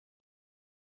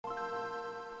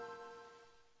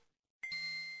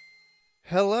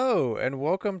Hello, and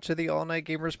welcome to the All Night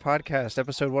Gamers Podcast,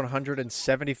 episode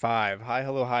 175. Hi,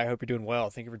 hello, hi. Hope you're doing well.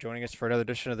 Thank you for joining us for another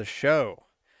edition of the show.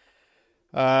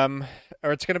 Um,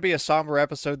 or it's going to be a somber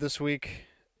episode this week.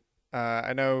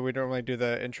 I know we normally do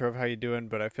the intro of how you doing,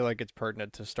 but I feel like it's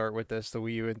pertinent to start with this. The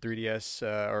WiiU and 3DS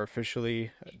are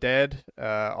officially dead.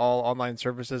 All online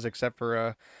services, except for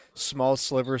a small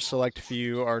sliver select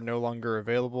few, are no longer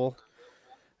available.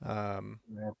 And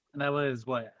that was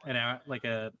what, an hour, like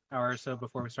a hour or so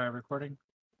before we started recording.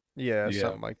 Yeah, Yeah.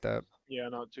 something like that. Yeah,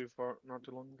 not too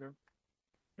long ago.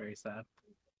 Very sad.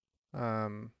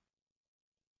 Um,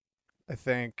 I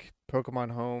think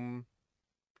Pokemon Home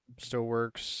still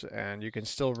works, and you can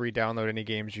still re-download any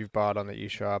games you've bought on the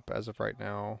eShop as of right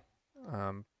now.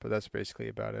 But that's basically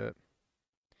about it.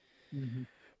 Mm-hmm.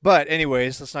 But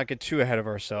anyways, let's not get too ahead of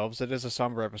ourselves. It is a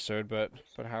somber episode, but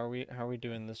how are we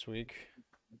doing this week?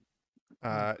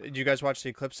 Did you guys watch the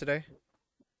eclipse today?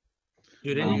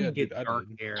 Dude, it Oh, didn't yeah, even get dude, I dark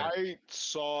did. here. I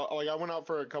saw, I went out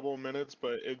for a couple of minutes,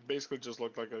 but it basically just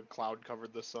looked like a cloud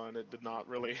covered the sun. It did not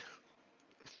really.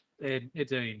 It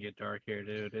didn't even get dark here,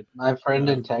 dude. My friend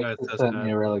in it's Texas so sent sad.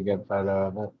 me a really good photo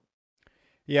of it.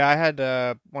 Yeah, I had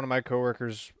one of my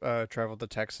coworkers traveled to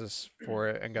Texas for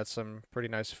it and got some pretty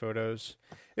nice photos.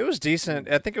 It was decent.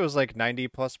 I think it was like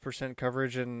 90+%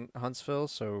 coverage in Huntsville,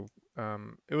 so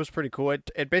it was pretty cool.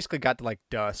 It basically got to like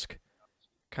dusk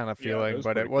kind of Yeah, it feeling, was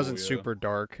but it pretty wasn't cool, yeah. super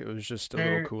dark. It was just a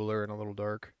little There- cooler and a little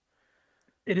dark.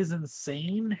 It is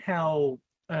insane how.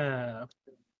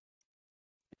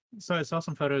 So I saw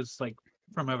some photos like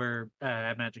from over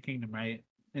at Magic Kingdom, right?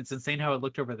 It's insane how it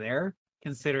looked over there,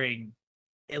 considering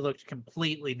it looked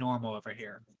completely normal over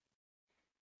here.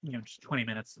 You know, just 20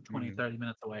 minutes, 20, 30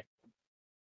 minutes away.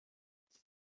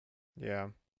 Yeah.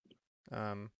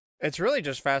 It's really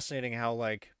just fascinating how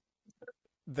like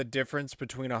the difference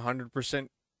between 100%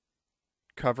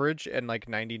 coverage and like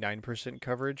 99%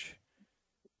 coverage.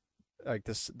 Like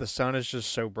the sun is just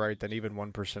so bright that even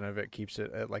 1% of it keeps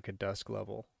it at like a dusk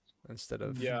level instead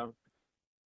of Yeah.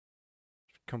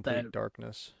 complete That-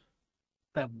 darkness.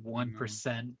 That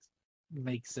 1%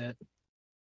 makes it.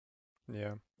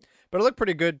 Yeah. But it looked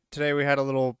pretty good today. We had a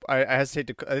little. I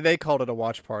hesitate to. They called it a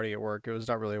watch party at work. It was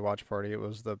not really a watch party. It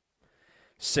was the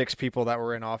 6 people that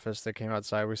were in office that came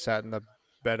outside. We sat in the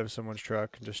bed of someone's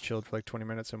truck and just chilled for like 20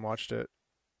 minutes and watched it.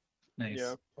 Nice.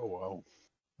 Yeah. Oh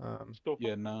wow. Still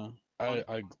Yeah, no.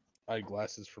 I had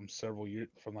glasses from several years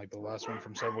from like the last one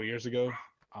from several years ago.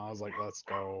 I was like, let's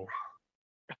go.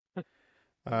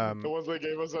 The ones they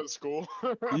gave us at school.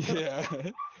 Yeah.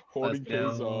 Hoarding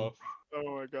pays go. off.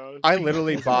 Oh my gosh. I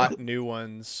literally bought new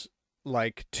ones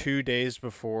like 2 days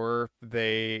before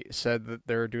they said that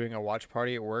they were doing a watch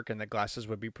party at work and the glasses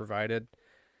would be provided.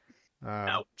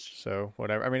 Ouch. So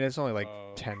whatever. I mean, it's only like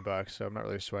Oh. $10, so I'm not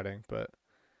really sweating, but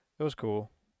it was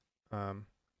cool.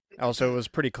 Also, it was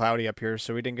pretty cloudy up here,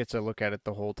 so we didn't get to look at it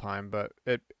the whole time. But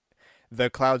the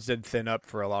clouds did thin up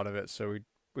for a lot of it, so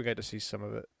we got to see some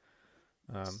of it.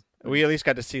 We at least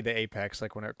got to see the apex,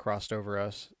 like when it crossed over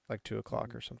us, like 2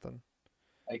 o'clock or something.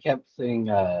 I kept seeing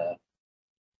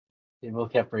people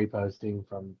kept reposting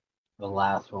from the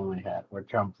last one we had where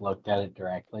Trump looked at it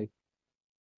directly.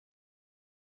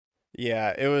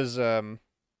 Yeah, it was.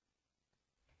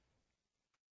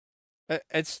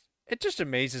 It just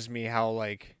amazes me how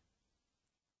like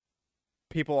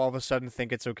people all of a sudden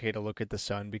think it's okay to look at the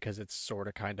sun because it's sort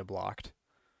of kind of blocked.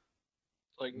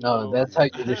 Like, No, that's how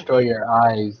you destroy your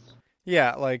eyes.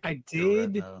 Yeah, like I You're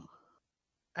right, did. no.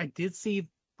 I did see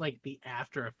like the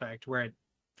after effect where it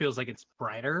feels like it's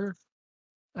brighter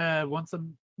once the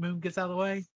moon gets out of the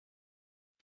way.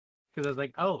 Because I was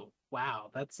like, oh wow,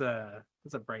 that's a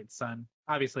bright sun.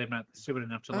 Obviously, I'm not stupid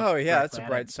enough to look. oh yeah, that's a directly at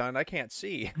bright it. sun. I can't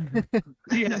see.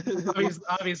 Yeah,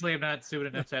 obviously, I'm not stupid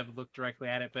enough to have looked directly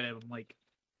at it, but I'm like,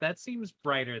 that seems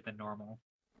brighter than normal.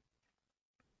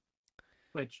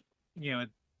 Which, you know, it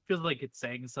feels like it's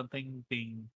saying something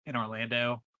being in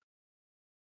Orlando,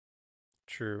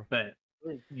 True. but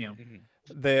you know,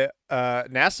 The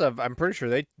NASA, I'm pretty sure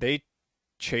they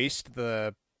chased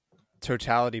the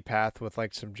totality path with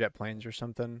like some jet planes or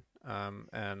something.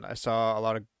 And I saw a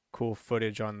lot of cool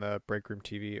footage on the break room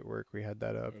TV at work. We had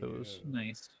that up. Oh, It was yeah.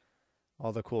 nice.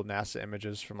 all the cool NASA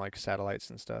images from like satellites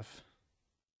and stuff.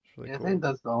 It's really I cool. think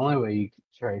that's the only way you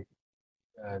can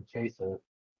chase it.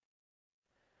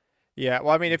 Yeah,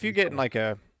 well, I mean, if you get in like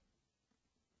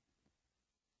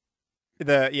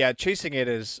chasing it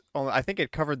is only, I think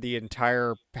it covered the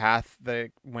entire path that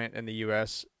it went in the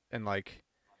U.S. in like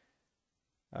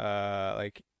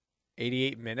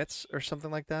 88 minutes or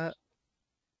something like that,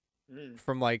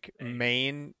 from like Dang.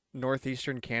 Maine,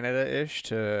 northeastern Canada-ish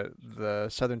to the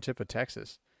southern tip of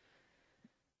Texas.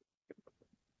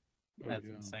 That's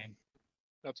yeah. insane.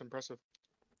 That's impressive.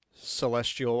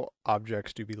 Celestial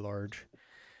objects do be large.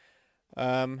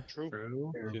 Um, True.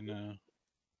 True. You know,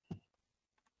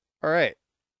 all right.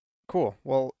 Cool.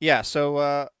 Well, yeah. So,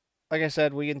 like I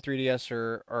said, Wii and 3DS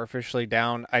are officially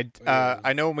down. Yeah.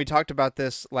 I know when we talked about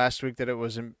this last week that it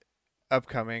was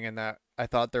upcoming, and that I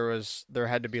thought there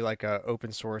had to be like a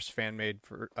open source fan made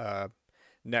for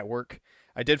network.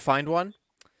 I did find one.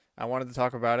 I wanted to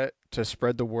talk about it to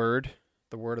spread the word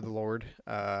of the Lord.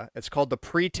 It's called the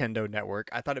Pretendo Network.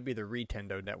 I thought it'd be the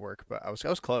Retendo Network, but I was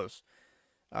close.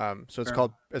 So Sure. it's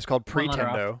called One letter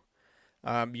off.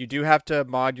 Pretendo. You do have to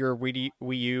mod your Wii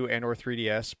U and or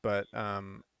 3DS, but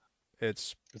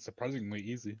it's it's surprisingly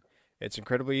easy. it's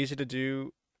incredibly easy to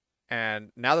do.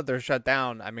 And now that they're shut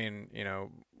down, I mean,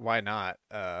 why not?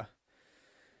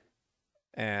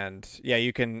 And yeah,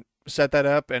 you can set that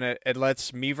up, and it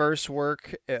lets Miiverse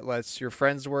work. It lets your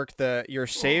friends work. Your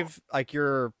save, like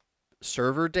your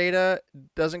server data,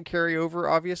 doesn't carry over,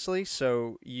 obviously.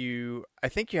 So I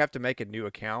think you have to make a new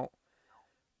account.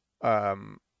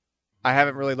 I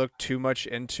haven't really looked too much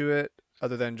into it,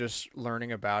 other than just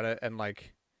learning about it, and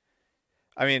like,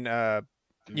 I mean,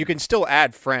 you can still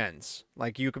add friends.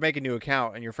 Like, you can make a new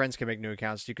account, and your friends can make new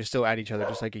accounts. You can still add each other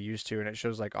just like you used to, and it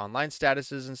shows like online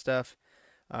statuses and stuff.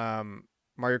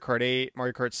 Mario Kart 8,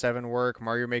 Mario Kart 7 work,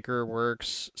 Mario Maker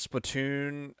works,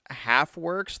 Splatoon half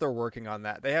works. They're working on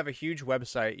that. They have a huge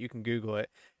website, you can Google it,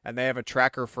 and they have a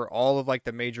tracker for all of like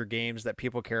the major games that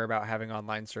people care about having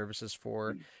online services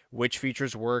for, which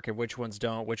features work and which ones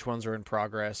don't, which ones are in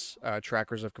progress,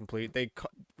 trackers of complete.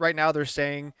 Right now they're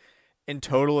saying in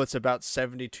total it's about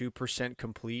 72%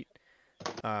 complete.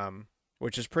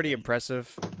 Which is pretty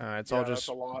impressive. It's all Yeah, that's just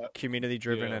a lot. community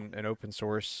driven Yeah. and open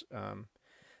source.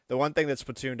 The one thing that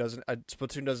Splatoon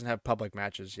doesn't have public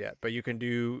matches yet, but you can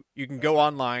go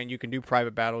online, you can do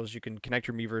private battles, you can connect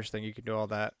your Miiverse thing, you can do all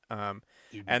that.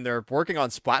 Dude, And they're working on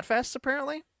Splatfest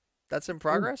apparently. That's in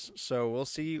progress, so we'll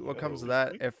see what comes of Oh,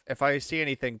 that. If I see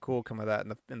anything cool come of that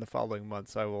in the following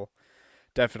months, I will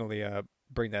definitely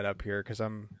bring that up here, because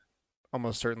I'm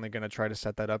almost certainly going to try to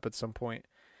set that up at some point.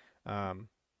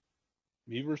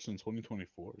 Miiverse in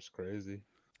 2024 is crazy.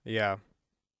 Yeah.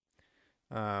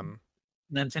 Um,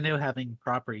 Nintendo having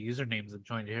proper usernames in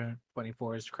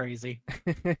 2024 is crazy.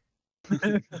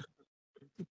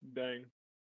 Dang.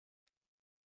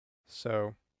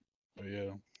 so But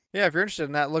yeah. yeah, if you're interested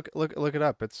in that, look it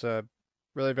up. It's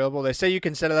really available. They say you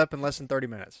can set it up in less than 30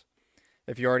 minutes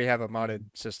if you already have a modded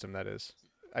system. That is,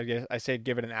 I guess I say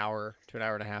give it an hour to an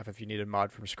hour and a half if you need a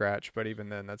mod from scratch. But even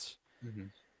then, that's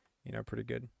pretty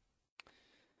good.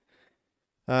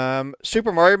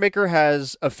 Super Mario Maker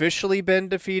has officially been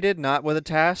defeated, not with a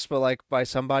task, but like by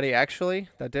somebody actually.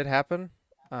 That did happen.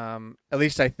 At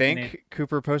least I think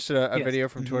Cooper posted a Yes. video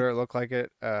from Twitter. It looked like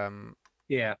it.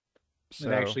 Yeah, So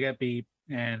it actually got beat,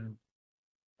 and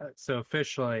so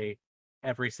officially,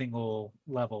 every single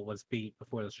level was beat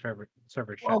before the server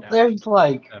shut Well, down. there's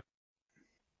like So-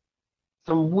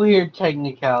 some weird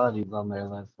technicalities on their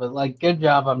list, but like, good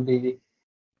job on beating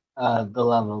the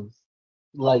levels.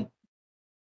 Like,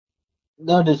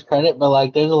 no discredit, but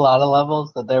like, there's a lot of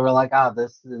levels that they were like,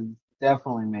 this is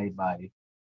definitely made by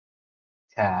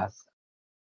Task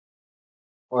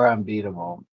or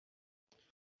Unbeatable.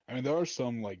 I mean, there are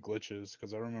some like glitches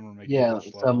because I remember making Yeah,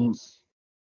 glitch levels.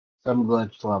 some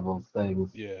glitch levels things.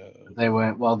 Yeah, They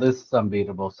went, well, this is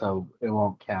Unbeatable, so it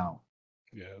won't count.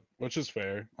 yeah, which is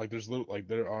fair. Like,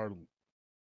 there are.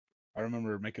 I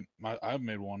remember I've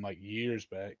made one like years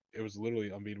back. It was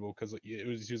literally unbeatable because it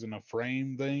was using a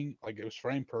frame thing. Like, it was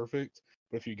frame perfect,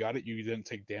 but if you got it, you didn't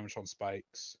take damage on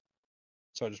spikes.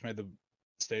 So I just made the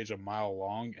stage a mile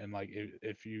long, and like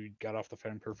if you got off the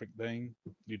frame perfect thing,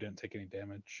 you didn't take any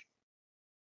damage.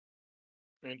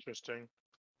 Interesting.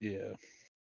 Yeah.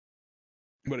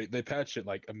 But they patched it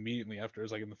like immediately after. It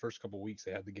was like in the first couple weeks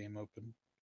they had the game open.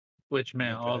 which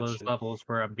meant all those patched it. levels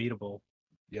were unbeatable,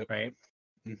 Yep. right?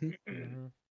 Mm-hmm.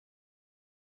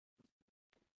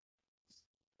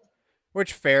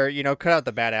 which fair, cut out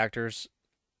the bad actors,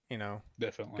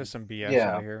 Definitely. get some BS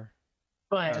Yeah. out of here.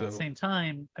 But at So- the same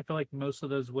time, I feel like most of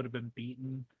those would have been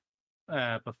beaten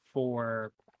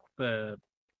before the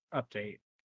update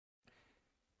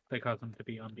that caused them to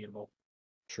be unbeatable.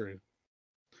 True.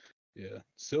 Yeah.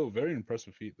 Still very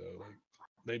impressive feat though. Like,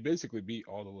 they basically beat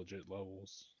all the legit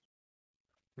levels.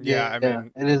 Yeah, I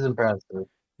mean, it is impressive.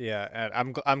 yeah, and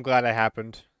I'm glad it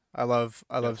happened. I love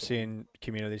Definitely. seeing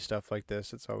community stuff like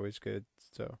this. It's always good.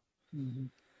 So,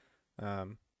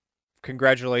 Mm-hmm.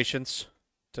 congratulations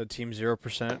to Team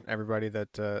 0%, everybody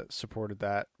that supported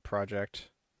that project.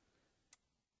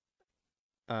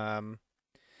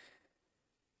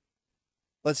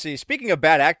 Let's see. Speaking of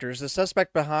bad actors, the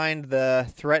suspect behind the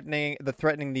threatening the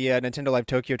Nintendo Live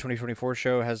Tokyo 2024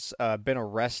 show has been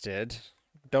arrested.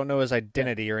 Don't know his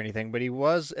identity or anything, but he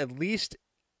was at least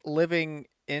living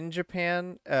in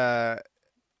Japan.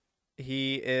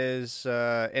 He is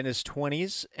in his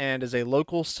 20s and is a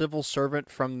local civil servant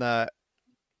from the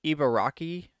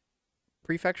Ibaraki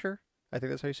prefecture. I think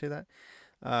that's how you say that.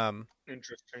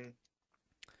 Interesting.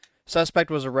 Suspect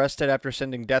was arrested after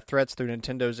sending death threats through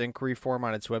Nintendo's inquiry form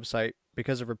on its website.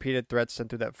 Because of repeated threats sent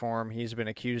through that form, he's been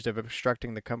accused of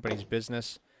obstructing the company's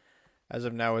business. As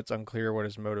of now, it's unclear what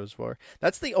his motives were.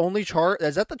 That's the only charge.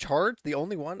 Is that the charge? The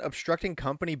only one? Obstructing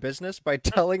company business by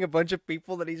telling a bunch of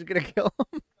people that he's going to kill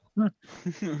them?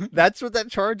 That's what that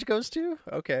charge goes to?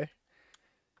 Okay.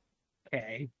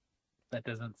 Okay. That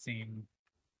doesn't seem...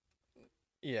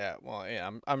 Yeah, well, yeah,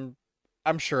 I'm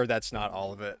sure that's not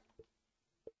all of it.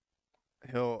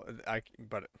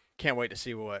 But can't wait to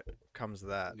see what comes of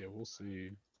that. Yeah, we'll see.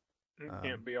 It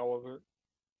can't be all of it.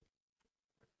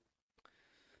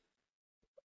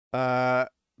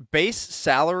 Base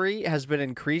salary has been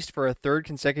increased for a third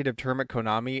consecutive term at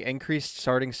Konami. Increased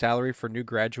starting salary for new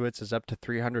graduates is up to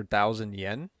 300,000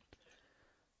 yen,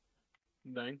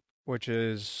 Dang. which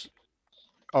is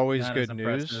always Not good as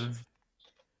news.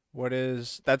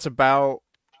 impressive. That's about,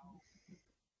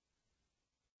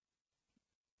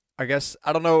 I guess,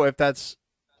 I don't know if that's,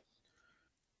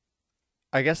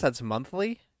 I guess that's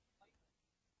monthly,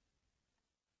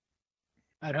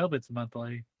 I'd hope it's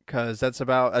monthly. because that's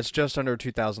just under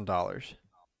 $2,000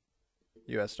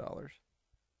 US dollars.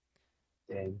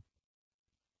 Dang.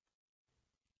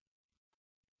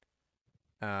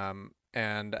 And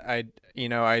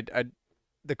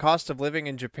the cost of living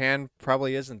in Japan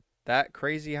probably isn't that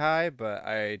crazy high, but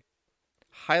I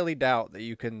highly doubt that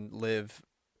you can live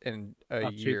in a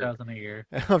Off year $2,000 a year.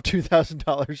 of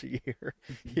 $2,000 a year.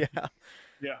 Yeah.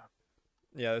 Yeah.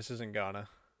 Yeah, this isn't Ghana.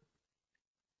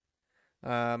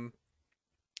 Well,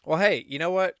 hey, you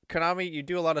know what, Konami, you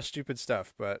do a lot of stupid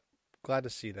stuff, but glad to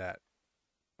see that.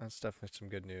 That's definitely some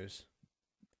good news.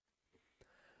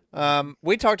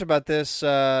 We talked about this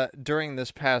during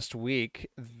this past week.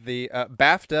 The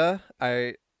BAFTA.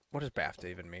 What does BAFTA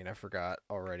even mean? I forgot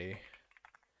already.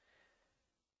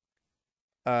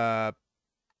 That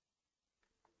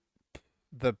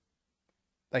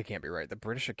can't be right. The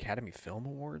British Academy Film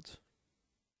Awards.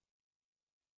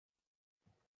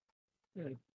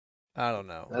 I don't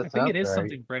know. I think it is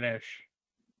something British.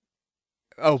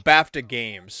 Oh, BAFTA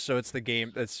Games. So it's the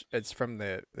game. It's from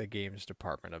the games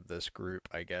department of this group,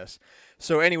 I guess.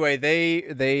 So anyway,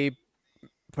 they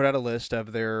put out a list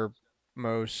of their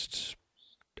most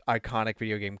iconic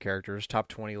video game characters, top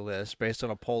 20 list, based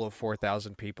on a poll of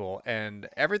 4,000 people, and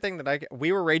everything that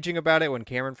we were raging about it when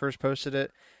Cameron first posted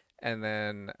it, and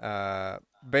then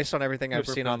based on everything I've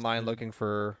seen online looking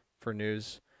for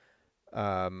news,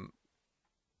 oh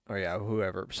yeah,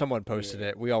 whoever, someone posted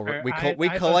it. We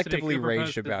collectively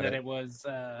raged about it. That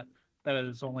it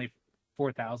was only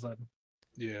 4,000.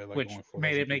 Yeah, like which only 4,000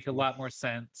 made it make a people. lot more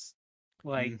sense.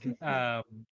 Like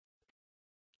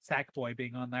Sackboy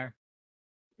being on there.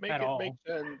 Make At it all. make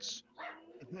sense.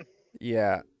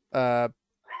 Yeah, but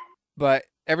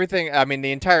everything. I mean,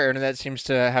 the entire internet seems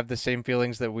to have the same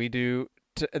feelings that we do.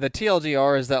 The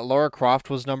TLDR is that Lara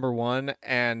Croft was number one,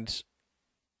 and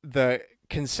the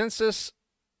consensus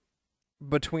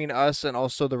between us and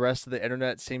also the rest of the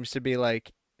internet seems to be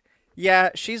like, yeah,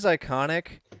 she's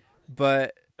iconic,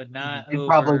 but not You'd over...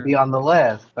 probably be on the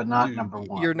list, but not Dude, number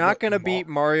one. you're not gonna beat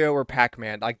Mario or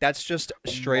Pac-Man. Like, that's just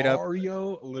straight up.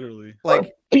 Mario, literally.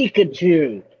 Like,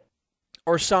 Pikachu.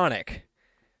 or Sonic.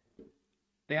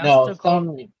 They No, also called,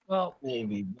 Sonic, well,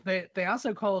 maybe. they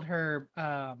also called her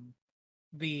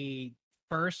the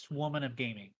first woman of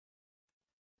gaming.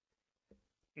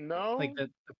 No. Like the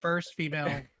first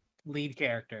female lead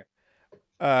character.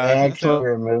 They actually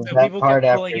removed so that people part kept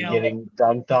after pulling out- getting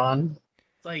dunked on.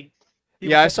 It's like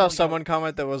Yeah, I saw someone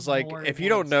comment that was like, more if you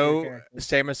more don't know obscure characters.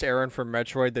 Samus Aran from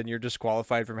Metroid, then you're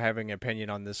disqualified from having an opinion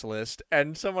on this list.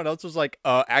 And someone else was like,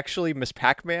 actually, Miss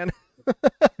Pac-Man?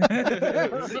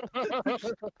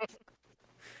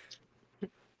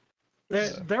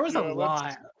 There was a Yeah, let's-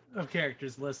 lot of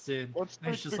characters listed. Let's And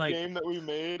it's take just the like game that we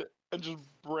made and just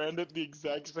brand it the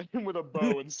exact same with a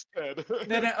bow instead.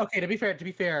 no, okay, to be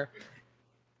fair,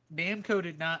 Namco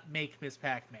did not make Miss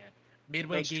Pac-Man.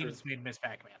 Midway That's true. Games made Miss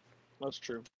Pac-Man. That's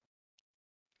true.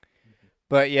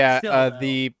 But yeah, Still, though.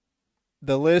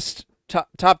 the list,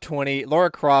 top 20,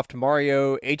 Lara Croft,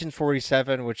 Mario, Agent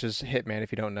 47, which is Hitman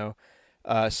if you don't know,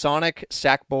 Sonic,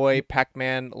 Sackboy,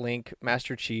 Pac-Man, Link,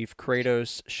 Master Chief,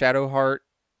 Kratos, Shadowheart,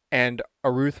 and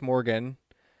Aruth Morgan.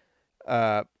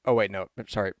 Oh wait, no, I'm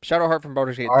sorry. Shadowheart from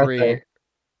Baldur's Gate 3. Arthur.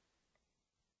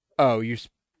 Oh,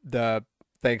 the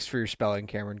thanks for your spelling,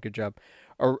 Cameron. Good job.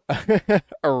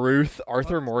 Aruth,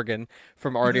 Arthur Morgan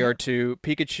from RDR2,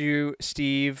 Pikachu,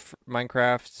 Steve,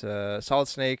 Minecraft, Solid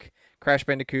Snake, Crash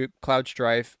Bandicoot, Cloud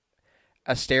Strife,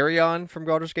 Asterion from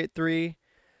Baldur's Gate 3,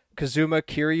 Kazuma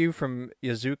Kiryu from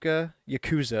Yakuza,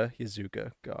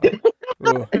 God.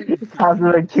 Ooh. I'm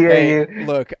gonna kill Hey, you.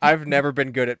 look, I've never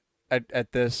been good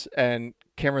at this, and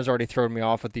Cameron's already thrown me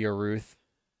off with the Aruth.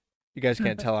 You guys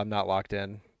can't tell I'm not locked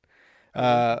in.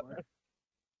 Uh,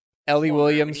 Ellie Come on, man,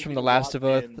 we Williams need from you The Last of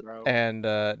Us locked in, bro. and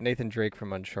Nathan Drake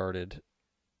from Uncharted.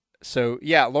 So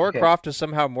yeah, Lara Okay. Croft is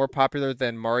somehow more popular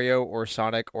than Mario or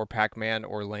Sonic or Pac-Man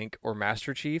or Link or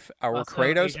Master Chief or Also,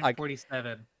 Kratos. Agent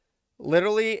 47.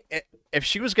 Literally, if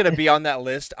she was gonna be on that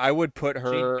list, I would put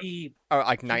her She'd be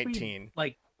like she'd be, 19.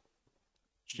 like,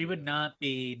 she would not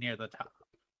be near the top.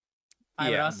 I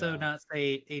would Yeah, also no. not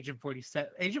say Agent 47.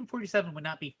 Agent 47 would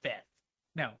not be fifth.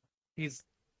 No, he's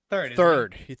third.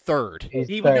 Third. Third. He's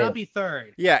He would third. not be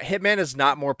third. Yeah, Hitman is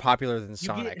not more popular than get-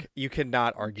 Sonic. You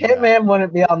cannot argue that. Hitman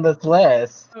wouldn't be on this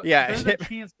list. Yeah, There's a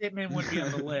chance Hitman would be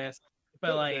on the list,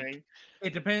 but like Dang.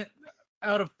 it depends.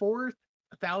 Out of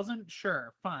 4,000,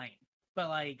 sure, fine, but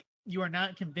like you are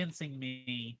not convincing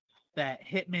me that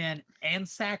Hitman and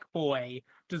Sackboy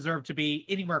deserve to be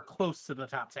anywhere close to the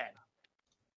top 10.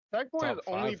 Sackboy Top is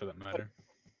only 5 for that matter.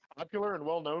 popular and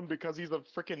well known because he's a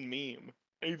freaking meme.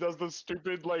 And he does the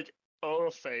stupid like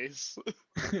face.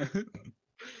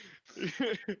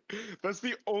 That's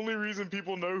the only reason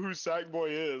people know who Sackboy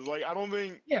is. Like I don't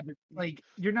think Yeah, but like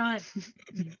you're not.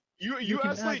 you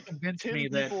ask cannot like convince 10 me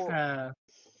people. that.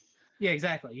 Yeah,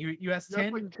 exactly. You ask You ask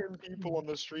 10 like 10 people on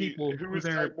the street people who who is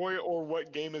they're- Sackboy or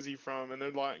what game is he from, and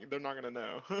they're not gonna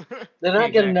know. They're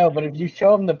not Yeah, gonna know, but if you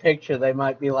show them the picture, they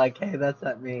might be like, "Hey, that's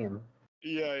that meme."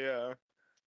 yeah.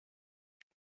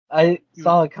 I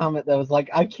saw a comment that was like,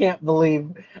 "I can't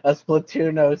believe a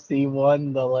Splatoon OC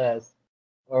won the list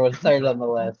or was third on the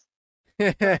list."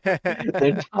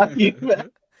 They're talking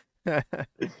about.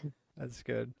 That's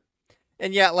good.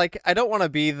 And yeah, like I don't want to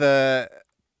be the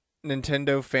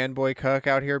Nintendo fanboy cuck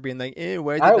out here being like,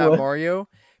 why is I it not would. Mario?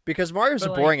 Because Mario's But,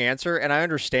 a like- boring answer, and I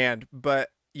understand, but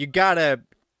you gotta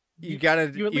you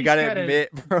at least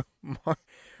admit, bro,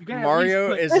 you gotta at least Mario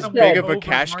put is as someone big of a over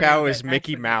cash Mario cow that as Mickey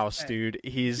actually makes Mouse, sense. dude.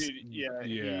 He's Dude, yeah.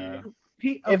 Yeah.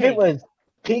 He- If okay, it was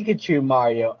Pikachu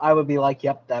Mario, I would be like,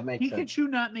 "Yep, that makes sense." Pikachu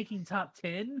not making top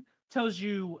 10 tells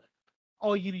you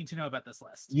all you need to know about this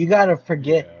list. You gotta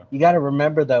forget. Yeah. You gotta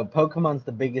remember though, Pokemon's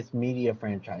the biggest media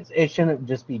franchise. It shouldn't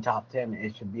just be top 10.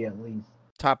 It should be at least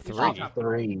top It should be three. top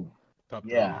 3. Top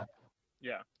Yeah.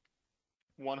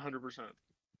 100%.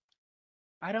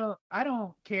 I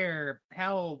don't care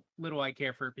how little I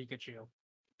care for Pikachu.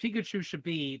 Pikachu should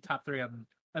be top 3 on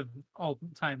of all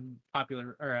time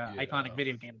popular or iconic Yeah.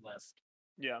 video game list.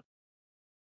 Yeah.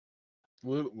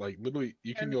 Like literally,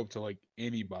 you can And- go up to like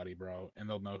anybody, bro, and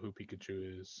they'll know who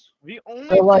Pikachu is. The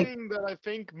only like- thing that I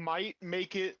think might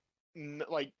make it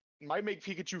might make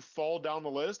Pikachu fall down the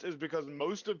list is because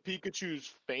most of Pikachu's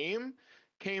fame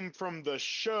came from the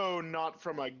show, not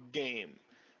from a game.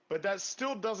 But that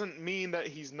still doesn't mean that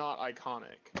he's not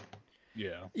iconic.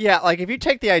 Yeah. Yeah, like if you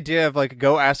take the idea of like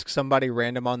go ask somebody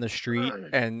random on the street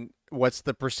and what's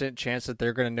the % chance that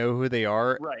they're gonna know who they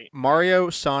are? Right. Mario,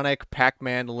 Sonic,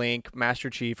 Pac-Man, Link, Master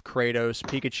Chief, Kratos,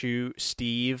 Pikachu,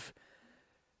 Steve,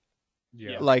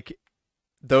 Yeah. like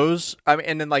those. I mean,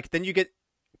 and then you get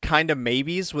kind of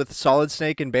maybes with Solid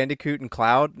Snake and Bandicoot and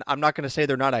Cloud. I'm not gonna say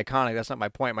they're not iconic. That's not my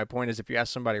point. My point is if you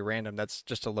ask somebody random, that's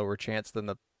just a lower chance than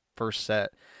the first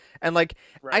set. And like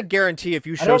I Right. guarantee if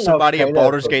you I show don't know if somebody a Kratos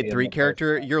Baldur's would be Gate in 3 the first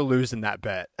character, set. you're losing that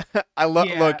bet. I love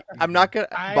Yeah, look, I'm not gonna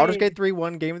Baldur's I- Gate 3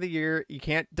 won game of the year. You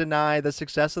can't deny the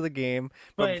success of the game.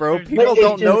 But But bro, there's people no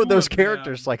don't know two those of them.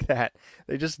 characters like that.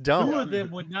 They just Two don't. of them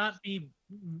would not be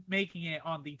making it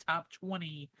on the top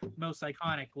 20 most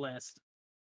iconic list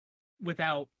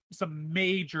without some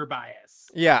major bias.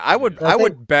 Yeah, I would Yeah. I I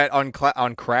would bet on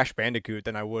on Crash Bandicoot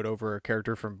than I would over a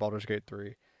character from Baldur's Gate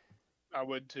 3. I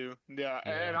would too. Yeah,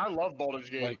 Yeah. and I love Baldur's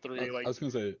Gate Like 3. I was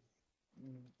gonna say,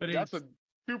 But that's a it's-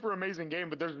 super amazing game,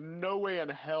 but there's no way in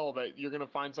hell that you're gonna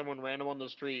find someone random on the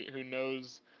street who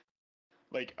knows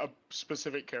like a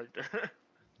specific character.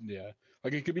 yeah,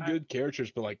 like it could be I- good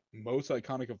characters, but like most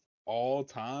iconic of all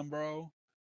time, bro.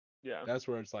 Yeah. That's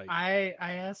where it's like, I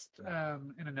asked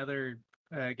in another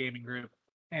gaming group,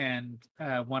 and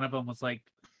one of them was like,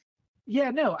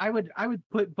 "Yeah, no, I would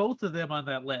put both of them on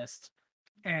that list."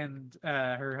 And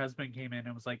her husband came in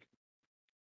and was like,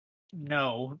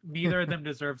 "No, neither of them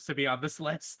deserves to be on this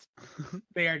list.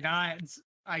 They are not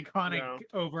iconic No.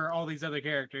 over all these other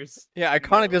characters. Yeah,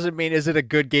 iconic No. doesn't mean is it a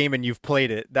good game and you've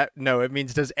played it. No, it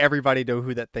means does everybody know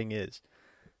who that thing is?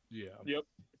 Yeah. Yep.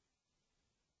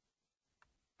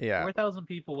 Yeah. 4,000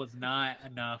 people was not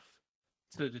enough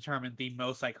to determine the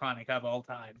most iconic of all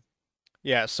time.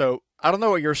 Yeah, so I don't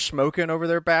know what you're smoking over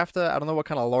there, BAFTA. I don't know what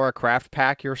kind of Laura Craft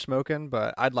pack you're smoking,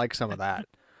 but I'd like some of that.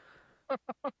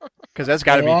 Because that's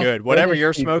got to They be ask good. Whatever British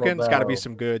you're people, smoking, it's got to be though.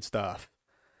 some good stuff.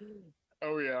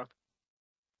 Oh yeah.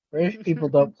 British people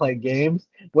don't play games.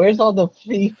 Where's all the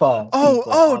FIFA Oh,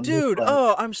 people oh, on this dude. list?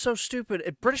 Oh, I'm so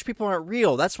stupid. British people aren't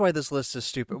real. That's why this list is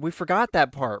stupid. We forgot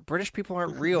that part. British people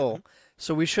aren't real,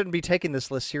 so we shouldn't be taking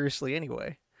this list seriously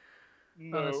anyway.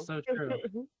 No. Oh, that's so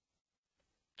true.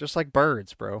 Just like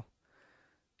birds, bro.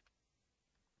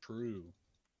 True.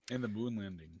 And the moon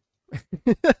landing.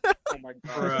 Oh my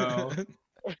god.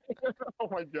 Bro. Oh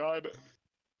my god.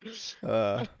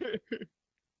 Uh,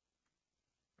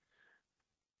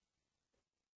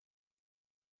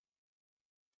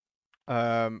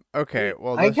 okay,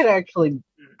 well, I could actually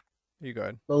you go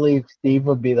ahead. believe Steve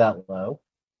would be that low.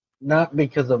 Not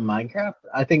because of Minecraft.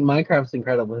 I think Minecraft's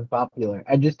incredibly popular.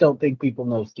 I just don't think people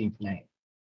know Steve's name.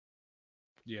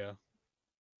 Yeah.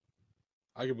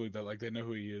 I can believe that. Like, they know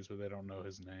who he is, but they don't know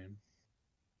his name.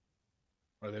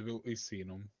 Or they've at least seen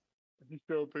him. You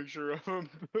show a picture of him,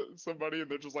 somebody, and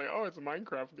they're just like, "Oh, it's a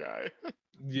Minecraft guy."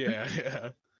 Yeah, yeah.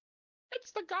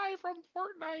 It's the guy from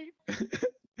Fortnite.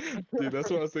 Dude, that's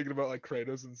what I was thinking about, like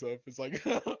Kratos and stuff. It's like,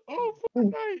 oh,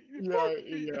 Fortnite. Yeah,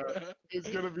 Fortnite. yeah. It's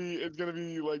gonna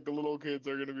be like the little kids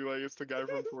are gonna be like, "It's the guy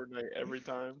from Fortnite" every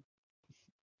time.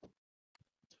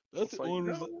 That's It's the like,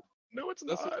 only reason. no, it's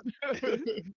That's not.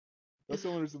 That's the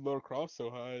only reason Lara Croft's so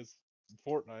high is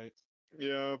Fortnite.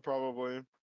 Yeah, probably.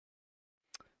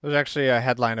 There's actually a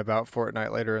headline about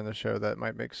Fortnite later in the show that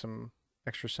might make some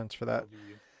extra sense for that.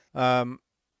 Love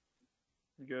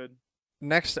you. Good.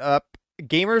 Next up,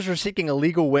 gamers are seeking a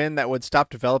legal win that would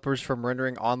stop developers from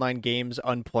rendering online games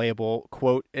unplayable.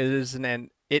 Quote, it is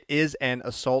an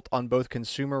assault on both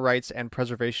consumer rights and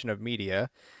preservation of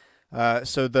media.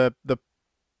 So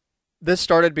this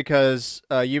started because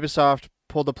Ubisoft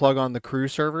pulled the plug on the crew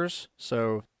servers,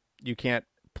 so you can't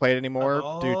play it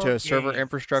anymore due to server games.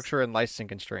 infrastructure and licensing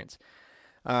constraints.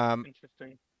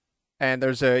 Interesting. And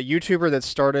there's a YouTuber that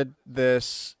started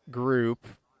this group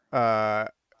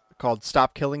called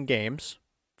Stop Killing Games.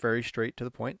 Very straight to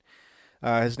the point.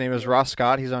 His name is Ross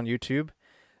Scott. He's on YouTube.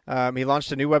 He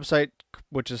launched a new website,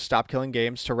 which is Stop Killing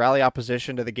Games, to rally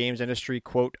opposition to the games industry,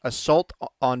 quote, assault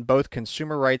on both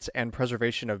consumer rights and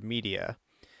preservation of media.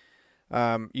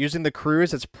 Using the crew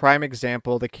as its prime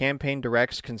example, the campaign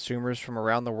directs consumers from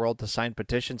around the world to sign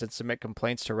petitions and submit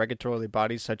complaints to regulatory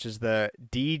bodies such as the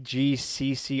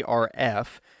DGCCRF,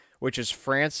 which is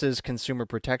France's consumer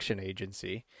protection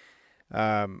agency.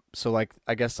 So like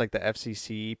I guess like the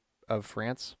FCC of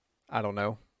France. I don't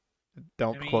know.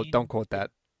 Don't quote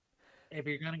that. If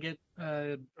you're gonna get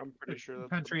I'm pretty sure a that's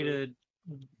country to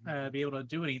be able to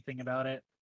do anything about it,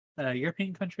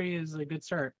 European country is a good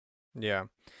start. Yeah.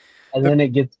 And then it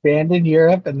gets banned in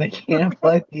Europe and they can't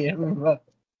play the game.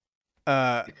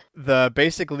 The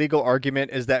basic legal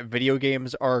argument is that video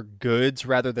games are goods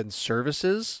rather than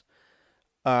services,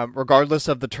 regardless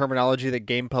of the terminology that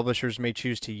game publishers may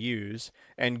choose to use,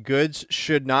 and goods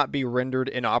should not be rendered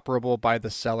inoperable by the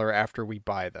seller after we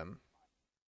buy them.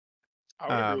 I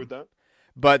would agree with that.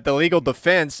 But the legal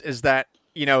defense is that,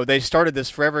 they started this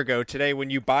forever ago. Today, when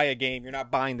you buy a game, you're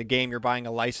not buying the game, you're buying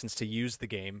a license to use the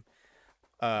game.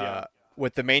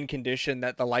 With the main condition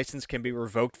that the license can be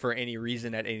revoked for any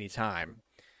reason at any time.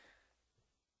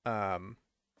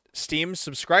 Steam's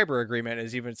subscriber agreement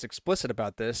is even explicit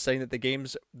about this, saying that the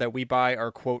games that we buy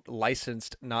are, quote,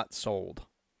 licensed, not sold.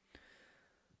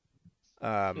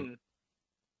 Yeah,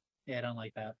 I don't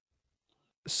like that.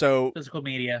 So, Physical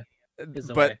media is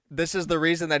the but way. this is the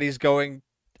reason that he's going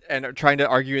and trying to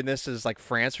argue in this is like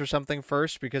France or something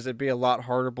first, because it'd be a lot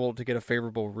harder to get a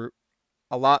favorable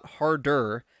a lot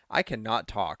harder. I cannot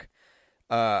talk.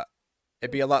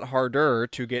 It'd be a lot harder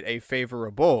to get a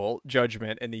favorable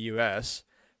judgment in the U.S.,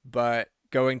 but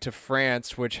going to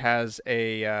France, which has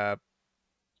a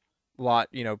lot,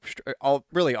 all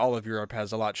of Europe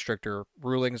has a lot stricter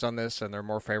rulings on this, and they're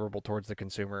more favorable towards the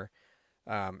consumer.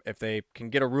 If they can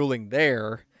get a ruling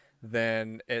there,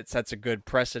 then it sets a good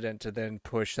precedent to then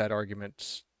push that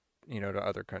argument, to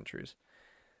other countries.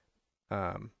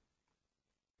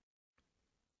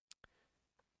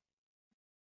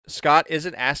 Scott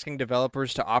isn't asking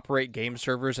developers to operate game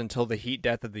servers until the heat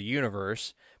death of the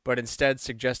universe, but instead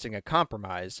suggesting a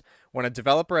compromise. When a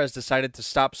developer has decided to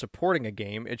stop supporting a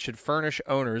game, it should furnish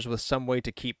owners with some way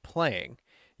to keep playing.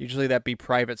 Usually that be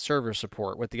private server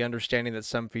support, with the understanding that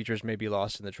some features may be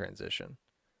lost in the transition.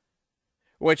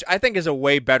 Which I think is a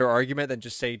way better argument than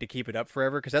just say to keep it up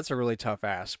forever, because that's a really tough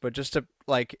ask. But just to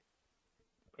like,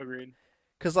 Agreed.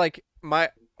 because like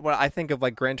what I think of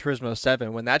like Gran Turismo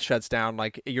 7, when that shuts down,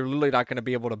 like you're literally not going to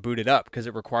be able to boot it up because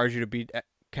it requires you to be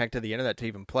connected to the internet to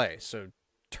even play. So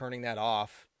turning that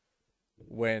off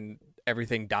when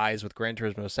everything dies with Gran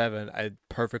Turismo 7,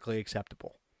 perfectly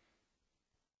acceptable.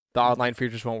 The online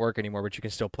features won't work anymore, but you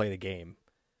can still play the game.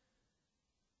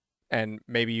 And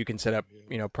maybe you can set up,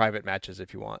 private matches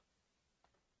if you want.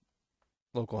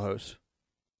 Local hosts.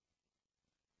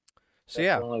 So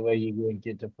That's the only way you would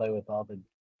get to play with all the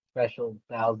special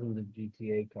thousands of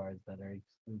GTA cards that are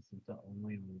exclusive to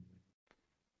only movies.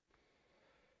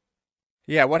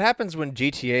 Yeah, what happens when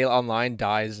GTA Online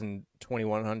dies in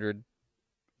 2100?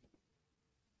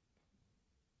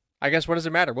 I guess what does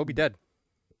it matter? We'll be dead.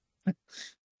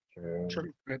 True.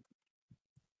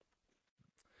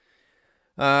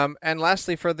 And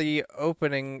lastly, for the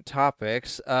opening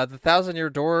topics, the 1,000-Year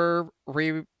Door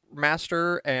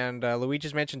remaster and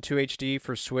Luigi's Mansion 2 HD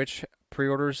for Switch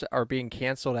pre-orders are being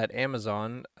canceled at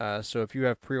Amazon. So if you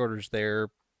have pre-orders there,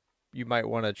 you might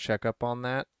want to check up on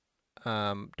that.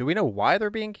 Do we know why they're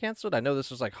being canceled? I know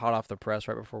this was like hot off the press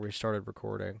right before we started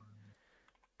recording.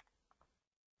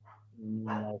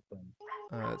 Nothing.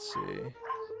 Let's see.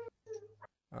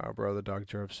 Oh, bro, the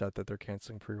dogs are upset that they're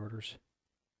canceling pre-orders.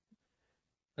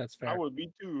 That's fair. I would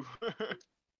be too.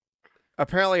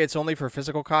 Apparently, it's only for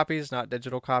physical copies, not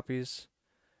digital copies.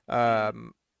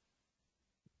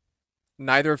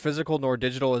 Neither physical nor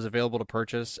digital is available to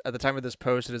purchase. At the time of this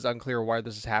post, it is unclear why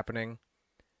this is happening.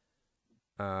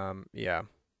 Yeah.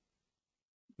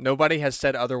 Nobody has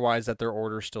said otherwise that their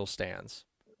order still stands.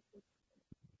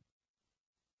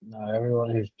 No,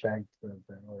 everyone who's checked that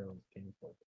their order was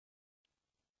canceled.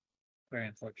 Very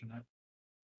unfortunate.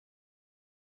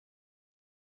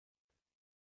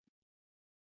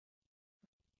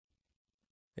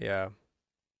 Yeah.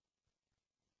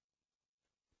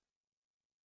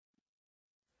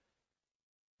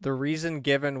 The reason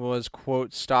given was,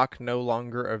 quote, stock no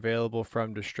longer available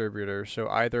from distributor. So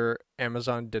either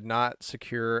Amazon did not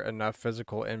secure enough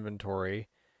physical inventory,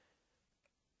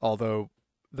 although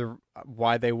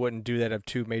why they wouldn't do that of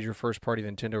two major first-party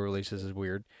Nintendo releases is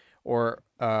weird, or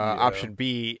option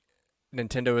B,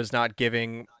 Nintendo is not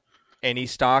giving any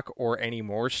stock or any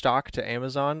more stock to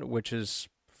Amazon, which is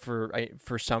for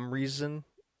some reason,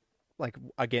 like,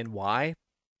 again, why?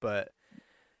 But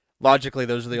logically,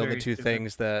 those are the only Very two stupid.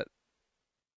 things that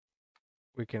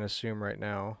we can assume right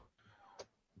now.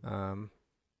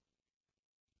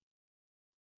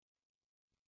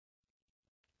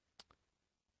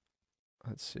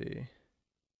 Let's see.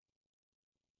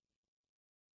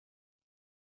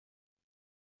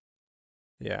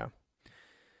 Yeah.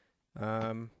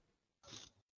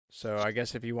 So I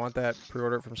guess if you want that,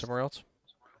 pre-order it from somewhere else.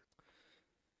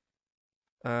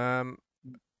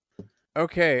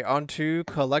 Okay, on to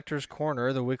Collector's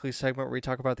Corner, the weekly segment where we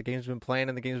talk about the games we've been playing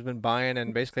and the games we've been buying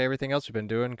and basically everything else we've been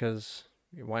doing, because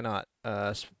why not?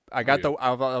 I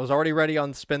was already ready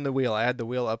on Spin the Wheel. I had the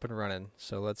wheel up and running,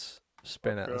 so let's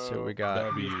spin it. Let's see what we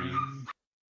got.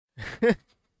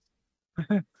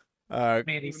 Man,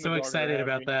 Even he's the so dog are excited happy.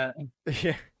 about that.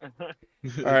 Yeah.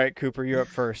 All right, Cooper, you're up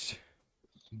first.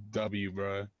 W,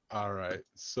 bro. All right.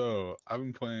 So I've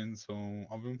been playing some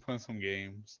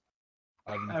games.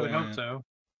 I've been I would hope playing. so.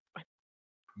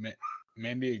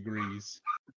 Mandy agrees.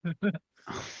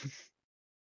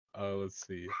 Let's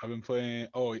see. I've been playing.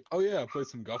 Oh yeah. I played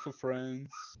some Golf with Friends.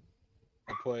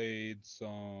 I played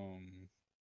some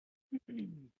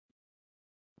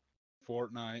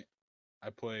Fortnite. I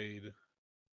played.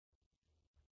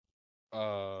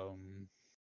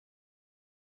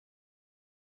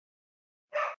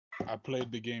 I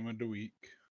played the game of the week.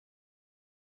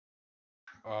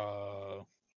 What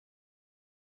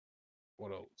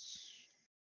else?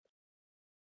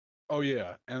 Oh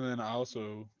yeah, and then I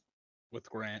also, with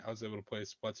Grant, I was able to play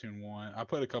Splatoon 1. I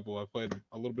played a couple. I played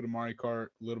a little bit of Mario Kart,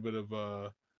 a little bit of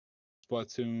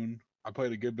Splatoon. I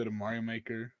played a good bit of Mario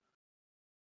Maker,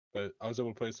 but I was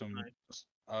able to play some.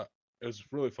 It was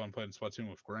really fun playing Splatoon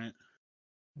with Grant.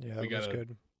 Yeah, that was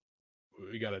good.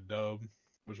 We got a dub,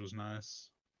 which was nice.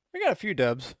 We got a few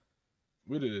dubs.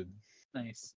 We did.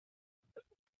 Nice.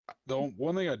 The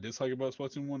one thing I dislike about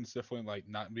Splatoon 1 is definitely like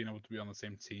not being able to be on the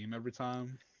same team every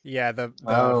time. Yeah, the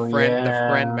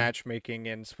friend matchmaking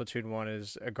in Splatoon 1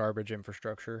 is a garbage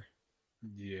infrastructure.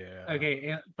 Yeah.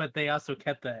 Okay, but they also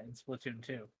kept that in Splatoon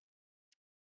 2.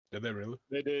 Did they really?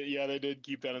 They did. Yeah, they did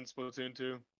keep that in Splatoon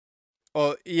 2.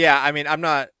 Well, yeah, I mean, I'm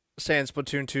not saying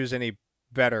Splatoon 2 is any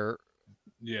better,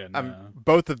 Yeah, no.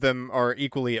 Both of them are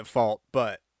equally at fault,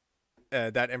 but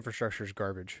that infrastructure is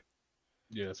garbage.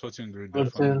 Yeah, Splatoon 3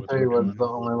 definitely Splatoon what 3 they're was doing. the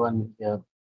only one. Yeah.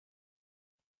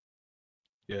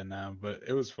 Yeah, no, but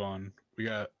it was fun. We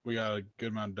got a good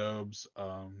amount of dubs.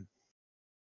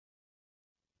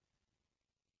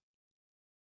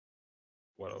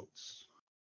 What else?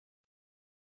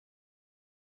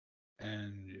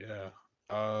 And yeah,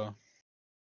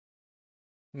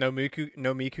 No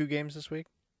Miku games this week.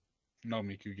 no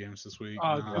Miku games this week.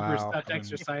 Oh, Nah, Cooper Wow. stuck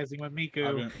exercising with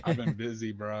Miku. I've been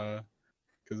busy, bruh.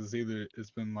 Because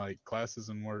it's been like classes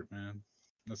and work, man.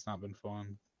 That's not been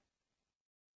fun.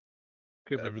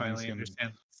 Cooper Everything's finally getting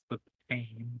understands the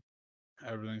pain.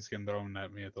 everything's getting thrown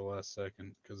at me at the last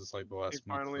second because it's like the He last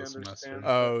month of finally the semester. understands.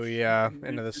 Oh that yeah, Miku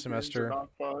end of the games are semester. not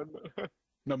fun.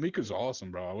 No, Miku's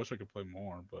awesome, bro. I wish I could play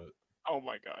more, but Oh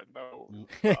my god, no.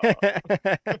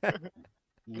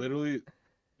 literally,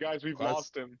 Guys, we've class.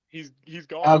 lost him. He's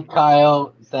How gone.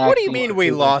 Kyle, Zach, What do you and mean we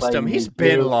Cooper lost play him? He's Mewtwo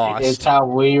been is lost. how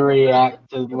we react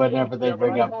to whenever they Yeah, but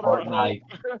bring I up told him to Fortnite.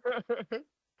 help.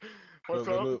 What's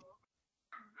up?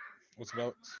 What's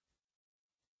about?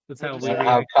 That's What'd how you we say?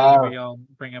 How react whenever Kyle, y'all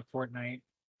bring up Fortnite.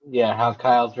 yeah, how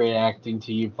Kyle's reacting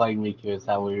to you playing Miku is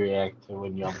how we react to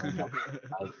when y'all bring up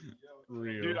Fortnite.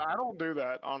 Real. Dude, I don't do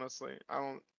that, honestly. I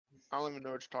don't even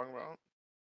know what you're talking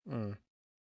about.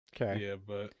 Okay. Yeah,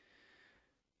 but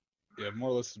yeah,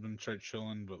 more or less has been straight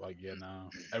chilling. But like, yeah, no,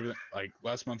 everything like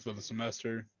last month of the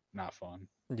semester, not fun.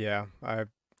 Yeah, I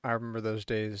remember those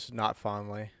days not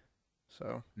fondly.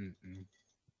 So. Mm-mm.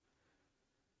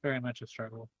 Very much a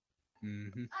struggle.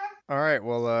 Mm-hmm. All right.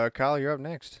 Well, Kyle, you're up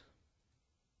next.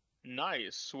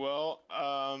 Nice. Well,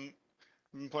 I've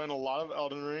been playing a lot of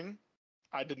Elden Ring.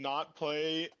 I did not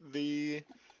play the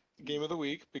game of the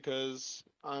week because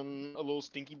I'm a little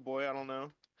stinky boy. I don't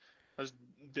know. I just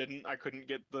didn't. I couldn't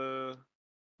get the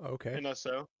Okay.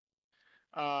 NSO.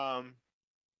 Um,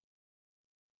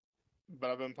 but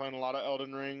I've been playing a lot of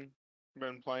Elden Ring.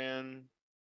 Been playing.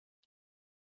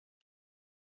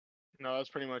 No, that's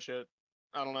pretty much it.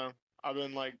 I don't know. I've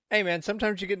been like. Hey man,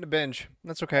 sometimes you get in a binge.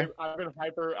 That's okay. I've been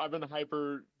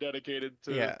hyper dedicated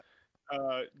to Yeah.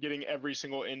 getting every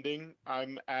single ending.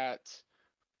 I'm at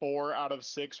 4 out of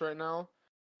 6 right now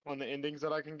on the endings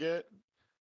that I can get,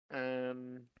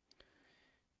 and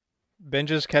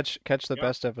Binges catch the yeah,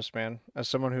 best of us, man. As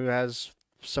someone who has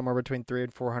somewhere between 300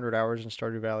 and 400 hours in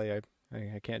Stardew Valley,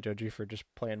 I can't judge you for just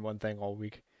playing one thing all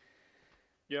week.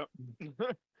 yep,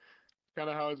 kind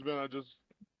of how it's been. I've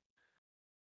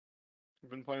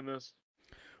been playing this.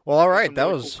 Well, all There's right, some that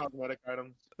really was cool cosmetic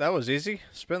items. easy.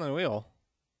 Spin the wheel.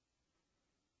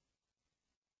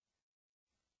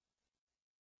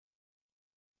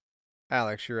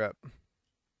 Alex, you're up.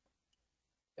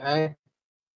 Okay.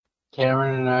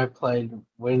 Cameron and I played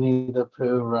Winnie the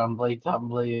Pooh Rumbly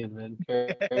Tumbly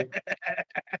Adventure.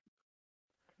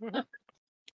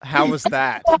 How was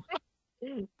that?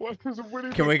 What is a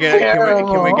Winnie Can the we Pooh? get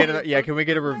Terrible. can we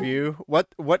get a review?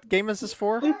 What game is this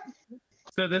for?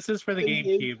 So this is for the The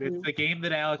GameCube. It's GameCube. the game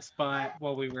that Alex bought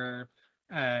while we were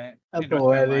in At North the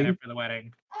Carolina wedding. for the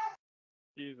wedding.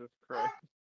 Jesus Christ!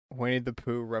 Winnie the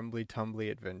Pooh Rumbly Tumbly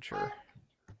Adventure.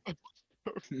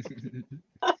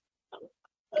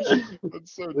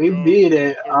 That's so We dumb. beat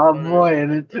it. So Oh funny. boy,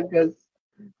 and it took us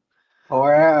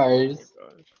 4 hours. Oh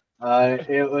my gosh.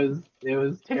 It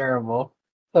was terrible.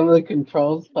 Some of the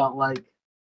controls felt like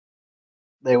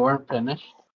they weren't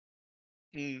finished.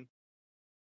 Mm.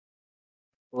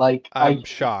 Like I'm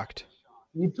shocked.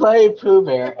 you play Pooh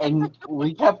Bear, and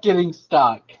we kept getting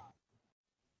stuck.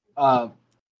 By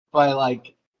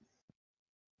like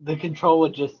the control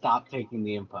would just stop taking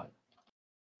the input.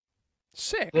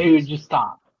 Sick. They would just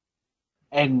stop,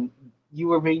 and you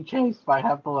were being chased by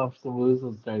Heffalumps and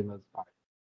Woozles during those parts.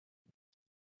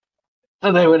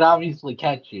 So they would obviously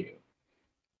catch you.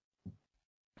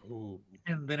 Ooh.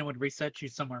 And then it would reset you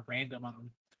somewhere random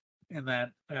in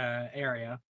that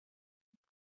area.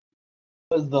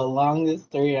 It was the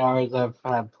longest 3 hours I've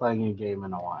had playing a game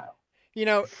in a while. You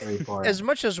know, 3-4 as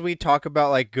much as we talk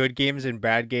about like good games and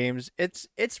bad games, it's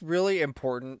really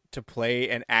important to play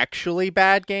an actually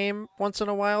bad game once in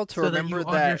a while to So that you remember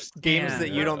that games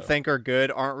that you don't Yeah. think are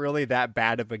good aren't really that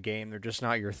bad of a game. They're just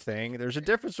not your thing. There's a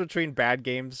difference between bad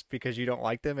games because you don't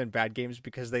like them and bad games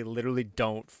because they literally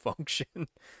don't function.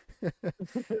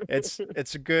 it's a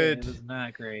It good was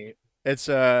not great. it's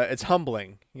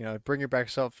humbling, you know, bring your back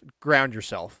self, ground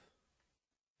yourself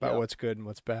about Yep. what's good and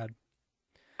what's bad.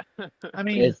 I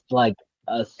mean, It's like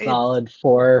a solid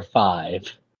 4 or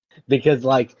 5. Because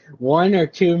like 1 or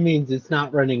 2 means it's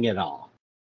not running at all.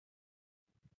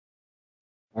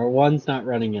 Or 1's not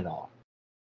running at all.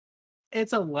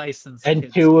 It's a licensed And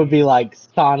kids 2 would be game. like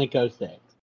Sonic 06.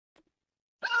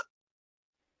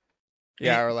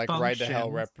 Yeah, It or like Ride to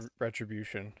Hell functions.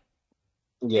 Retribution.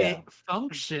 Yeah. It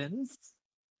functions.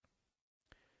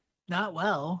 Not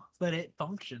well, but it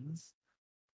functions.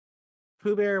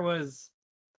 Pooh Bear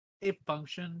it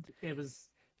functioned. It was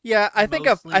Yeah, I think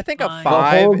a mostly fine. The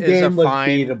 5 whole is a game was fine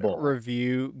beatable.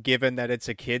 review given that it's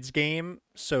a kids game,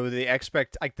 so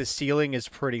the ceiling is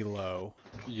pretty low.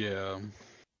 Yeah.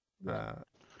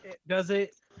 Does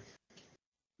it?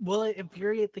 Will it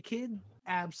infuriate the kid?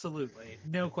 Absolutely,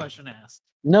 no question asked.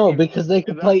 No, If- because they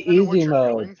could Is that play kinda what easy you're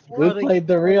mode. going for? We Oh, they- played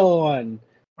the real one.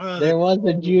 There was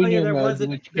a junior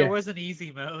mode, there was an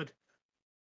easy mode.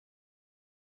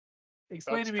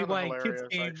 Explain That's to me kinda why kids hilarious,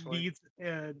 game actually. needs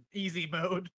an easy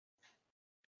mode.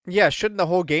 Yeah, shouldn't the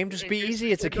whole game just In be case easy?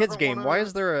 the It's a kid kids doesn't game. Why wanna-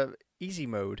 is there a easy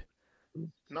mode?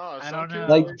 No, I some don't kids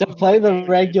know. like to play the game.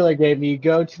 regular game, you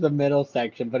go to the middle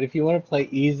section, but if you want to play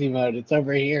easy mode, it's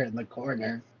over here in the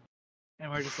corner.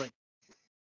 And we're just like,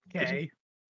 okay.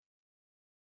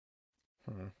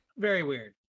 Hmm. Very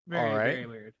weird. Very, Alright. very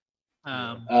weird.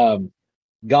 Yeah.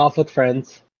 Golf with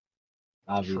friends,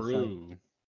 obviously. True.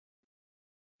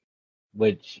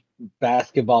 Which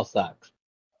basketball sucks.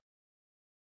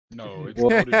 No, it's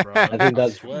Well, loaded, bro. I think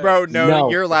that's- Sweat. Bro, no, No.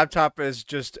 your laptop is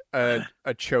just a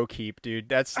choke heap, dude.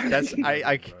 That's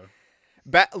Loaded,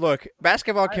 bro. look,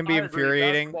 basketball can be I agree,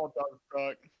 infuriating. basketball does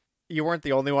suck. You weren't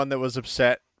the only one that was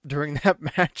upset during that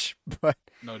match, but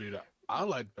No, dude, I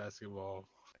like basketball.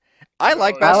 I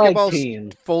like No, I like basketball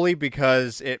teams. fully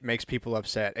because it makes people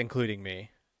upset, including me.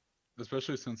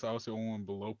 Especially since I was the only one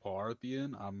below par at the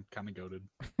end, I'm kind of goated.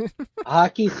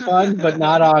 Hockey's fun, but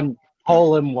not on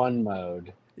hole-in-one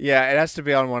mode. Yeah, it has to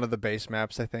be on one of the base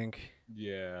maps, I think.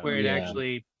 Yeah. where it Yeah.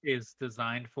 actually is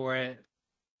designed for it.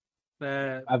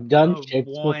 I've done Oh, shapes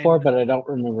one- before, but I don't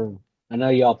remember. I know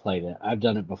y'all played it. I've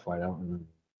done it before. I don't remember.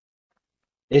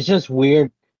 It's just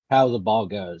weird how the ball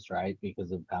goes, right?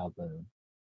 Because of how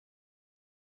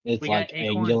it's we like got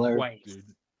Acorn angular. twice.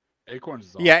 Dude, Acorns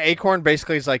is Yeah, awesome. Acorn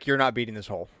basically is like, you're not beating this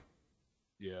hole.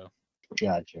 Yeah.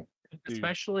 Gotcha. Dude.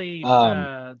 Especially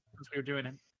Um, since we were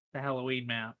doing the Halloween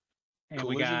map, and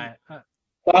we Collision- got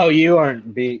Oh, you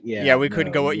aren't beat. Yeah. Yeah, we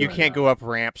couldn't no, go. You are can't not. go up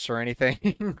ramps or anything.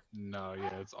 No,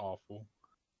 yeah, it's awful.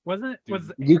 wasn't Dude,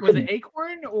 was you was could- it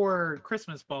Acorn or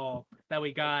Christmas Ball that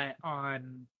we got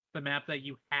on the map that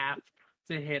you have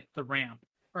to hit the ramp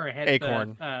or hit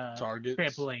Acorn. the Targets.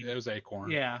 trampoline. It was Acorn.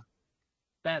 Yeah,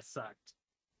 that sucked.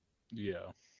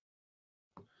 Yeah.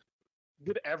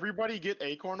 Did everybody get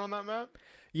Acorn on that map?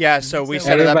 Yeah, so we So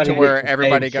set it up to everybody where gets the same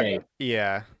everybody got. shape.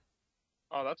 Yeah.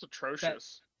 Oh, that's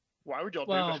atrocious. Why would y'all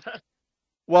Well, do that?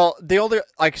 Well, the older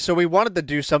so we wanted to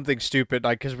do something stupid,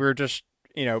 like because we were just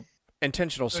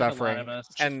intentional There's a lot suffering, of us.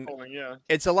 and Yeah.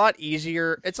 it's a lot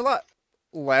easier. It's a lot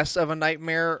less of a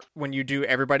nightmare when you do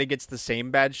everybody gets the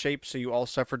same bad shape, so you all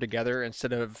suffer together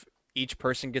instead of each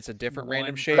person gets a different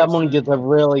random One shape. Someone gets a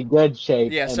really good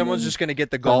shape. Yeah, and someone's then just gonna get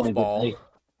the golf someone gets ball.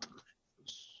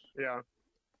 Yeah.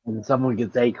 and someone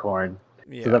gets acorn.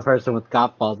 Yeah. So the person with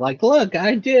golf balls like, look,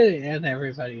 I did it, and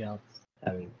everybody else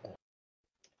having fun.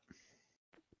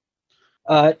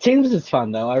 Teams is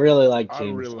fun though. I really like I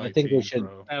teams. really I like think we teams, should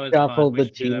bro. That was shuffle fun. We the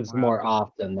should do that teams more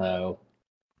often. often though.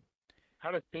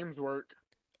 How do teams work?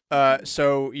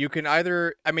 So you can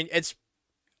either, I mean, it's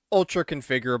ultra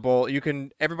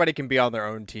configurable. Everybody can be on their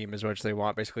own team as much as they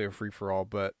want, basically a free for all.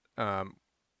 But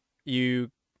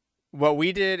what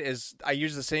we did is I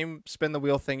used the same spin the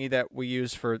wheel thingy that we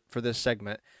use for this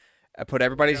segment. I put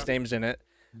everybody's names in it.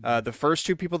 The first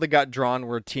two people that got drawn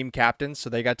were team captains, so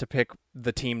they got to pick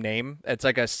the team name. It's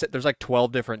like there's like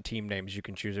 12 different team names you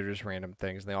can choose. They're just random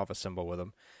things, and they all have a symbol with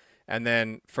them. And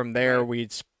then from there,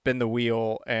 we'd spin the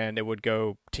wheel, and it would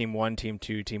go team 1, team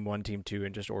 2, team 1, team 2,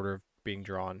 in just order of being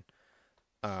drawn.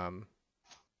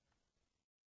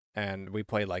 And we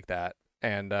played like that.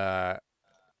 And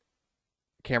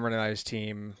Cameron and I's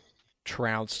team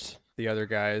trounced the other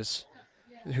guys,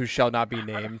 who shall not be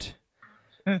named.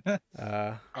 All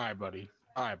right, buddy.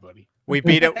 We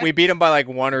beat it. We beat them by like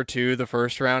 1 or 2 the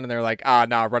first round, and they're like,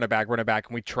 nah, run it back,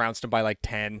 and we trounced them by like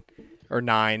 10 or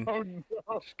 9. Oh no.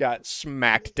 Just got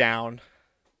smacked down.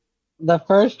 The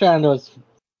first round was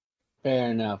fair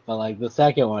enough, but like the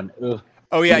second one, oof.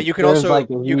 Oh yeah, you can There's, also like,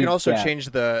 a you can huge also gap. change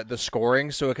the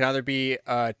scoring, so it can either be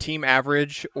team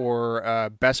average or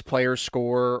best player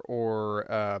score, or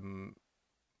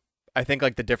I think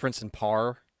like the difference in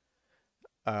par,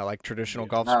 like traditional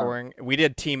golf Oh. scoring. We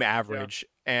did team average,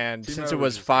 and Team since it average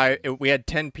was is 5, good. we had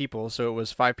 10 people, so it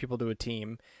was 5 people to a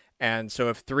team, and so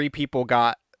if 3 people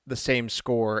got the same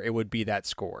score, it would be that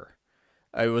score.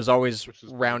 It was always Which is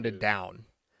pretty rounded good. down.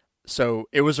 So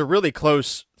it was a really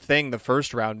close thing the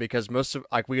first round because most of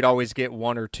like we'd always get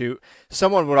one or two.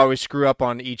 Someone would always screw up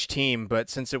on each team, but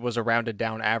since it was a rounded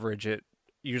down average, it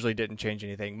usually didn't change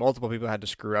anything. Multiple people had to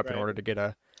screw up in Right. order to get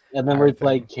a And then higher we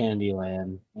played thing.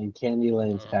 Candyland, and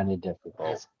Candyland's Oh. kind of difficult.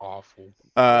 It's awful.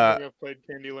 I don't Uh, think I've played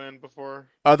Candyland before.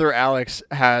 other Alex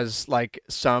has like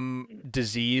some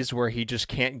disease where he just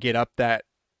can't get up that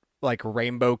like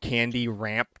rainbow candy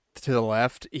ramp to the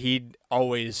left. He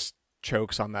always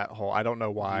chokes on that hole. I don't know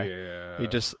why. Yeah. He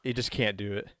just can't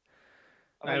do it.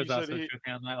 I I thought was you said also he.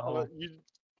 joking on that I whole. thought you,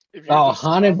 if you Oh, just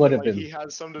Haunted stopped would at, have like been. he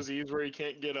has some disease where he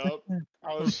can't get up,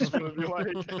 I was just gonna be like,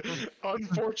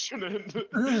 unfortunate.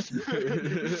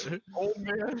 Old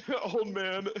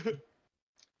man.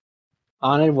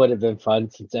 Haunted would have been fun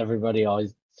since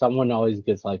someone always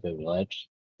gets like a glitch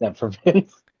that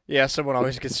prevents. Yeah, someone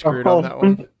always gets screwed on that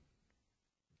one.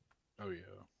 Oh yeah.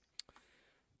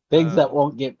 Things that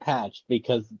won't get patched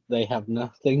because they have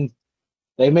nothing.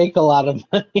 They make a lot of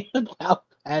money without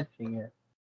patching it.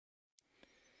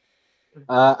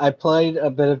 I played a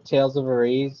bit of Tales of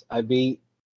Arise. I beat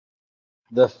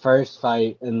the first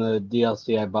fight in the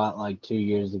DLC I bought like 2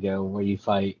 years ago, where you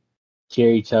fight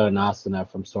Kirito and Asuna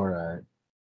from Sword Art.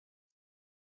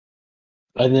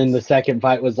 And then the second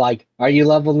fight was like, "Are you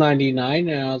level 99?"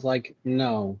 And I was like,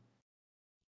 "No."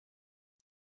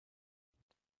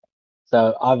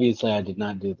 So obviously, I did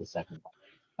not do the second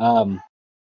one.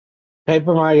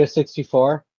 Paper Mario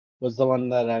 64 was the one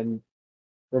that I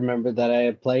remembered that I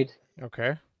had played.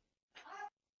 Okay.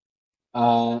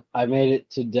 I made it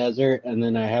to Desert, and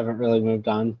then I haven't really moved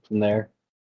on from there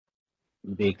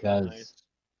because Nice.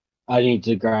 I need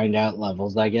to grind out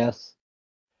levels, I guess.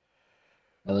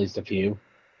 At least a few.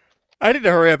 I need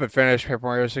to hurry up and finish Paper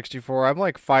Mario 64. I'm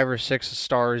like 5 or 6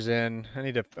 stars in. I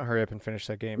need to hurry up and finish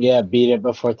that game. Yeah, beat it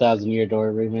before Thousand Year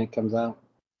Door remake comes out.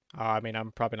 I mean,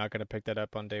 I'm probably not going to pick that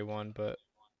up on day one, but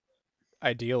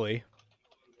ideally.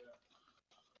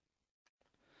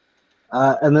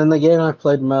 And then the game I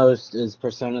played most is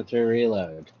Persona 3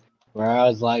 Reload, where I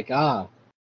was like,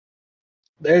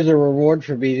 there's a reward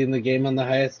for beating the game on the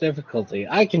highest difficulty.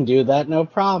 I can do that, no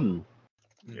problem.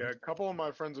 Yeah, a couple of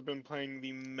my friends have been playing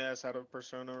the mess out of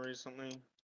Persona recently.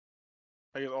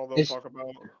 I guess all they'll It's, talk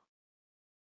about.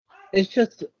 it's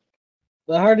just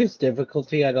the hardest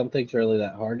difficulty. I don't think is really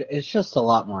that hard. It's just a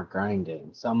lot more grinding.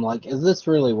 So I'm like, is this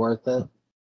really worth it?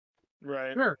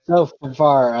 Right. Sure. So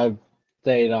far, I've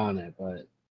stayed on it, but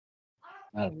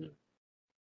I don't know.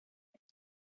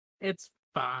 It's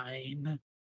fine.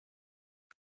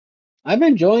 I'm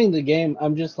enjoying the game.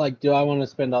 I'm just like, do I want to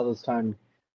spend all this time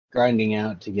grinding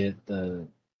out to get the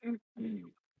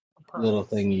little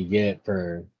thing you get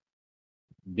for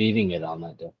beating it on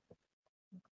that difficulty?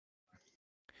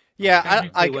 Yeah,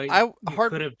 Technically, what you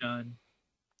hard. could have done.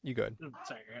 You good?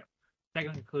 Sorry, Grant.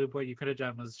 Technically, what you could have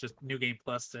done was just New Game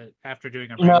Plus it after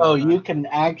doing a No, regular you run. can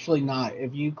actually not.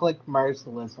 If you click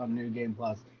Merciless on New Game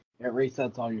Plus, it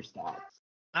resets all your stats.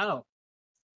 Oh.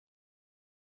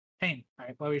 Pain. All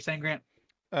right, what were you saying, Grant?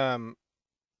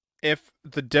 If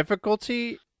the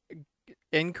difficulty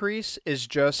increase is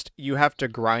just you have to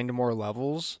grind more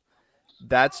levels,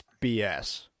 that's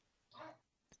BS.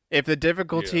 If the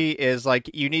difficulty is like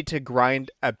you need to grind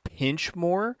a pinch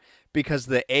more because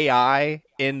the AI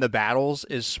in the battles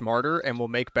is smarter and will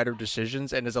make better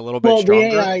decisions and is a little bit stronger.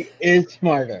 The AI is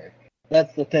smarter.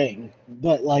 That's the thing.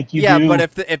 But like you Yeah, do. but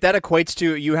if that equates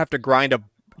to you have to grind a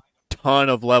ton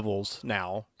of levels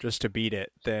now just to beat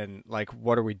it, then like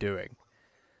what are we doing?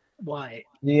 Why?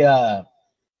 The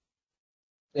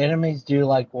enemies do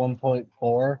like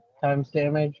 1.4 times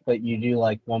damage, but you do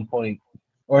like 1.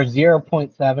 Or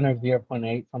 0.7 or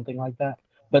 0.8, something like that.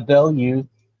 But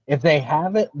if they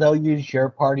have it, they'll use your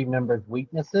party member's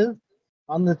weaknesses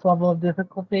on this level of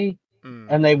difficulty,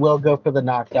 and they will go for the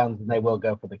knockdowns and they will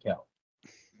go for the kill.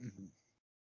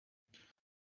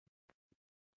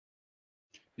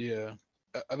 Yeah,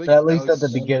 I think So at least Alex, at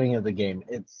the beginning of the game,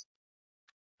 it's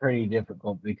pretty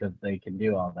difficult because they can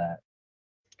do all that.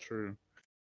 True.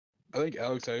 I think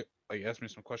Alex asked me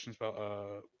some questions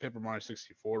about Paper Mario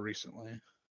 64 recently,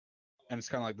 and it's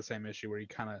kind of like the same issue where you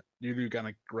do kind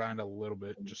of grind a little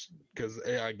bit just because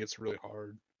AI gets really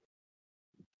hard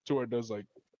to where it does like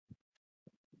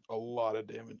a lot of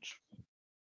damage.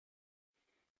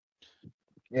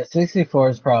 Yeah,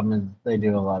 64's problem is they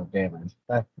do a lot of damage.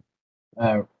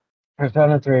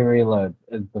 Persona 3 Reload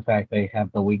is the fact they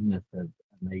have the weaknesses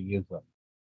and they use them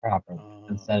properly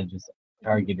instead of just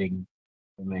targeting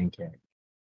the main character.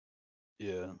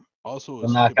 Yeah. Also, They'll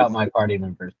knock out my party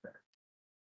members first.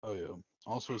 Oh yeah.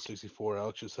 Also, with 64,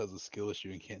 Alex just has a skill issue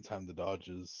and can't time the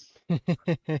dodges.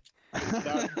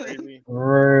 That's crazy.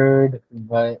 Rude,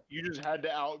 but You just had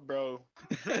to out, bro.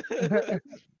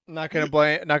 Not gonna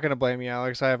blame you,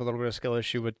 Alex. I have a little bit of skill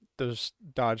issue with those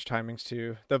dodge timings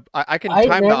too. I can I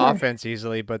time the never. offense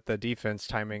easily, but the defense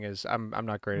timing is I'm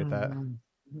not great at that.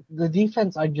 The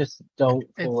defense, I just don't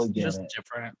fully It's get just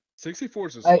it. 64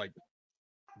 is just I- like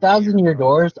Thousand weird, Year bro.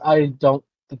 Doors, I don't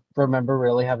remember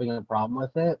really having a problem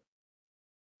with it,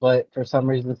 but for some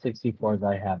reason, 64s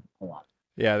I have a lot.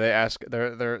 Yeah, they ask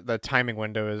the timing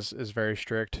window is very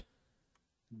strict.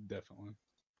 Definitely.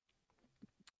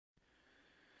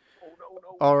 Oh no,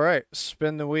 no. All right,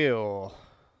 spin the wheel.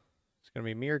 It's gonna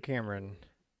be me or Cameron.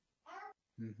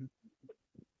 Hmm.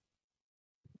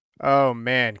 Oh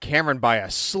man, Cameron by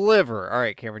a sliver. All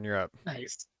right, Cameron, you're up.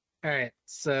 Nice. All right.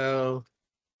 So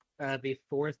the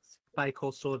fourth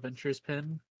Bi-Coastal Adventures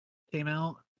pin came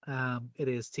out. It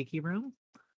is Tiki Room.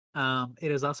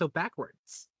 It is also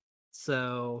backwards.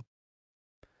 So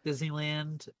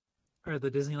Disneyland or the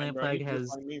And Disneyland bro, he flag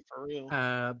just like me for real.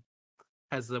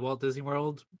 has the Walt Disney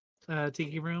World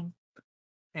Tiki Room,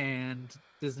 and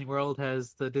Disney World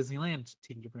has the Disneyland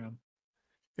Tiki Room.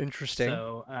 Interesting.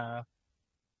 So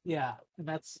yeah, and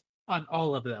that's on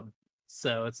all of them.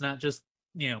 So it's not just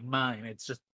mine. It's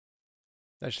just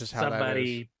That's just how that is.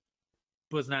 somebody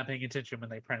was not paying attention when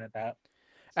they printed that.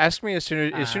 Ask me as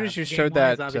soon as you showed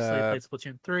Game-wise, that. obviously, I played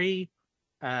Splatoon 3.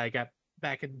 I got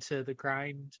back into the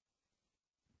grind.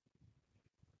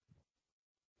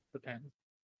 The pen.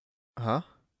 Huh?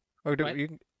 Oh, What? you.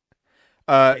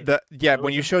 Wait, The what when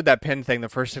was you it? showed that pin thing, the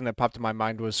first thing that popped in my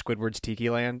mind was Squidward's Tiki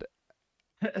Land,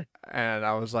 and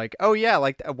I was like, oh yeah,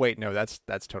 like wait, no, that's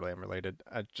totally unrelated.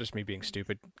 Just me being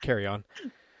stupid. Carry on.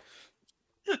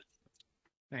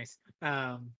 Nice.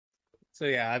 So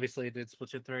yeah, obviously did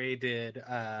Splatoon 3, did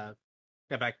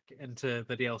got back into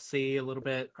the DLC a little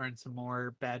bit, earned some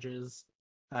more badges.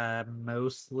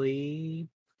 Mostly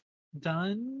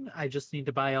done. I just need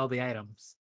to buy all the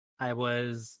items. I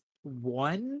was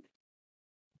one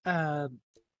trying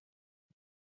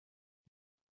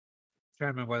to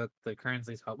remember what the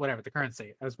currency is called. Whatever the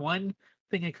currency. I was one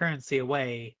thing of currency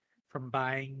away from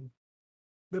buying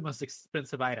the most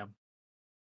expensive item.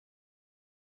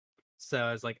 So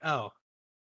I was like, oh,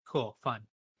 cool, fun.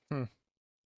 Hmm.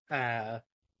 And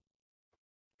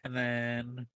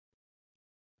then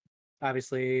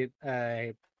obviously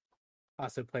I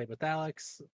also played with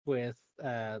Alex with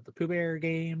the Pooh Bear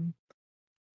game,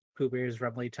 Pooh Bear's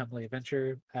Rumly Tumbly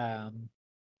Adventure.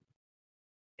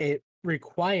 It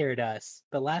required us,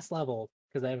 the last level,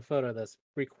 because I have a photo of this,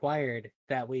 required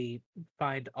that we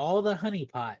find all the honey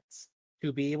pots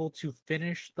to be able to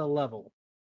finish the level.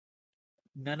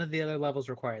 None of the other levels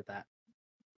required that.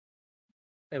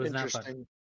 It was not fun. Interesting.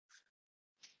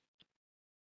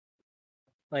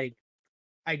 Like,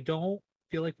 I don't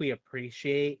feel like we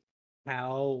appreciate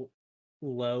how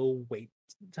low wait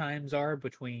times are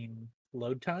between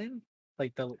load time,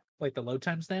 like the load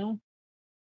times now,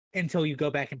 until you go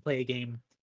back and play a game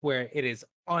where it is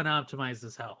unoptimized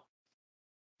as hell.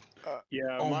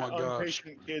 Yeah, Oh my my gosh.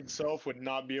 impatient kid self would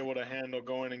not be able to handle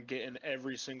going and getting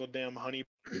every single damn honey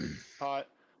pot.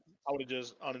 I would have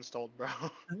just uninstalled, bro.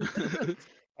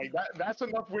 Like that's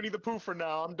enough Winnie the Pooh for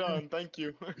now. I'm done. Thank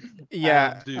you.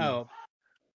 Yeah, Dude. Oh,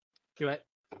 do it.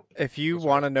 if you What's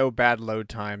want to that? know bad load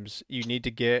times, you need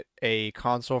to get a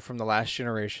console from the last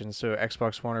generation, so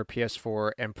Xbox One or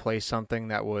PS4, and play something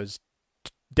that was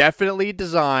definitely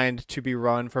designed to be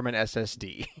run from an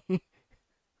SSD.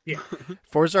 Yeah.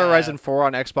 Forza Horizon 4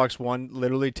 on Xbox One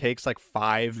literally takes like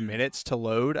 5 minutes to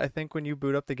load, I think, when you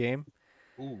boot up the game.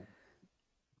 Ooh.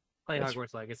 Play It's-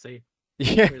 Hogwarts Legacy,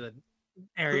 Yeah, where the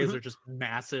areas are just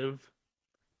massive.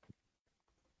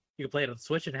 You can play it on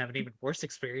Switch and have an even worse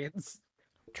experience.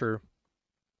 true.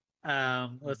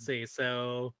 Let's see.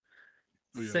 So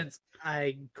Oh, yeah. since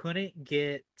I couldn't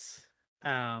get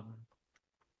so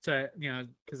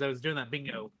because I was doing that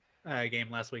bingo game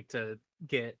last week to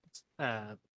get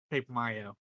Paper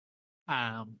Mario.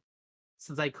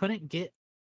 Since I couldn't get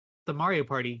the Mario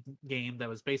Party game that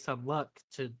was based on luck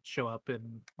to show up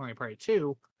in Mario Party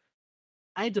 2,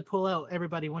 I had to pull out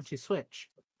Everybody Wants You Switch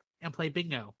and play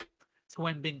bingo to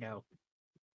win bingo.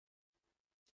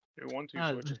 Dude, 1-2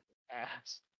 Uh, switch is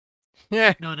ass.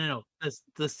 Yeah, No.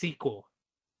 The sequel.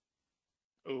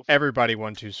 Oof. everybody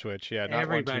 1-2 switch. Yeah, not 1-2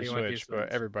 Everybody 1-2 switch, but switch.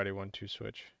 everybody 1-2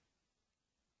 switch.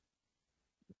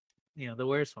 The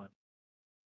worst one.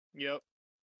 Yep.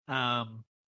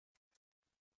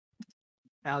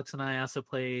 Alex and I also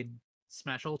played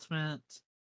Smash Ultimate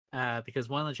because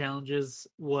one of the challenges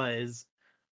was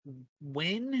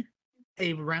win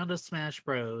a round of Smash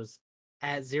Bros.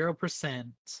 at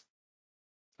 0%.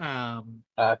 I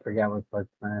forgot we played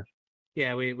Smash.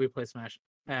 Yeah, we play Smash.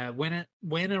 Win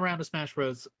a round of Smash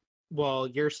Bros. While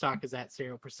your stock is at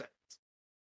 0%.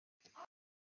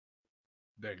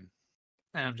 Dang.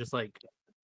 And I'm just like,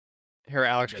 Here,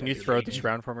 Alex, Yeah, can you that'd be throw amazing. this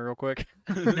round for me real quick?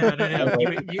 no.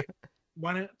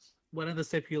 One of the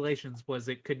stipulations was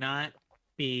it could not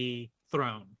be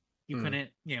thrown. You couldn't,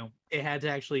 it had to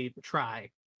actually try.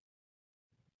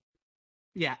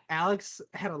 Yeah, Alex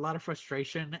had a lot of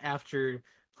frustration after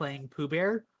playing Pooh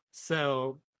Bear,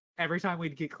 so every time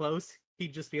we'd get close,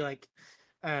 he'd just be like,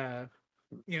 even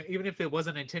if it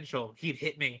wasn't intentional, he'd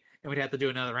hit me, and we'd have to do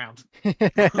another round.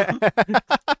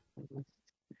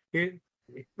 He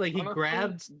Honestly,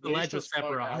 grabbed the ledge of as fuck,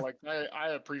 Sephiroth. Alex. I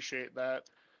appreciate that.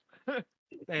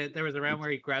 There was a round where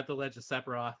he grabbed the ledge of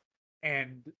Sephiroth,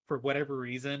 and for whatever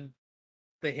reason,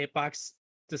 the hitbox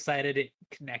decided it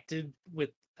connected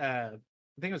with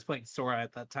I think I was playing Sora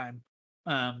at that time.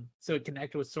 So it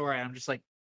connected with Sora, and I'm just like,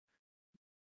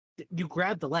 you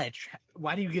grabbed the ledge.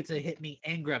 Why do you get to hit me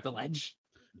and grab the ledge?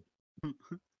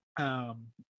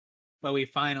 But we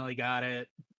finally got it.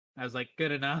 I was like,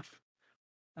 good enough.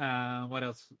 What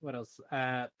else?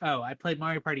 I played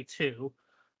Mario Party 2.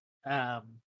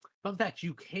 Fun fact,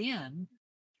 you can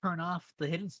turn off the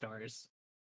hidden stars,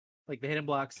 like the hidden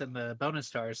blocks and the bonus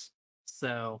stars.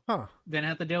 So didn't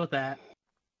have to deal with that.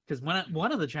 Because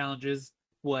one of the challenges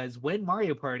was win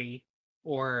Mario Party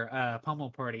or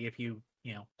Pummel Party if you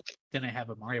didn't have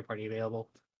a Mario Party available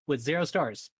with 0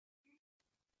 stars.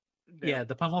 Yeah,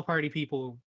 the Pummel Party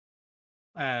people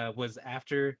was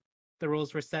after the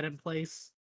rules were set in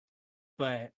place,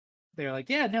 but they're like,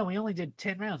 yeah, no, we only did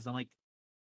 10 rounds. I'm like,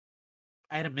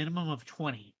 I had a minimum of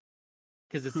 20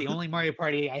 because it's the only Mario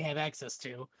Party I have access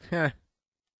to that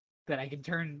I can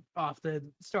turn off the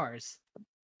stars.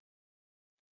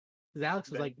 Because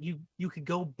Alex was like, you could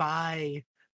go buy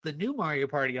the new Mario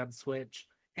Party on Switch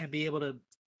and be able to,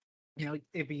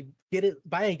 if you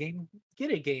buy a game,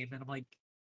 get a game. And I'm like,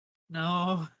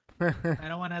 no, I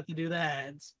don't want to have to do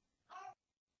that.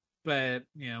 But,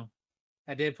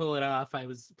 I did pull it off. I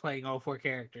was playing all 4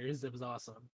 characters. It was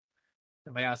awesome.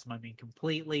 And by awesome, I mean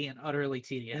completely and utterly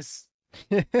tedious.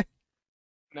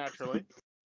 Naturally.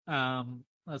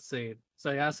 Let's see.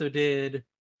 So I also did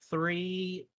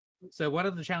 3. So one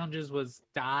of the challenges was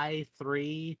die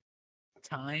 3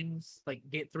 times, like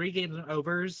get 3 games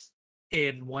overs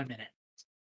in 1 minute.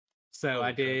 So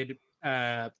I did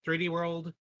 3D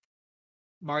World,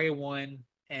 Mario 1,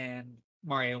 and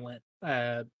Mario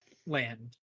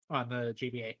Land on the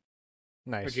GBA.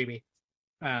 Nice. Or GB.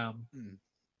 I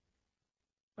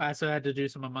also had to do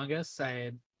some Among Us.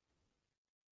 I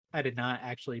did not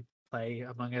actually play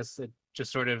Among Us. It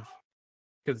just sort of,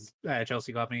 because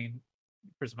Chelsea got me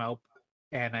for some help,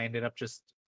 and I ended up just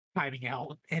timing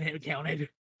out, and it counted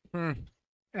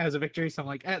as a victory. So I'm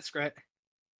like, screw it.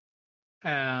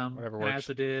 Whatever and I works.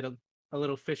 also did a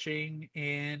little fishing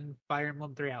in Fire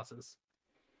Emblem 3 Houses.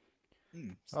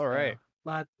 All right.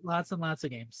 Lots and lots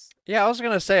of games. Yeah, I was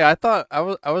gonna say I thought I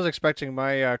was expecting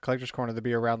my collector's corner to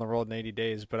be around the world in 80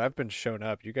 days, but I've been shown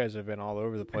up. You guys have been all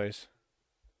over the place.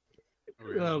 Oh,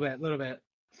 A yeah. little bit.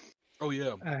 Oh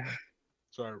yeah.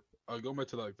 Sorry, going back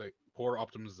to like poor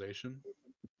optimization.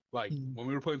 Like when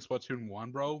we were playing Splatoon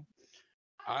 1, bro,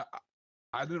 I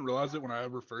didn't realize it when I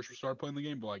ever first started playing the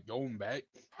game, but like going back,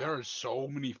 there are so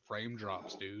many frame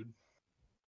drops, dude.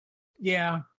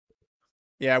 Yeah.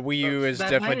 Yeah, Wii U is That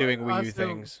definitely might doing Wii U also-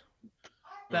 things.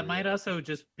 That might also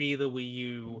just be the Wii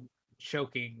U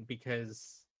choking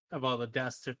because of all the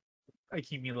dust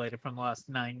accumulated from the last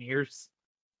 9 years.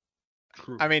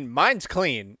 True. I mean, mine's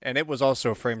clean, and it was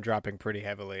also frame dropping pretty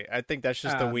heavily. I think that's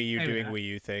just the Wii U maybe doing not. Wii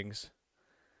U things.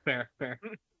 Fair.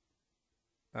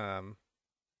 Yeah,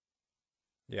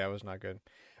 it was not good.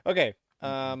 Okay.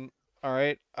 All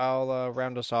right. I'll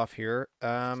round us off here.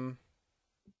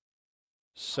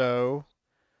 So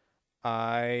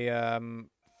I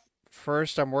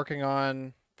first I'm working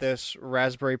on this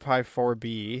Raspberry Pi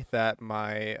 4B that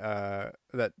my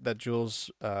that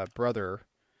Jules' brother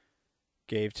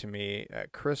gave to me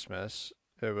at Christmas.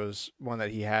 It was one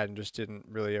that he had and just didn't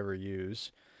really ever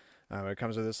use. It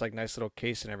comes with this like nice little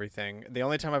case and everything. The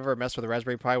only time I've ever messed with a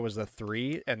Raspberry Pi was the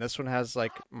 3, and this one has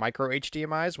like micro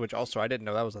HDMI's, which also I didn't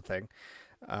know that was a thing.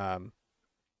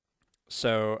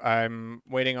 So I'm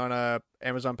waiting on a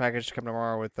Amazon package to come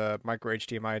tomorrow with a micro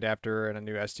HDMI adapter and a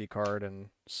new SD card and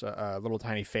a little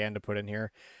tiny fan to put in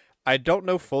here. I don't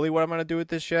know fully what I'm going to do with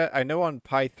this yet. I know on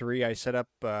Pi 3 I set up,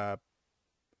 can't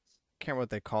remember what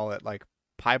they call it, like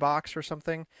Pi Box or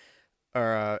something.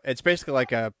 Or it's basically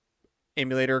like a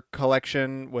emulator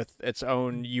collection with its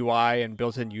own UI and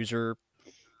built-in user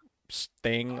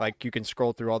thing. Like you can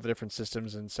scroll through all the different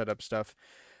systems and set up stuff.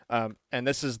 And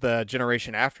this is the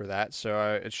generation after that,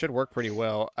 so it should work pretty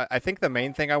well. I think the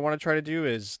main thing I want to try to do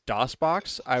is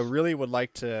DOSBox. I really would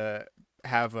like to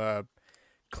have a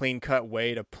clean-cut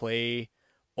way to play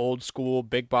old school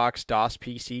big box DOS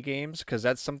PC games, because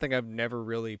that's something I've never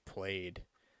really played.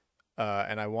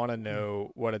 And I want to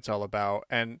know what it's all about.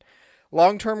 And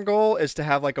long-term goal is to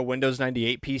have like a Windows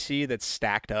 98 PC that's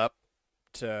stacked up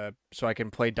so I can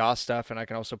play DOS stuff, and I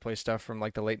can also play stuff from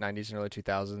like the late 90s and early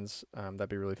 2000s. That'd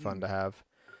be really fun to have.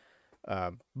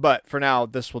 But for now,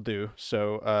 this will do.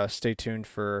 So stay tuned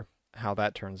for how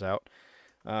that turns out.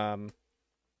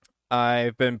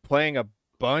 I've been playing a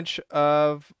bunch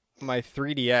of my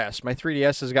 3DS. My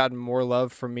 3DS has gotten more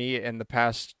love from me in the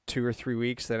past 2 or 3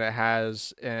 weeks than it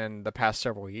has in the past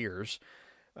several years.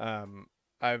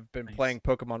 I've been playing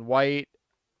Pokemon White.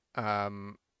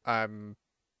 I'm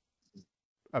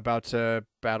about to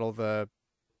battle the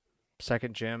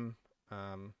second gym.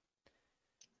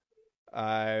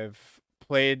 I've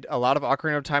played a lot of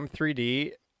Ocarina of Time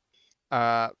 3D.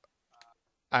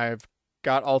 I've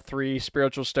got all 3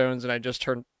 spiritual stones, and I just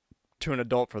turned to an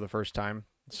adult for the first time.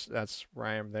 That's where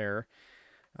I am there.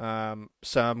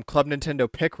 Some Club Nintendo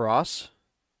Picross.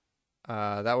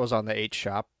 That was on the 8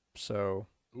 shop, so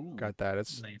got that.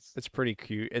 It's pretty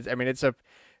cute.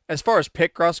 As far as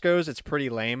Picross goes, it's pretty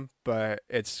lame, but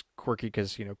it's quirky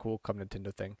because, cool Club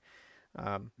Nintendo thing.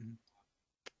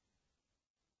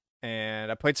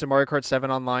 And I played some Mario Kart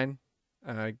 7 online.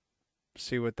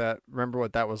 Remember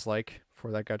what that was like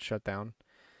before that got shut down.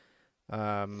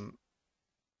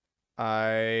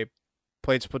 I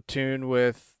played Splatoon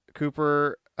with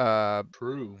Cooper.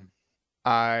 True.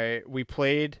 I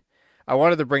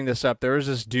wanted to bring this up. There was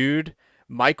this dude,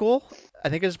 Michael, I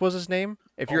think was his name.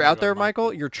 If you're out there,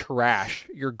 Michael, you're trash.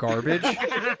 You're garbage.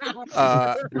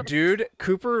 Dude,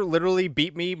 Cooper literally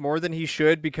beat me more than he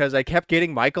should because I kept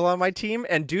getting Michael on my team,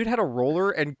 and dude had a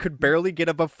roller and could barely get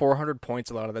above 400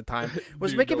 points a lot of the time.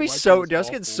 Was making me I was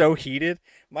getting so heated.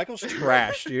 Michael's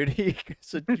trash, dude.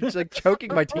 He's like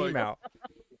choking my team out.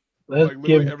 Let's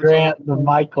give Grant the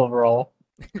Michael role.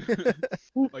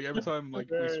 Like every time we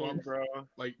swapped,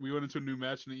 we went into a new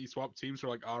match and he swapped teams. We're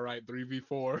like, all right,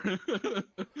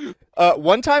 3v4.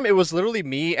 One time it was literally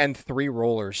me and 3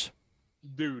 rollers.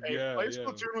 Dude, play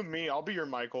Splatoon with me. I'll be your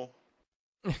Michael.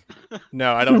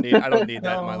 No, I don't need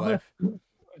that in my life.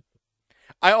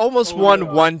 I almost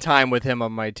won one time with him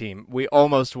on my team. We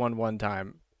almost won one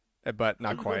time, but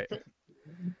not quite.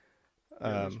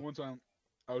 One time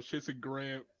I was chasing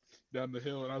Grant down the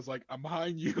hill, and I was like, "I'm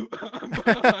behind you. I'm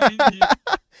behind you."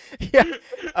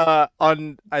 Yeah.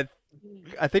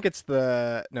 I think it's it's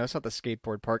not the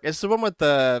skateboard park. It's the one with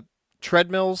the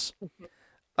treadmills.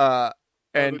 And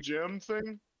the gym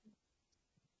thing.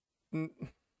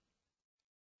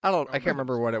 I can't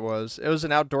remember what it was. It was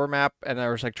an outdoor map, and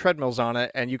there was like treadmills on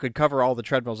it, and you could cover all the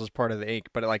treadmills as part of the ink,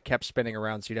 but it kept spinning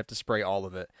around, so you'd have to spray all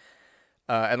of it.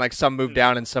 And some move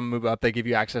down and some move up. They give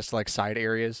you access to side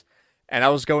areas. And I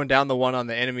was going down the one on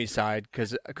the enemy side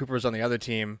because Cooper was on the other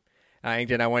team.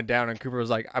 And I went down, and Cooper was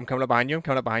like, I'm coming up behind you. I'm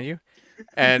coming up behind you.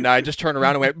 And I just turned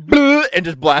around and went, bleh, and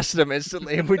just blasted him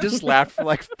instantly. And we just laughed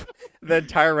for the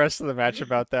entire rest of the match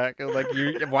about that.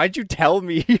 Why'd you tell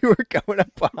me you were coming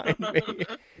up behind me?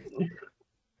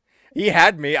 He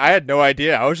had me. I had no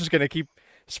idea. I was just going to keep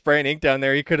spraying ink down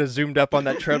there. He could have zoomed up on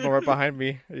that treadmill right behind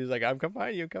me. He's like, I'm coming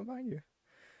behind you. I'm coming behind you.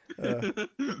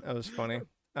 That was funny.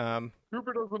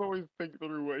 Cooper doesn't always think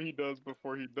through what he does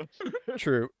before he does it.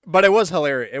 True, but it was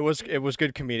hilarious. It was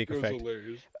good comedic effect. It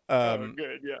was hilarious.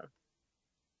 Good, yeah.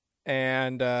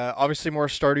 And obviously more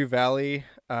Stardew Valley.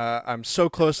 I'm so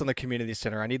close on the community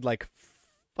center. I need like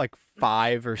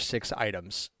 5 or 6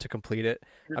 items to complete it.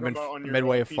 I'm in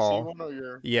midway of fall.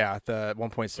 Yeah, the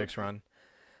 1.6 run.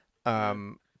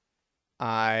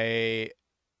 I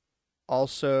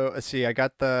also I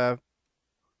got the.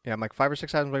 Yeah, I'm like 5 or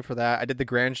 6 items away for that. I did the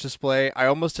Grange display. I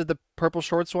almost did the purple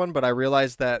shorts one, but I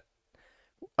realized that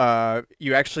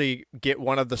you actually get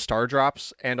one of the star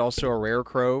drops and also a rare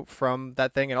crow from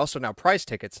that thing, and also now prize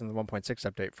tickets in the 1.6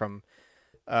 update from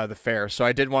the fair. So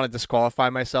I did want to disqualify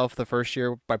myself the first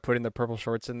year by putting the purple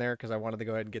shorts in there because I wanted to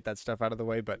go ahead and get that stuff out of the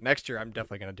way. But next year, I'm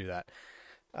definitely going to do that.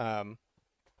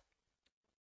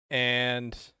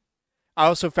 And I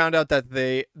also found out that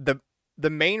the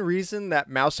main reason that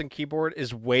mouse and keyboard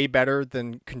is way better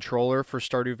than controller for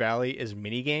Stardew Valley is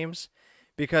minigames,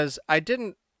 because I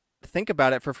didn't think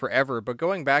about it for forever, but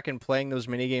going back and playing those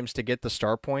minigames to get the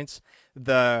star points,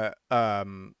 the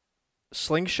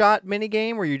slingshot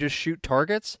minigame where you just shoot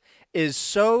targets is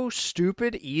so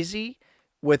stupid easy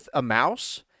with a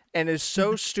mouse, and is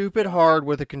so stupid hard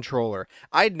with a controller.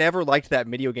 I'd never liked that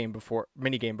minigame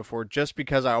before just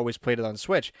because I always played it on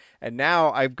Switch. And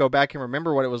now I go back and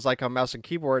remember what it was like on mouse and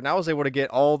keyboard, and I was able to get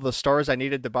all the stars I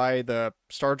needed to buy the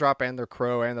Star Drop and the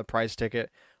Crow and the prize ticket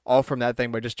all from that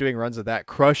thing by just doing runs of that,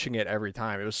 crushing it every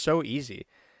time. It was so easy.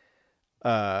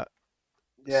 Yeah,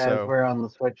 So where on the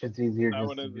Switch it's easier That just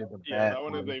one to is do the yeah, bat that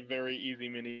one is one. a very easy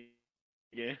mini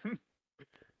game.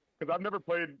 Because I've never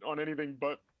played on anything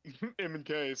but M and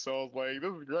K, so I was like,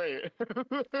 this is great.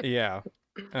 yeah.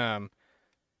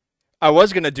 I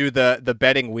was gonna do the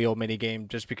betting wheel mini game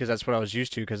just because that's what I was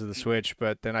used to because of the Switch,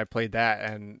 but then I played that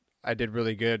and I did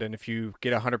really good. And if you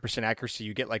get 100% accuracy,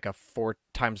 you get like a 4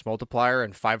 times multiplier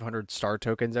and 500 star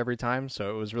tokens every time.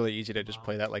 So it was really easy to just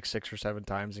play that like 6 or 7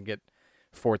 times and get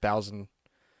 4,000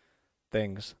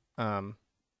 things. So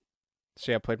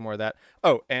yeah, I played more of that.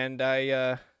 Oh, and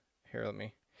I here, let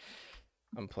me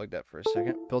unplug that for a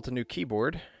second. Built a new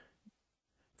keyboard.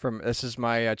 This is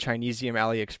my Chinesium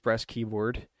AliExpress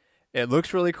keyboard. It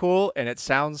looks really cool and it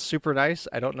sounds super nice.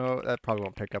 I don't know, that probably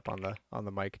won't pick up on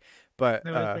the mic, but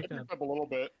No, I It think picked up a little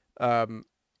bit.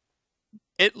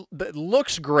 it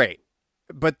looks great.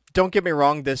 But don't get me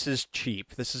wrong, this is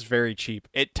cheap. This is very cheap.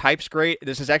 It types great.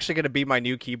 This is actually going to be my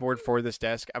new keyboard for this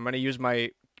desk. I'm going to use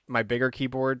my bigger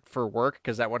keyboard for work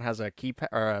because that one has a keypad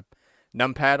or a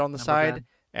numpad on the Number side. pad.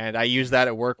 And I use that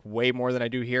at work way more than I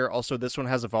do here. Also, this one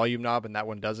has a volume knob and that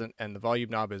one doesn't. And the volume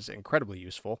knob is incredibly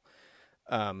useful.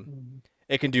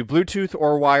 It can do Bluetooth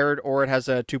or wired, or it has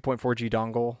a 2.4G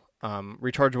dongle,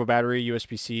 rechargeable battery,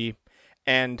 USB-C.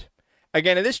 And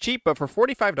again, it is cheap, but for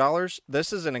 $45,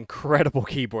 this is an incredible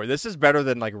keyboard. This is better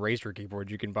than like Razer keyboard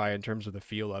you can buy in terms of the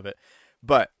feel of it.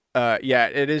 But yeah,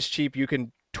 it is cheap. You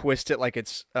can twist it like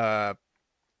it's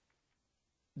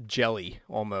jelly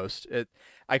almost.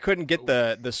 I couldn't get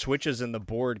the switches in the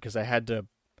board because I had to,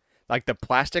 like, the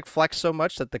plastic flex so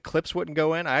much that the clips wouldn't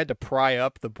go in. I had to pry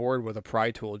up the board with a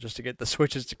pry tool just to get the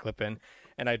switches to clip in,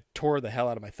 and I tore the hell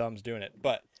out of my thumbs doing it.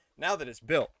 But now that it's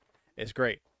built, it's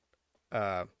great.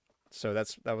 So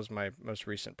that was my most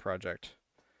recent project.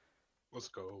 Let's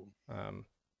go.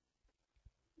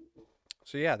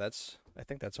 So yeah, I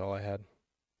think that's all I had.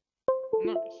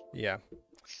 Nice. Yeah.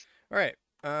 All right.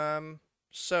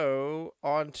 So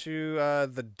on to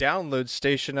the download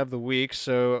station of the week.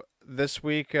 So this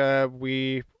week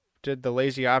we did the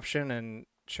lazy option and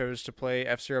chose to play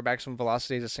F-Zero Maximum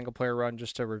Velocity as a single player run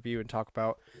just to review and talk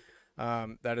about.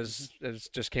 It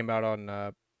just came out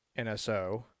on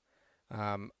NSO.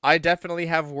 I definitely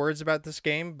have words about this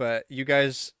game, but you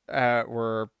guys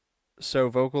were so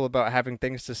vocal about having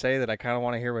things to say that I kind of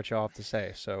want to hear what y'all have to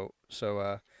say. So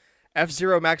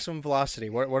F-Zero Maximum Velocity.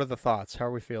 What are the thoughts? How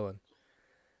are we feeling?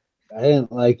 I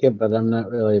didn't like it, but I'm not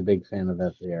really a big fan of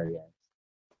FDR yet.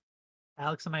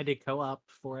 Alex and I did co-op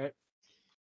for it.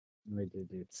 We did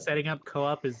do so. Setting up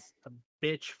co-op is a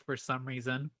bitch for some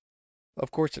reason. Of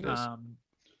course it is. Of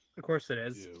course it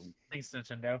is. Yeah. Thanks,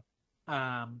 Nintendo.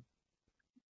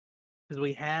 Because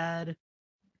we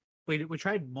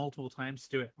tried multiple times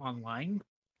to do it online,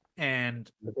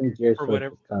 and I think your for Switch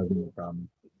whatever- is causing the problem.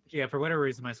 yeah, for whatever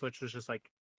reason, my Switch was just like,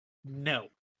 no.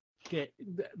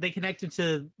 They connected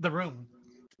to the room.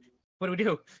 What do we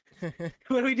do?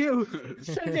 What do we do?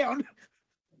 Shut it down.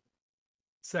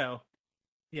 So,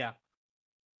 yeah,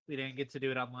 we didn't get to do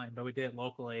it online, but we did it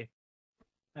locally.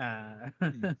 I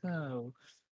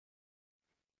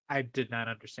did not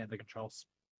understand the controls.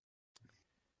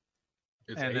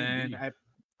 It's And then AD.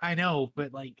 I know,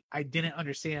 but like I didn't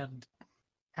understand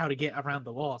how to get around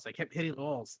the walls. I kept hitting the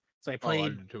walls. So I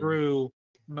played did too. through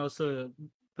most of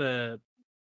the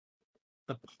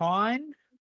pawn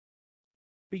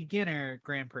beginner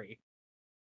Grand Prix.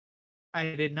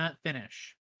 I did not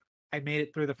finish. I made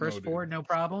it through the first dude. 4, no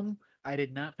problem. I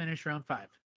did not finish round 5.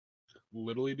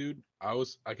 Literally, dude, I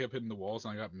kept hitting the walls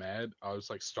and I got mad. I was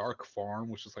like Stark Farm,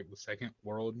 which is like the second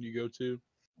world you go to,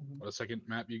 or the second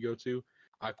map you go to.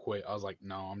 I quit. I was like,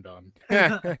 no, I'm done.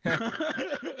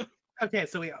 Okay,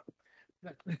 so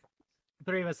the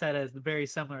 3 of us had a very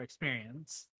similar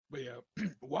experience. But yeah,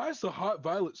 why is the hot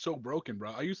violet so broken,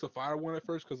 bro? I used the fire one at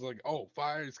first because like, oh,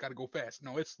 fire, it's got to go fast.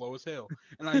 No, it's slow as hell.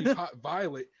 And I used hot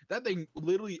violet. That thing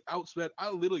literally outsped. I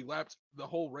literally lapped the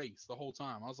whole race the whole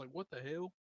time. I was like, what the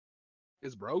hell?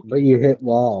 It's broken. But you hit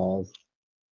walls.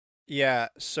 Yeah,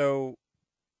 so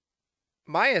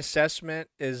my assessment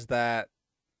is that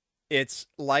it's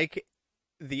like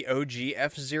the OG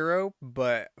F-Zero,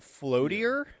 but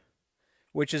floatier,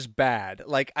 which is bad.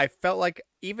 Like, I felt like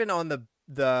even on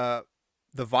the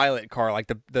Violet car,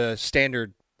 like the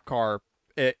standard car,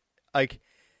 it like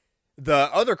the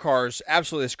other cars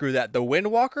absolutely screw that. The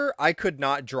Windwalker, I could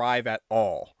not drive at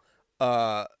all.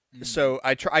 So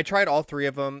I tried all three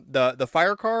of them. The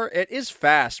fire car, it is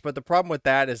fast, but the problem with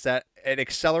that is that it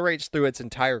accelerates through its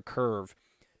entire curve.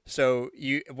 So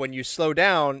when you slow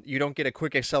down, you don't get a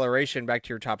quick acceleration back to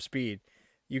your top speed.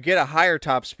 You get a higher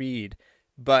top speed,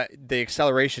 but the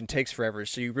acceleration takes forever.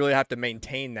 So you really have to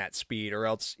maintain that speed, or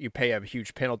else you pay a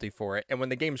huge penalty for it. And when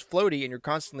the game's floaty and you're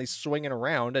constantly swinging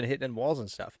around and hitting walls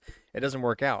and stuff, it doesn't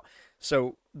work out.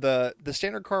 So the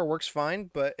standard car works fine,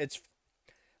 but it's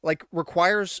like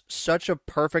requires such a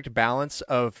perfect balance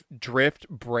of drift,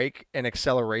 brake, and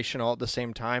acceleration all at the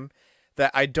same time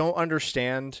that I don't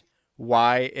understand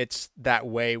why it's that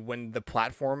way when the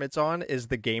platform it's on is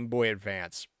the Game Boy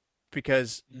Advance,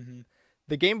 because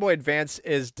the Game Boy Advance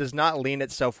does not lean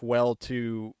itself well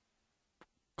to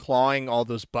clawing all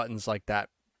those buttons like that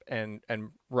and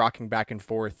rocking back and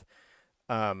forth.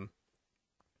 And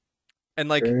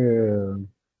like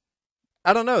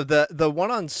I don't know, the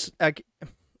one on like,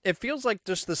 it feels like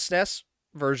just the SNES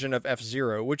version of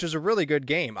F-Zero, which is a really good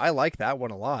game. I like that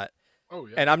one a lot. Oh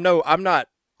yeah. And I'm not,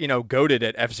 goated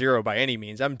at F-Zero by any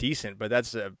means. I'm decent, but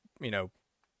that's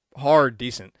hard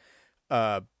decent.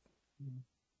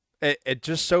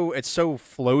 It's so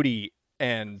floaty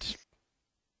and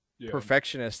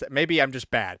perfectionist that maybe I'm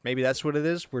just bad. Maybe that's what it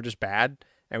is. We're just bad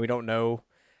and we don't know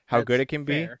how good it can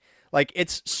be. Like,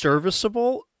 it's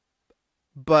serviceable,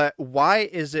 but why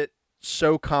is it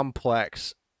so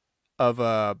complex of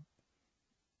a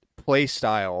play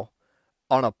style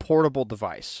on a portable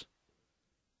device?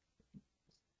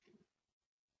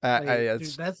 Dude,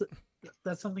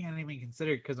 that's something I didn't even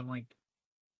consider, because I'm like,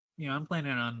 I'm playing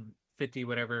it on 50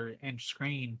 whatever inch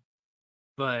screen,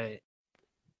 but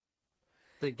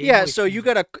the Game Boy so you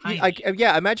gotta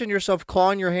imagine yourself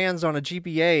clawing your hands on a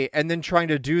GBA and then trying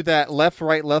to do that left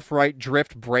right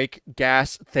drift brake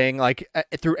gas thing like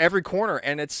through every corner,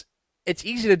 and it's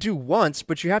easy to do once,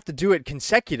 but you have to do it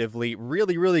consecutively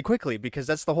really, really quickly, because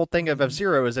that's the whole thing of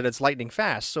F-Zero, is that it's lightning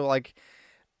fast. So like,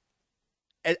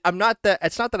 it's not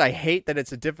that I hate that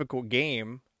it's a difficult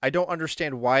game. I don't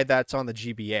understand why that's on the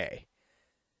GBA.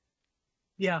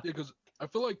 Yeah, because I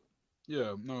feel like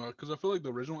because I feel like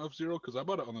the original F-Zero, because I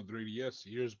bought it on the 3DS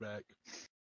years back.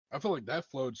 I feel like that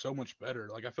flowed so much better.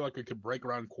 Like, I feel like it could break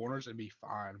around corners and be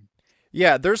fine.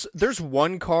 Yeah, there's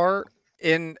one car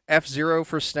in F-Zero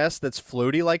for SNES that's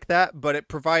floaty like that, but it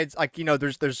provides like,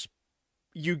 there's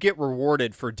you get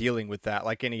rewarded for dealing with that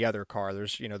like any other car.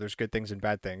 There's good things and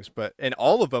bad things, but in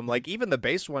all of them, like even the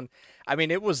base one, I mean,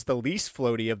 it was the least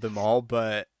floaty of them all,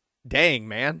 but dang,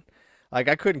 man. Like,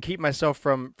 I couldn't keep myself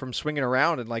from swinging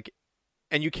around,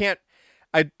 and you can't.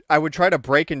 I would try to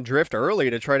brake and drift early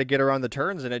to try to get around the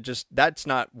turns, and that's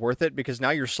not worth it, because now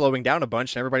you're slowing down a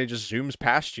bunch and everybody just zooms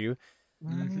past you.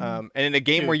 And in a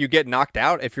game where you get knocked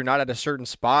out if you're not at a certain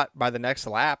spot by the next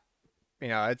lap,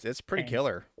 it's pretty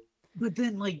killer. But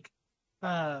then, like,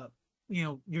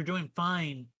 you're doing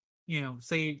fine.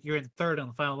 Say you're in third on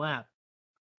the final lap,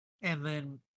 and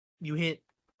then you hit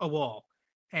a wall,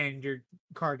 and your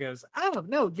car goes, "Oh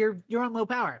no, you're on low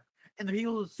power," and the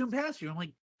people zoom past you. I'm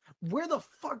like, where the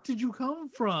fuck did you come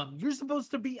from? You're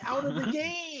supposed to be out of the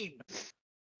game.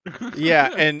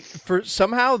 Yeah, and for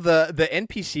somehow the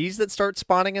NPCs that start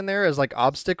spawning in there as like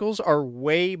obstacles are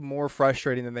way more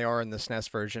frustrating than they are in the SNES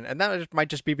version, and that might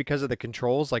just be because of the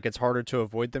controls. Like, it's harder to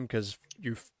avoid them because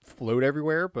you float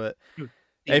everywhere, but Dude,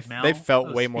 they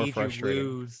felt way more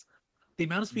frustrating. The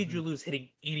amount of speed you lose hitting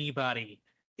anybody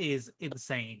is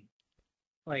insane.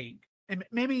 Like, and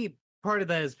maybe part of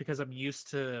that is because I'm used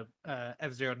to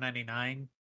F-Zero 99,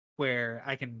 where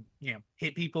I can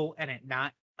hit people and it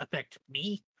not affect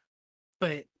me.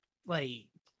 But like,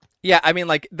 yeah, I mean,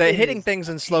 like, the hitting things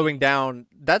and slowing down,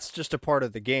 that's just a part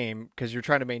of the game because you're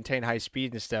trying to maintain high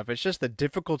speed and stuff. It's just the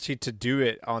difficulty to do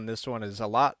it on this one is a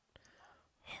lot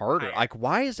harder. Like,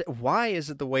 why is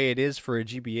it the way it is for a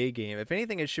GBA game? If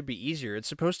anything, it should be easier. It's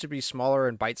supposed to be smaller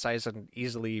and bite-sized and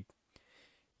easily,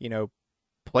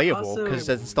 playable, because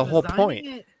that's the whole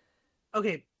point.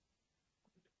 Okay,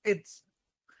 it's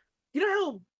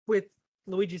how with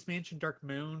Luigi's Mansion Dark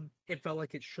Moon, it felt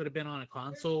like it should have been on a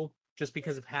console just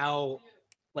because of how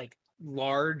like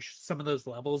large some of those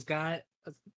levels got,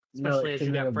 especially as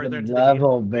you got further into the game.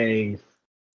 Level based.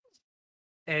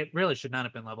 It really should not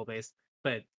have been level based,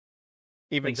 but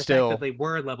even the still, fact that they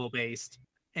were level based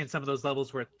and some of those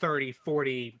levels were 30,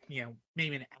 40,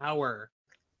 maybe an hour.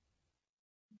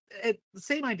 The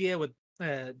same idea with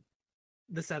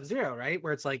this F-Zero, right?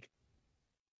 Where it's like,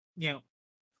 if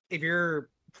you're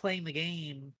playing the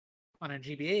game on a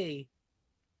GBA,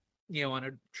 on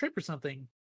a trip or something,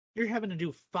 you're having to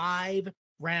do 5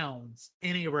 rounds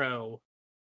in a row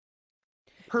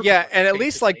Yeah, perfectly, and at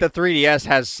least like basically. the 3DS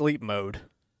has sleep mode.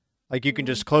 Like you can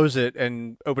just close it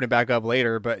and open it back up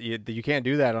later, but you can't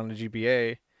do that on the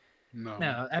GBA. No.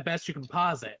 No, at best you can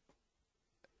pause it.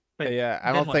 But Yeah, I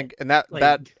then don't what? think, and that Like,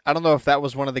 I don't know if that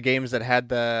was one of the games that had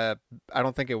the. I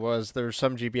don't think it was. There's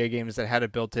some GBA games that had a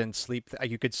built-in sleep.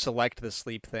 You could select the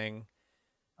sleep thing,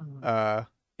 uh,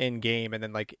 in game, and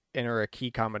then like enter a key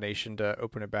combination to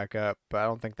open it back up. But I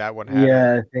don't think that one had it.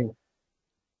 Yeah, I think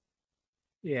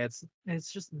yeah,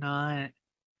 it's just not.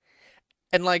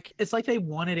 And like, It's like they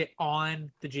wanted it on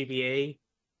the GBA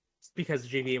because the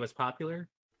GBA was popular,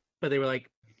 but they were like,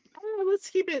 oh, let's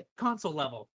keep it console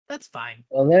level. That's fine.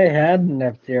 well they had an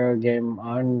F-Zero game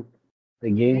on the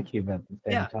Mhm. GameCube at the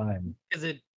same Yeah. time. Is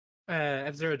it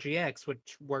F-Zero GX,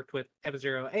 which worked with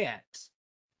F-Zero AX?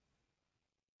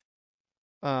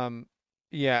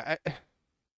 yeah.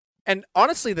 And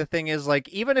honestly, the thing is, like,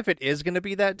 even if it is going to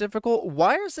be that difficult,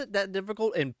 why is it that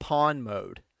difficult in pawn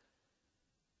mode?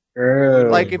 Like,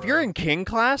 Early. if you're in King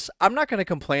class, I'm not going to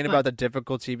complain about the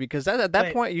difficulty because at that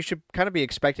But- point you should kind of be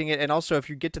expecting it. And also, if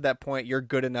you get to that point, you're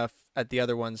good enough at the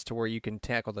other ones to where you can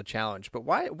tackle the challenge. But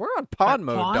why we're on pawn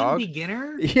mode, pawn dog?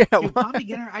 beginner? Yeah, Dude, why? pawn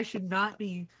beginner, I should not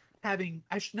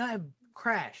have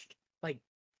crashed, like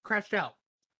crashed out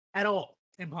at all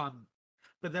in pawn.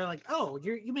 But they're like, oh,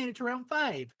 you made it to round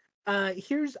 5.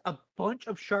 Here's a bunch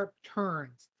of sharp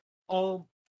turns all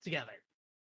together.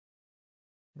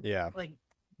 Yeah, Like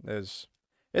it's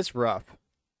rough.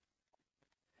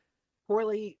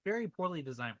 very poorly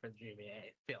designed for the GBA,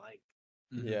 I feel like.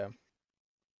 Mhm. Yeah.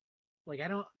 Like I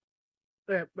don't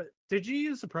but did you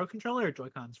use the Pro controller or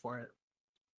Joy-Cons for it?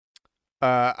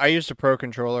 I used a Pro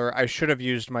controller. I should have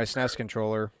used my SNES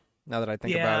controller. Now that I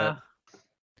think about it.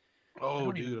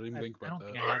 Oh, dude, I didn't even think I about don't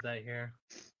that. think I have that here.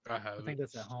 I I have think it.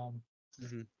 that's at home.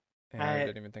 Yeah, I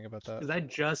didn't even think about that. Because I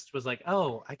just was like,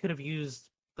 oh, I could have used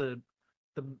the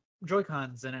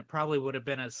Joy-Cons and it probably would have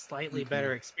been a slightly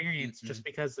better experience just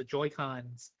because the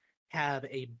Joy-Cons have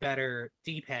a better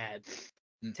D-pad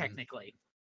technically.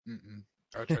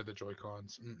 I tried the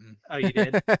Joy-Cons. Oh, you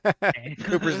did?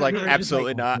 Cooper's like, We're just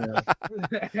absolutely like- not.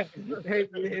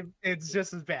 It's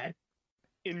just as bad.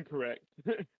 Incorrect.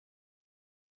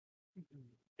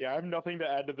 Yeah, I have nothing to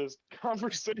add to this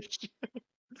conversation.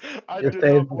 I You're did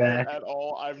staying not play it back. at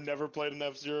all. I've never played an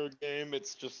F-Zero game.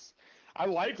 It's just I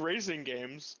like racing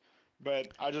games, but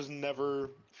I just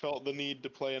never felt the need to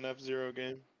play an F-Zero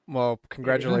game. Well,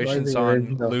 congratulations the on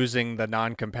original. losing the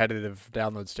non-competitive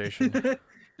download station.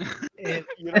 If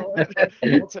You know what?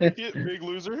 I'll take it, big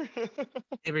loser.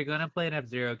 you're gonna play an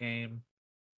F-Zero game,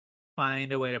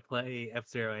 find a way to play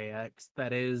F-Zero AX.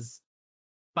 That is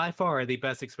by far the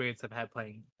best experience I've had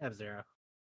playing F-Zero.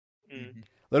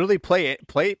 Literally play it.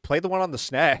 Play the one on the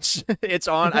SNES. It's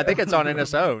on. I think it's on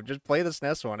NSO. Just play the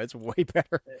SNES one. It's way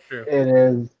better. True. It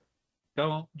is.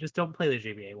 Don't play the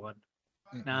GBA one.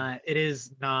 It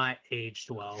is not aged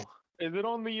well. Is it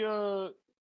on the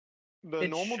It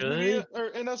normal should. GBA or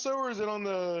NSO, or is it on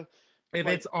the? If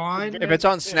Like, it's on, If it's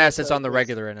on Yeah, SNES, it's on the it's-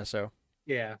 regular NSO.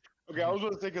 yeah. Okay, I was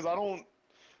going to say because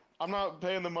I'm not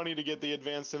paying the money to get the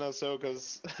advanced NSO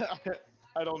because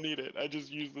I don't need it. I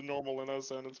just use the normal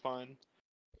NSO and it's fine.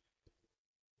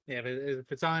 Yeah,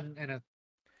 if it's on in a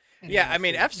Yeah, I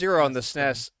mean F-Zero on the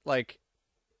SNES, like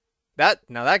that.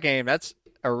 Now that game, that's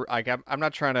like I'm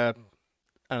not trying to.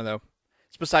 I don't know.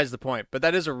 It's besides the point, but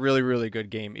that is a really, really good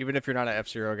game. Even if you're not an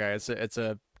F-Zero guy, it's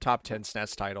a top 10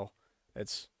 SNES title.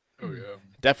 It's Oh yeah.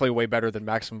 definitely way better than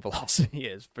Maximum Velocity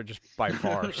is, but just by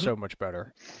far so much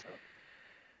better.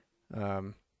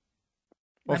 Well,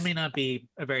 That may not be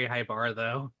a very high bar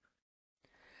though.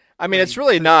 I mean, it's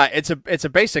really not. It's a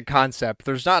basic concept.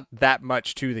 There's not that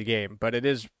much to the game, but it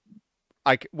is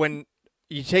like when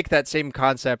you take that same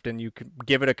concept and you can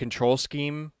give it a control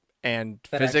scheme and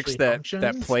That physics actually that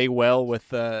functions? play well with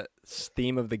the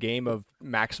theme of the game of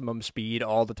maximum speed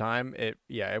all the time. It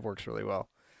works really well.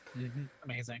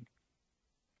 Amazing.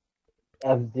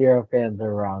 F-Zero fans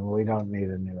are wrong. We don't need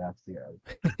a new F-Zero.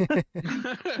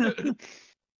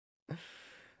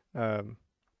 All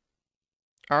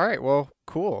right, well,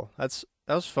 cool. That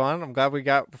was fun. I'm glad we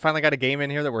finally got a game in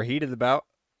here that we're heated about.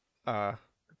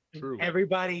 True.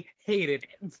 Everybody hated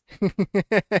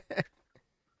it.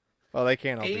 Well, they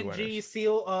can't all be A&G winners.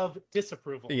 seal of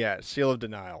disapproval. Yeah, seal of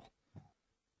denial.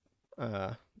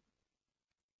 Well,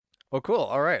 cool.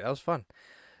 All right, that was fun.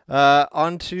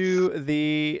 On to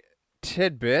the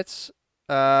tidbits.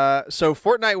 So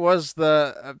Fortnite was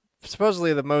the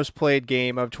supposedly the most played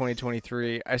game of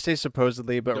 2023. I say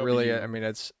supposedly, but really, W. I mean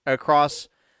it's across.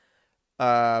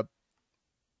 Let's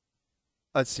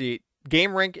see,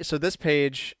 game rank. So this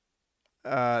page,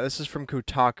 this is from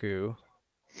Kotaku.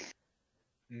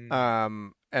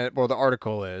 And well, the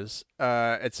article is.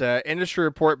 It's a industry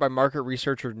report by market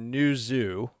researcher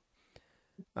Newzoo.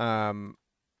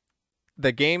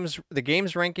 The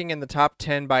games ranking in the top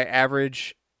 10 by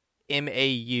average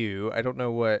MAU. I don't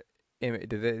know what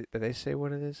did they say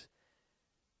what it is?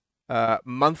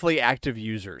 Monthly active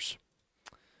users.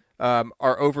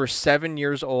 Are over 7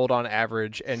 years old on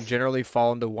average and generally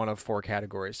fall into one of four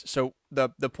categories. So the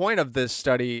point of this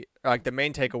study, like the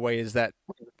main takeaway, is that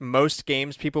most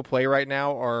games people play right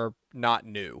now are not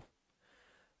new.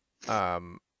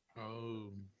 Oh,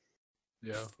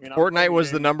 yeah. I mean, I'm Fortnite playing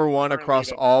was the games number one currently across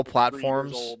that are all 3 years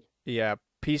platforms. old. Yeah,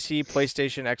 PC,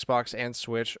 PlayStation, Xbox, and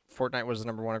Switch. Fortnite was the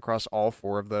number one across all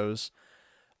four of those.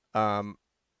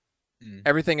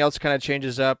 Everything else kind of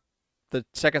changes up. The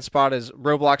second spot is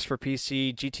Roblox for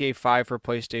PC, GTA 5 for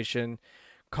PlayStation,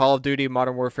 Call of Duty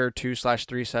Modern Warfare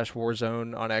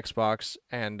 2/3/Warzone on Xbox,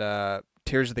 and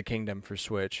Tears of the Kingdom for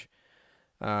Switch.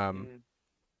 And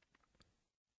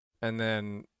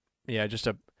then, yeah, just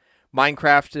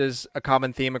Minecraft is a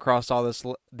common theme across all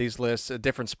these lists.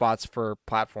 Different spots for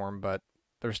platform, but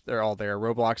they're all there.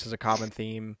 Roblox is a common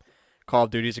theme. Call of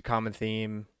Duty is a common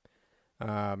theme.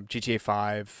 GTA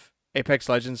 5. Apex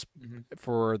Legends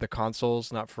for the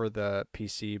consoles, not for the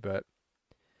PC, but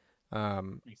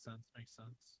Makes sense.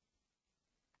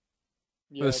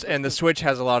 Yeah, and the Switch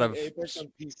has a lot of Apex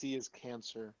on PC is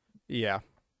cancer. yeah,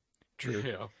 true.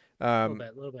 Yeah. A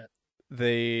little bit.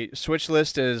 The Switch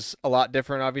list is a lot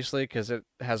different, obviously, because it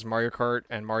has Mario Kart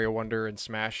and Mario Wonder and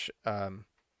Smash.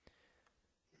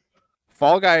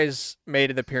 Fall Guys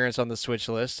made an appearance on the Switch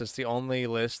list. It's the only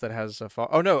list that has a Fall.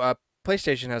 Oh no,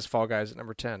 PlayStation has Fall Guys at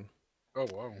number 10. Oh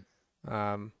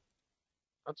wow.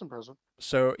 That's impressive.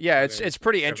 So yeah, it's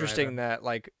pretty surviving. interesting that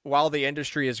like while the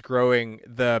industry is growing,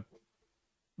 the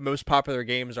most popular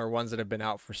games are ones that have been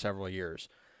out for several years.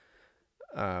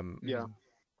 Yeah.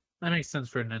 That makes sense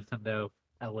for Nintendo,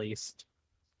 at least.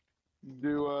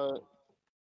 Do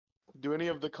any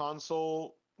of the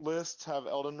console lists have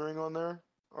Elden Ring on there,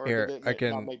 or Here, did I it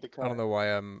can. not make the cut? I don't know why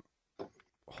I'm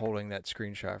holding that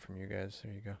screenshot from you guys.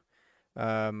 There you go.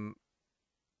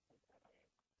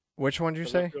 Which one did you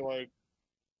Does it say? feel like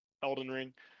Elden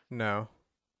Ring? No,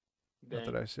 not Dang,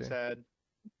 that I see. sad.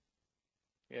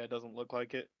 Yeah, it doesn't look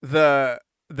like it. The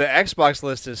Xbox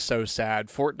list is so sad.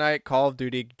 Fortnite, Call of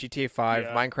Duty, GTA 5,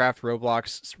 Yeah. Minecraft,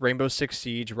 Roblox, Rainbow Six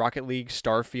Siege, Rocket League,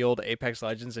 Starfield, Apex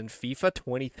Legends, and FIFA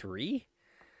 23.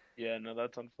 Yeah, no,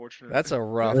 that's unfortunate. That's a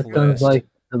rough This list. sounds like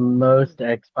the most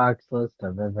Xbox list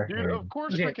I've ever Dude, heard. of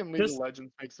course Okay, freaking League of just-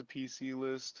 Legends makes the PC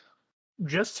list.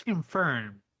 Just to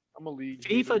confirm, I'm a League FIFA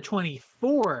hater.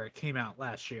 24 came out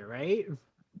last year, right?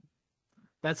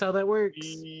 That's how that works.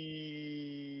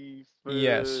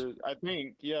 Yes. I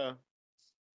think, yeah.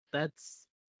 That's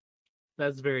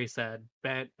very sad.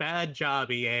 Bad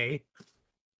job, EA.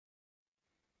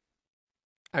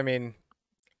 I mean,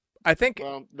 I think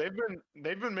Well, they've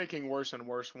been making worse and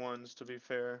worse ones, to be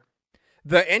fair.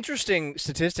 the interesting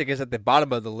statistic is at the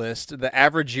bottom of the list. The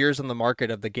average years on the market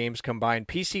of the games combined.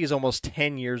 PC is almost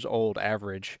 10 years old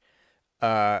average.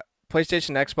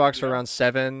 PlayStation, Xbox are Yeah. around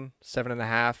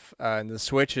 7.5, and the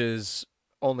Switch is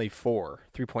only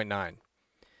 3.9.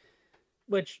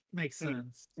 Which makes Hmm.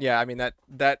 sense. Yeah, I mean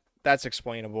that's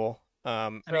explainable. I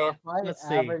So mean, if my let's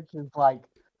see. average is like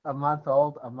a month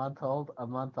old, and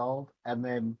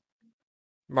then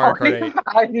Mario Kart 8.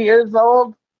 5 years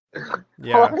old,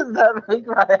 Yeah. what does that make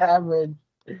my average?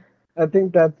 I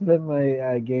think that's been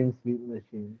my game speed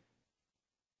machine.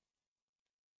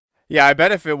 Yeah, I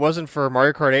bet if it wasn't for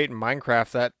Mario Kart 8 and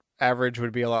Minecraft, that average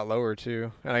would be a lot lower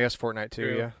too. And I guess Fortnite too,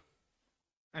 True. yeah.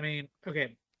 I mean,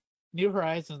 okay, New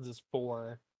Horizons is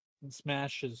 4, and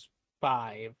Smash is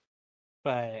 5,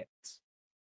 but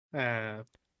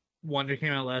Wonder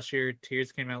came out last year,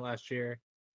 Tears came out last year.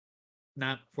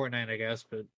 Not Fortnite, I guess,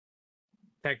 but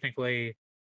technically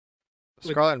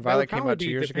Scarlet and that would Violet came probably out 2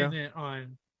 be years ago. dependent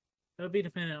on that would be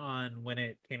dependent on when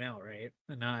it came out, right?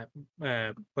 And not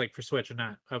like for Switch and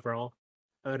not overall.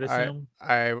 I would assume.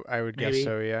 I would guess Maybe.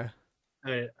 so, yeah.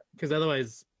 Because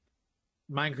otherwise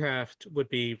Minecraft would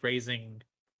be raising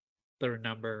their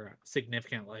number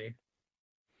significantly.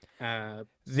 Scarlet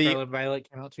and Violet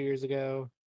came out 2 years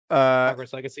ago.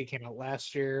 Hogwarts Legacy came out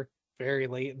last year, very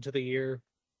late into the year.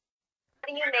 How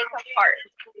do you make a heart?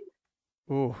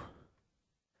 Ooh.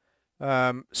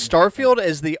 Starfield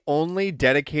is the only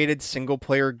dedicated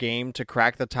single-player game to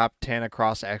crack the top 10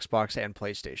 across Xbox and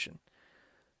PlayStation.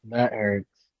 That hurts.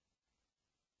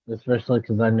 Especially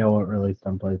because I know what released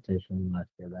on PlayStation last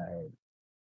year. That hurts.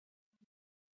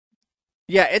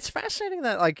 Yeah, it's fascinating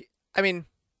that, like, I mean,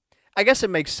 I guess it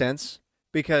makes sense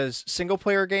because single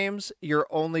player games you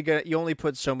only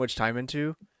put so much time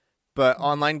into, but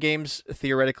online games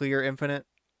theoretically are infinite.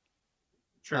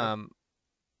 Sure.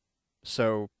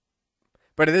 So,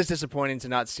 but it is disappointing to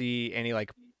not see any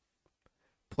like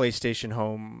PlayStation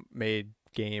homemade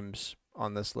games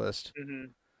on this list. Hmm.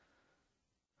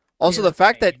 Also, Yeah, the that's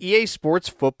fact that lame. EA Sports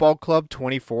Football Club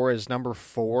 24 is number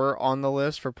 4 on the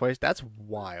list for place, that's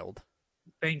wild.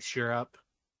 Thanks, Europe.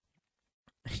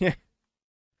 Yeah.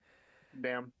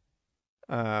 Damn.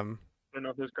 Um, I don't know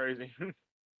if it's crazy.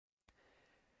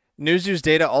 Newzoo's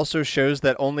data also shows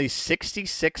that only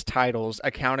 66 titles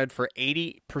accounted for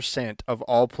 80% of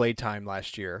all playtime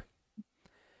last year.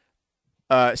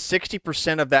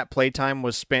 60% of that playtime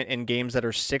was spent in games that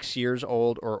are 6 years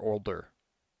old or older.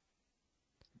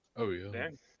 Oh yeah.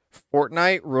 Dang.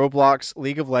 Fortnite, Roblox,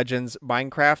 League of Legends,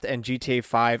 Minecraft, and GTA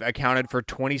 5 accounted for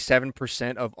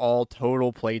 27% of all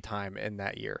total playtime in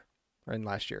that year, or in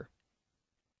last year.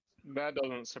 That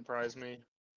doesn't surprise me.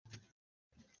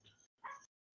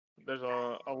 There's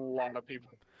a lot of people.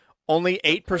 Only that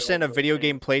play 8% all of those video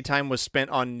game games. playtime was spent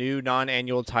on new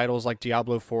non-annual titles like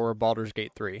Diablo 4 or Baldur's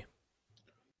Gate 3.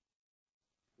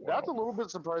 That's a little bit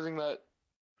surprising that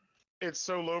it's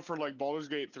so low for like Baldur's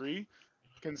Gate 3,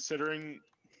 considering,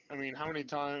 I mean, how many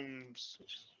times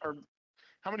or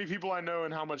how many people I know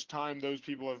and how much time those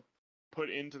people have put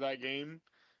into that game,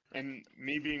 and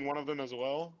me being one of them as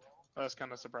well. That's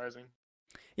kind of surprising.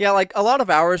 Yeah, like a lot of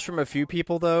hours from a few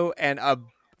people though, and a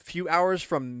few hours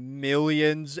from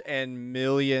millions and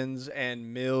millions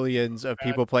and millions of That,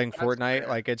 people playing that's Fortnite. fair.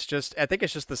 Like it's just, I think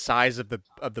it's just the size of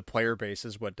the player base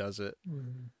is what does it.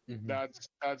 Mhm.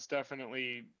 That's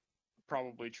definitely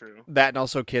probably true. That and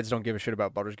also kids don't give a shit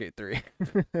about Baldur's Gate 3.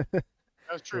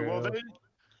 That's true. Well, True.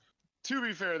 to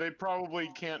be fair, they probably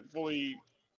can't fully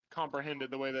comprehend it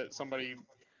the way that somebody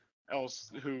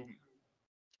else who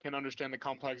can understand the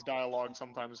complex dialogue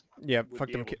sometimes Yeah, would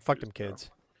be able to fuck do them so. kids.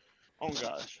 Oh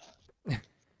gosh.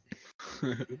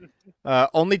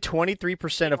 Only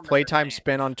 23% of Don't playtime understand.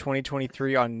 spent on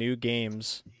 2023 on new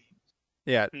games.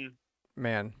 Yeah, Hmm.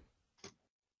 man.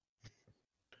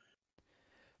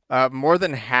 More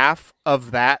than half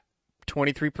of that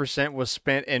 23% was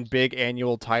spent in big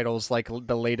annual titles like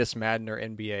the latest Madden or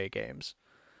NBA games.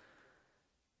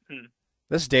 Hmm.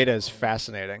 This data is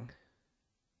fascinating.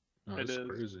 No, It that's is.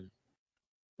 crazy.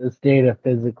 This data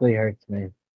physically hurts me.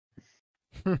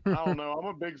 I don't know. I'm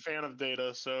a big fan of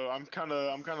data, so I'm kind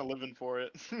of living for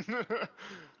it.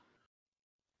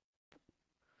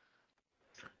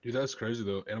 Dude, that's crazy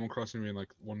though. Animal Crossing being like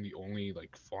one of the only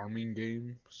like farming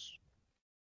games.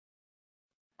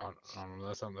 I don't know.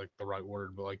 That's not like the right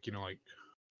word, but like like,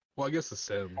 well, I guess the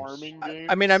Sims. Farming games.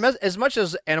 I mean, as much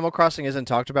as Animal Crossing isn't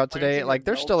talked about today, Planting like of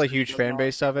there's still a melons huge does fan not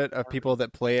base of count as it, of farming. people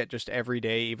that play it just every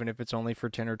day, even if it's only for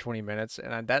 10 or 20 minutes,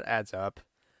 and that adds up.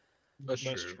 That's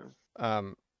That's true.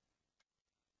 true.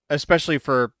 Especially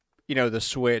for the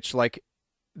Switch. Like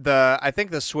I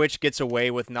think the Switch gets away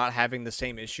with not having the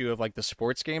same issue of like the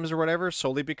sports games or whatever,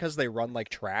 solely because they run like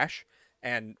trash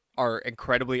and are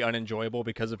incredibly unenjoyable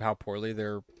because of how poorly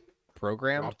they're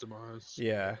programmed. Optimized.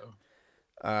 Yeah.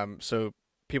 So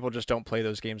people just don't play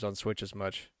those games on Switch as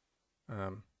much.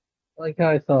 Like how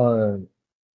I saw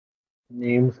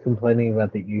memes complaining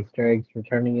about the Easter eggs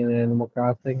returning in Animal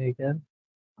Crossing again.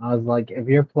 I was like, if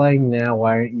you're playing now,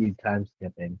 why aren't you time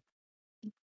skipping?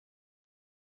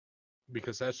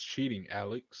 Because that's cheating,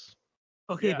 Alex.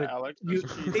 Okay, Yeah, but Alex, you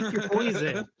that's cheating. pick your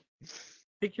poison.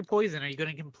 Pick your poison. Are you going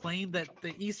to complain that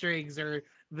the Easter eggs are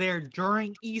there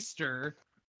during Easter,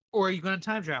 or are you going to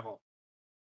time travel?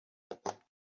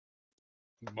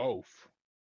 Both.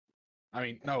 I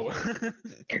mean, no.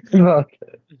 Okay.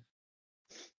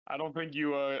 I don't think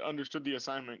you understood the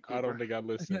assignment, Cooper. I don't think I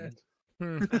listened.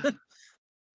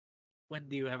 When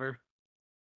do you ever?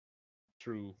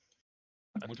 True.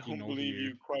 I Monkey don't no believe here.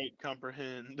 you quite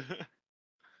comprehend.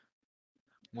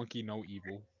 Monkey no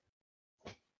evil.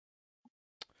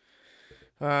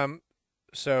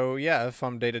 So yeah,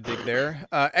 fun data dig there.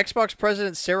 Xbox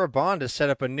President Sarah Bond has set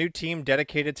up a new team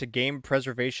dedicated to game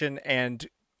preservation and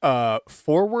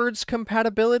forwards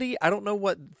compatibility. I don't know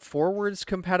what forwards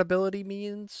compatibility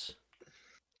means.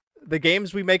 The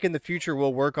games we make in the future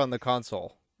will work on the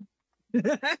console.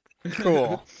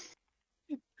 Cool.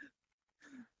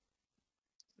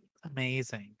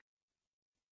 Amazing.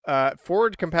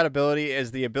 Forward compatibility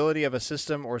is the ability of a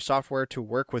system or software to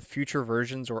work with future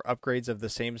versions or upgrades of the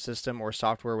same system or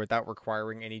software without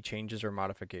requiring any changes or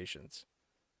modifications.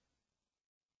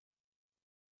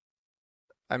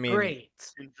 I mean, Great.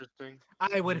 Interesting.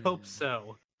 I would hope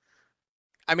so.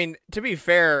 I mean, to be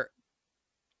fair,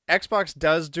 Xbox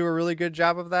does do a really good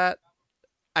job of that.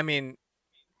 I mean,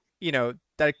 you know,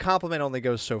 that compliment only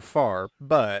goes so far,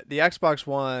 but the Xbox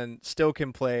One still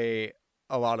can play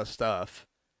a lot of stuff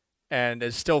and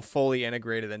is still fully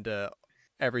integrated into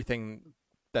everything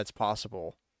that's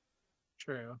possible.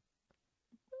 True.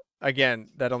 Again,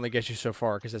 that only gets you so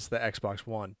far because it's the Xbox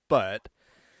One, but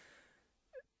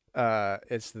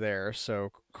it's there,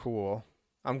 so cool.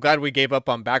 I'm glad we gave up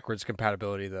on backwards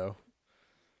compatibility, though.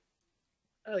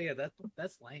 Oh yeah,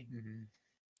 that's lame. Mhm.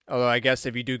 Although I guess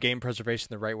if you do game preservation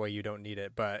the right way, you don't need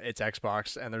it. But it's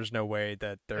Xbox, and there's no way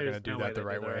that they're There's going to do no that the they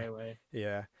right did way. way.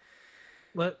 Yeah.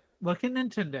 Look at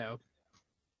Nintendo,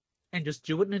 and just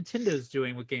do what Nintendo's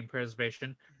doing with game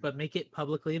preservation, but make it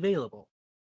publicly available.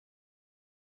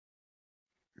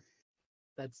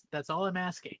 That's all I'm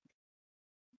asking.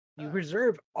 You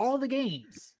preserve all the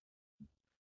games,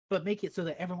 but make it so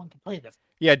that everyone can play them.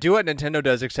 Yeah, do what Nintendo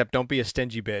does, except don't be a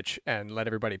stingy bitch and let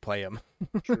everybody play them.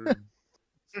 True.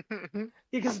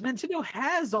 Because Nintendo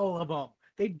has all of them.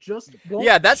 They just won't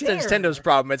Yeah, that's share. Nintendo's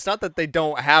problem. It's not that they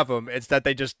don't have them; it's that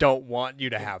they just don't want you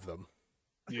to have them.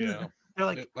 Yeah. They're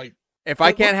like, Like If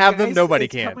I "But can't look, have them, guys, nobody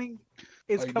it's can.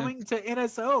 It's Like, coming to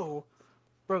NSO,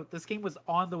 bro. This game was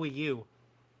on the Wii U.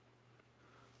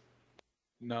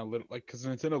 no, like because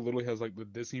Nintendo literally has like the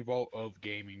Disney Vault of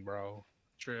gaming, bro.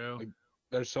 True. Like,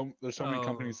 there's so many Oh.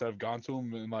 companies that have gone to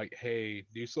them and like, hey,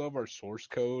 do you still have our source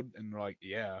code? And they're like,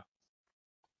 yeah.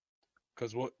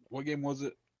 Because what game was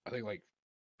it? I think like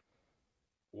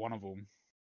one of them.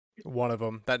 One of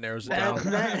them that narrows it That-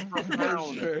 down. that-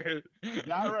 Profound. Sure.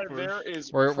 That right For there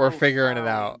is. We're figuring it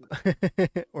out.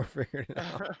 profound. We're figuring it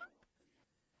out.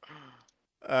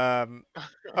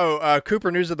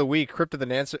 Cooper news of the week: Crypt of the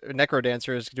Necro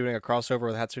Dancer is doing a crossover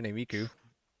with Hatsune Miku.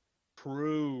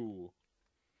 True.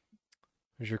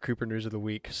 Here's your Cooper news of the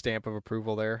week. Stamp of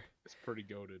approval there. It's pretty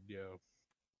goated, yo.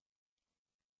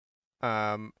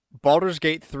 Baldur's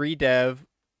Gate 3 dev,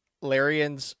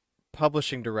 Larian's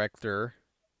publishing director.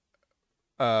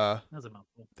 That's a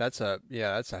mouthful. That's a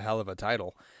hell of a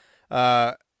title.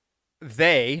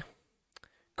 They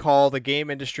call the game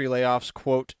industry layoffs,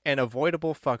 quote, an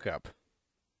avoidable fuck up.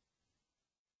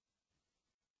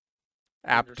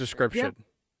 App Interesting. description.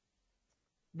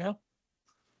 No,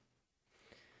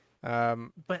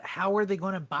 Um, but how are they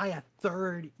going to buy a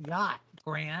third yacht,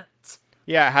 Grant?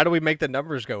 yeah, how do we make the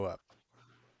numbers go up?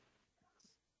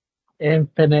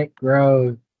 Infinite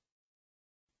growth.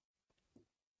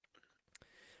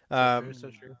 So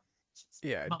true.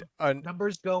 Yeah,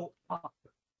 Numbers go up.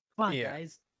 Come on, Yeah.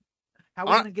 guys. How are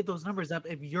we Uh, going to get those numbers up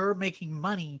if you're making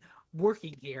money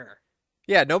working here?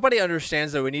 yeah, nobody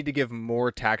understands that we need to give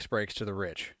more tax breaks to the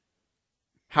rich.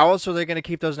 How else are they going to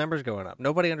keep those numbers going up?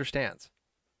 Nobody understands.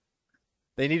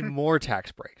 They need more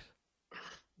tax breaks.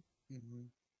 Mm-hmm.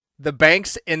 The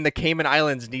banks in the Cayman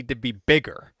Islands need to be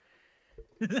bigger.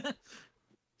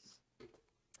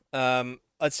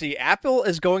 Let's see. Apple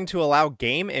is going to allow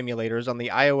game emulators on the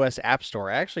iOS App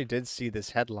Store. I actually did see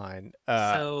this headline.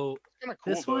 So Kind of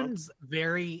cool. this though. one's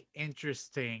very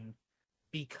interesting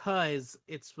because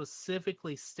it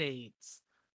specifically states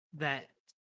that,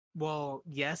 well,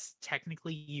 yes,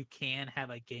 technically you can have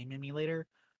a game emulator.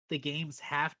 The games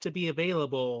have to be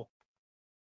available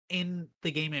in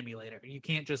the game emulator. You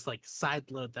can't just like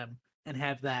sideload them and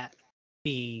have that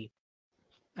be,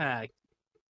 a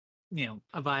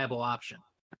viable option.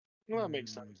 Well, that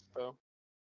makes sense though.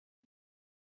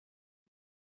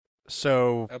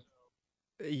 So Yep.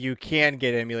 you can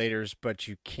get emulators, but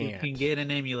you You can't. can get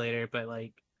an emulator, but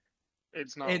like,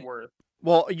 It's not It- worth.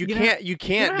 Well, you You know- can't. You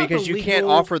can't how because the you can't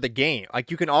legal- offer the game. Like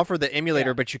you can offer the emulator,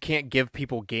 Yeah. but you can't give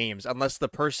people games unless the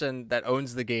person that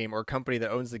owns the game or company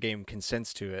that owns the game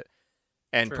consents to it,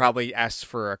 and True. probably asks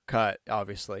for a cut.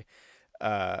 Obviously,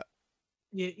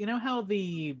 you know how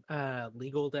the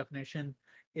legal definition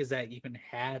is that you can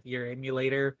have your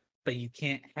emulator, but you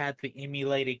can't have the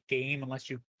emulated game unless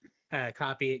you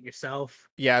copy it yourself.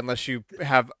 yeah, unless you own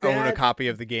a That- copy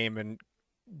of the game and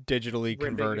digitally Rip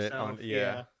convert it on. yourself,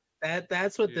 Yeah.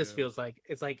 That's what this Yeah. feels like.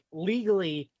 It's like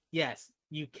legally, yes,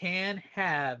 you can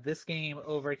have this game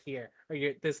over here or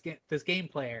this game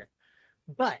player,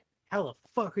 but how the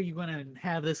fuck are you going to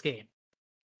have this game?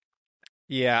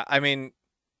 Yeah, I mean,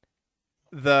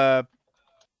 the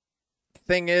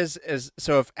thing is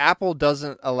so if Apple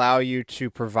doesn't allow you to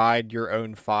provide your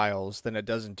own files, then it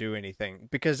doesn't do anything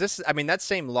because that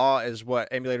same law is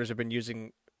what emulators have been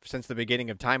using since the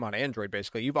beginning of time on Android.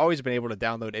 Basically, you've always been able to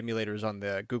download emulators on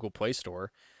the Google Play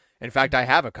Store. In fact, I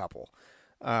have a couple.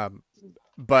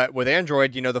 But with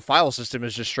Android, the file system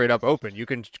is just straight up open. You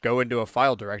can go into a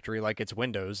file directory like it's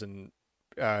Windows and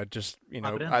just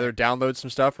Pop it in either download some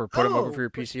stuff or put them over Oh, for your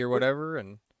PC or whatever,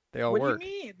 and they all What work. do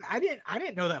you mean? I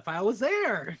didn't know that file was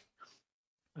there.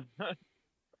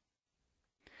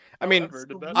 I mean, However,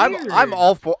 did that I'm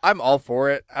Weird. all for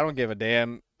it. I don't give a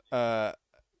damn.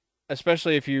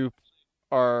 Especially if you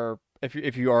are if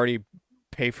you already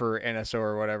pay for NSO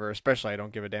or whatever. Especially, I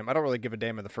don't give a damn. I don't really give a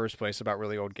damn in the first place about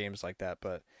really old games like that,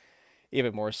 but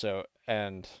even more so.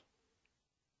 And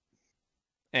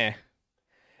eh,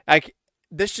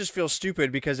 this just feels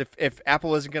stupid because if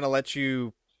Apple isn't gonna let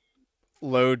you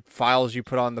load files you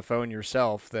put on the phone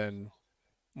yourself, then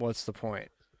what's the point?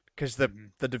 Because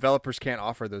Mhm. the developers can't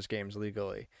offer those games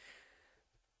legally.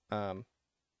 Yeah,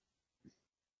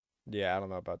 I don't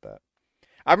know about that.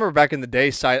 I remember back in the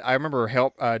day, I remember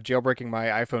jailbreaking my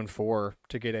iPhone 4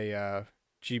 to get a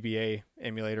GBA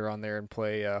emulator on there and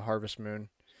play Harvest Moon.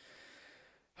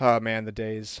 Oh man, the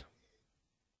days.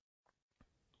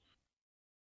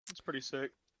 It's pretty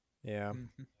sick. Yeah,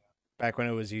 Mhm. back when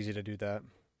it was easy to do that.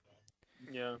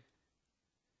 Yeah.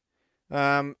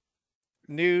 Um,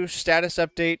 New status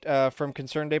update from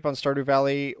Concerned Ape on Stardew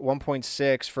Valley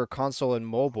 1.6 for console and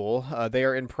mobile. They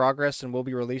are in progress and will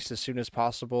be released as soon as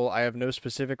possible. I have no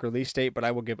specific release date, but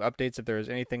I will give updates if there is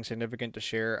anything significant to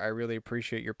share. I really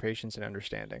appreciate your patience and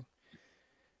understanding.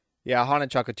 Yeah, Haunted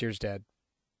Chocolatier's dead.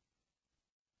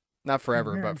 Not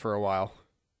forever, but for a while.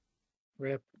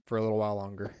 Rip. For a little while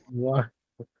longer. Why?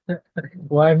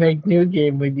 Why make new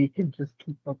game when you can just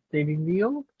keep updating the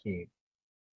old game?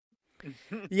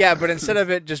 Yeah, but instead of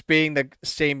it just being the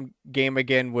same game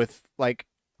again with like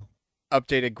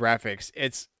updated graphics,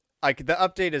 it's like the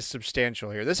update is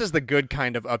substantial here. This is the good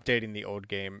kind of updating the old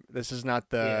game. This is not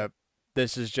the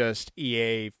this is just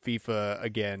EA FIFA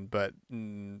again, but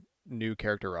new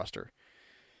character roster.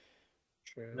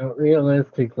 True. No,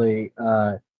 realistically,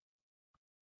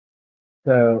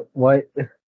 so what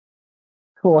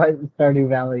Stardew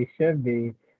Valley should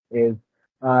be is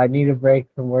I need a break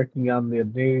from working on the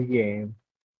new game.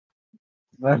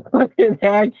 But what it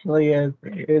actually is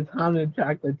Haunted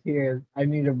Chocolatiers. I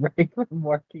need a break from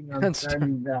working on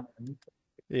Stardew Valley.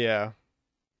 Yeah.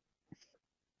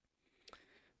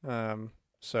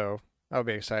 So that'll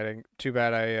be exciting. Too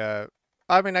bad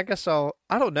I mean, I guess I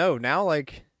don't know. Now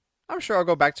like I'm sure I'll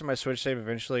go back to my Switch save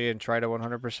eventually and try to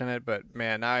 100% it, but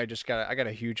man, now I got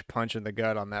a huge punch in the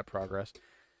gut on that progress.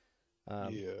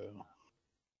 Yeah.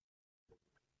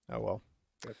 Oh well.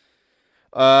 Yep.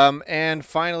 And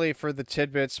finally for the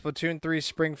tidbits, Splatoon 3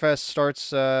 Springfest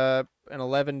starts in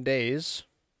 11 days,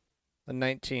 the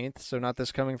 19th, so not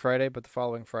this coming Friday, but the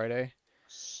following Friday.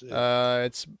 Sick.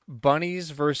 It's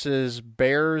bunnies versus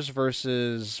bears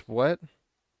versus what?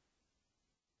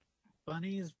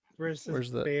 Bunnies versus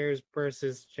Where's the bears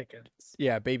versus chickens.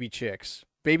 Yeah, baby chicks.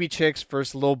 Baby chicks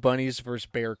versus little bunnies versus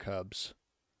bear cubs.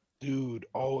 Dude,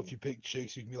 if you pick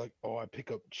chicks, you can be like, oh, I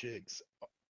pick up chicks.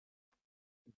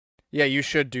 Yeah, you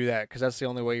should do that because that's the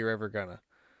only way you're ever gonna.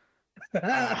 All With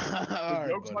right,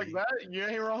 jokes like buddy. that, you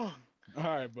ain't wrong. All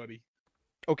right, buddy.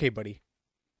 Okay, buddy.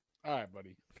 All right,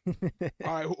 buddy.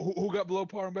 All right, who got below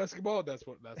par in basketball? That's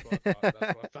what I thought. That's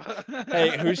what I thought.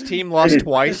 Hey, whose team lost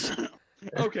twice?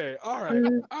 Okay, all right,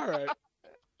 all right.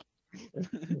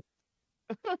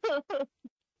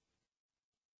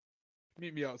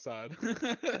 Meet me outside.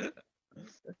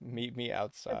 Meet me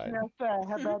outside.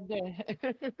 How about that?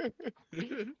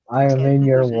 I am Sorry, in Cooper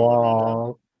your said,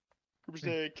 wall. Cooper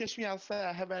said, "Kiss me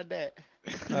outside." How about that?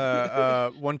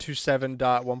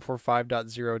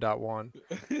 127.145.0.1.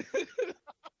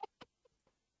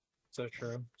 So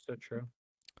true. So true.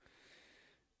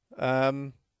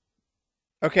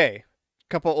 Okay.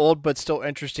 Couple old but still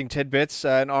interesting tidbits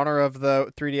in honor of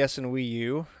the 3DS and Wii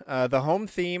U. The home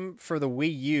theme for the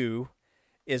Wii U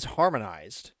is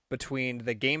harmonized between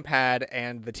the gamepad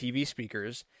and the TV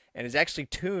speakers, and is actually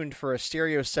tuned for a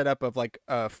stereo setup of like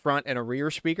a front and a rear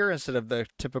speaker instead of the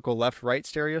typical left-right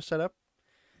stereo setup.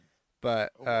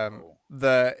 But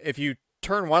if you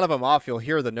turn one of them off, you'll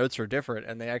hear the notes are different,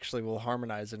 and they actually will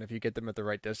harmonize. And if you get them at the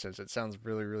right distance, it sounds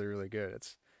really, really, really good.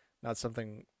 It's not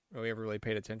something we ever really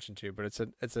paid attention to, but it's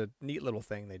a neat little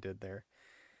thing they did there.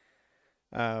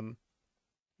 Oh,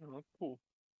 cool.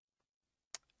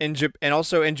 And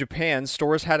also in Japan,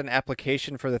 stores had an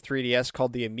application for the 3DS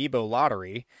called the Amiibo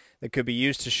Lottery that could be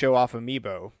used to show off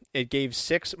Amiibo. It gave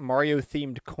 6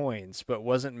 Mario-themed coins, but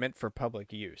wasn't meant for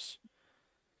public use.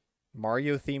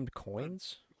 Mario-themed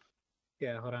coins?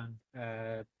 Yeah, hold on.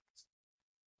 I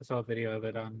saw a video of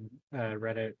it on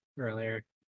Reddit earlier.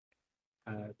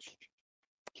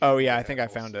 Oh yeah, I think I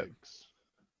found it.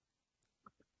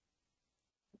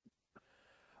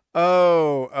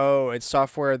 Oh, it's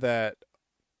software that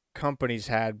companies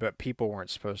had, but people weren't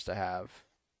supposed to have.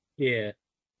 Yeah.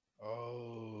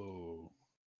 Oh,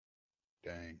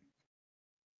 dang.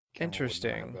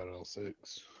 Interesting. Have that L6.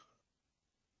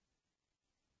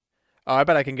 Oh, I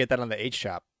bet I can get that on the H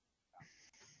shop.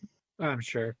 I'm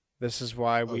sure. This is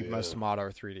why Oh, we yeah. must mod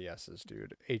our 3DSs,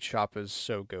 dude. H shop is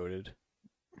so goated.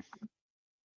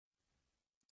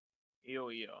 Yo.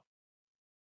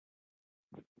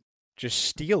 Just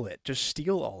steal it. Just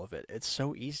steal all of it. It's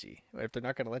so easy. If they're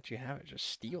not going to let you have it, just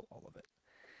steal all of it.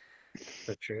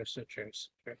 So true. So true. So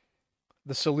true.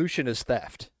 The solution is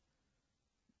theft.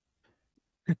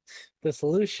 The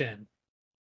solution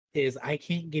is I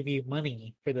can't give you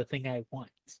money for the thing I want.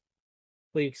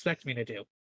 What do you expect me to do?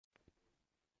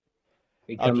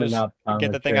 I'll Becoming just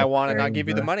get the thing I want and not give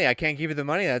you the optometrist. money. I can't give you the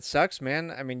money. That sucks,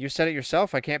 man. I mean, you said it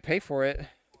yourself. I can't pay for it.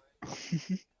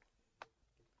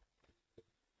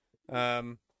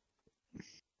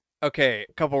 Okay,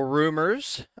 a couple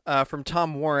rumors from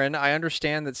Tom Warren. I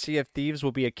understand that Sea of Thieves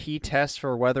will be a key test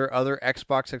for whether other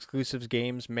Xbox exclusives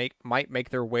games might make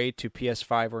their way to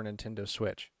PS5 or Nintendo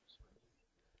Switch.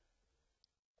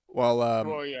 Well,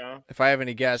 Well, yeah. if I have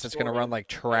any guess, it's going to Sort run of. like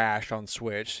trash on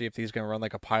Switch. Sea of Thieves going to run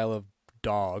like a pile of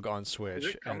dog on Is Switch.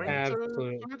 it coming and- to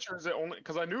Absolutely. Switch, or is it only?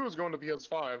 Because I knew it was going to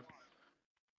PS5.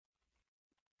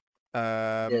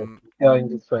 Yes, going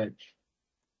to Switch.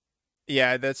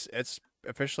 Yeah, it's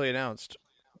officially announced.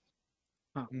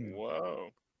 Hmm. Whoa.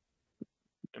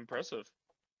 Impressive.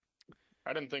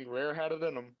 I didn't think Rare had it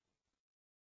in them.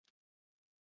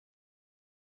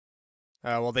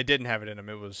 Well, they didn't have it in them.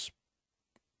 It was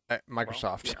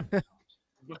Microsoft.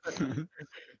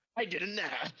 I didn't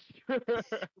ask.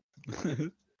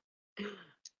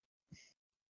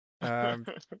 um,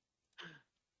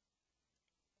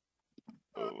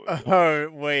 Oh my God. oh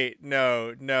wait,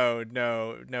 no,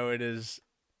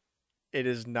 it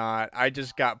is not. I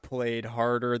just got played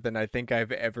harder than I think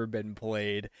I've ever been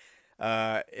played.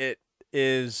 It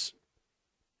is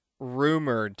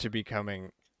rumored to be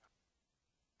coming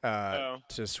Oh.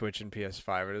 to Switch and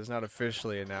PS5. It is not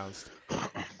officially announced. No,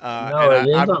 and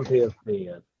it is I'm- on PSP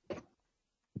yet.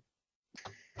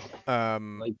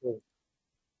 Like,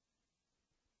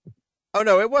 Oh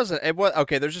no, it wasn't. It was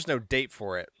okay. There's just no date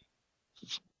for it.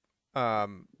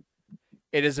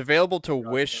 It is available to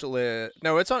wish list.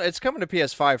 No, it's coming to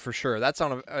PS5 for sure. That's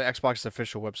on Xbox's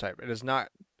official website. It is not.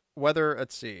 Whether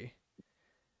let's see.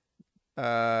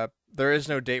 There is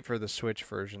no date for the Switch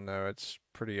version though. It's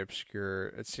pretty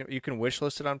obscure. You can wish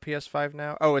list it on PS5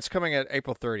 now. Oh, it's coming at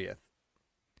April 30th.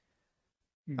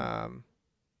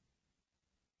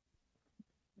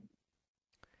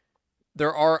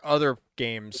 There are other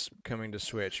games coming to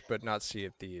Switch, but not Sea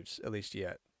of Thieves, at least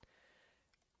yet.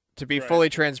 To be Right. fully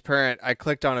transparent, I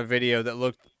clicked on a video that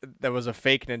was a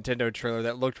fake Nintendo trailer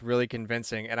that looked really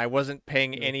convincing, and I wasn't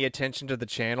paying any attention to the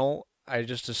channel. I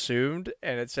just assumed,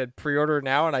 and it said pre-order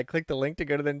now, and I clicked the link to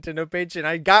go to the Nintendo page, and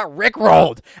I got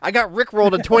rickrolled. I got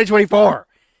rickrolled in 2024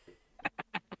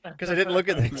 because I didn't look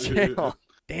at the channel.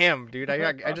 Damn, dude,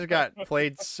 I just got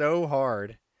played so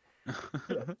hard.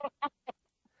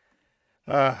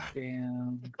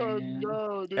 Damn. Oh man.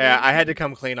 no, dude. Yeah, I had to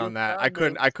come clean on Good that. I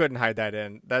madness. couldn't hide that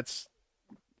in.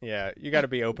 Yeah, you got to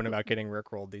be open about getting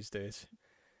rickrolled these days.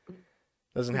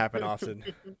 Doesn't happen often.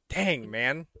 Dang,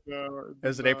 man. No, It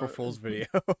was an April Fool's video.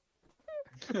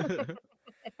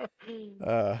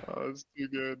 Oh, it's too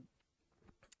good.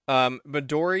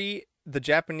 Midori, the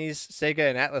Japanese Sega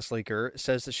and Atlas leaker,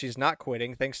 says that she's not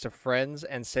quitting thanks to friends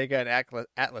and Sega and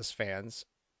Atlas fans.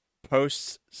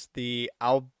 Posts the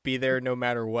 "I'll be there no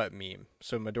matter what" meme.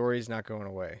 So Midori's not going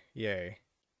away. Yay.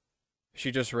 She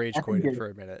just rage I think quitted it- for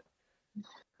a minute.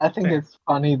 I think Fair. it's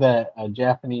funny that a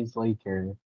Japanese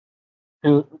leaker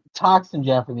who talks in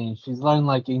Japanese, she's learned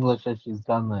like English as she's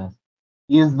done this,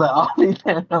 use the I'll be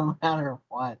there no matter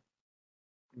what.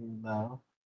 No.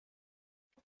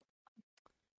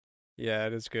 Yeah,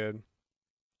 it is good.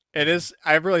 It is.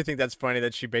 I really think that's funny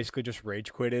that she basically just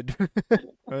rage quitted.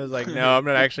 I was like, no, I'm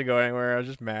not actually going anywhere. I was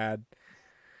just mad.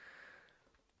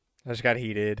 I just got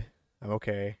heated. I'm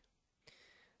okay.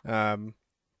 So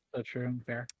true and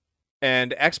fair.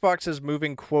 And Xbox is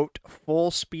moving, quote,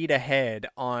 full speed ahead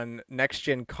on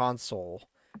next-gen console,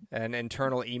 and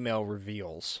internal email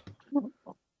reveals.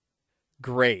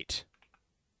 Great.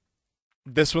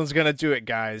 This one's going to do it,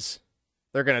 guys.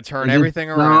 They're going to turn They did everything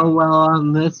so around. well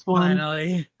on this one.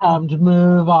 Finally. Time to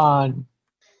move on.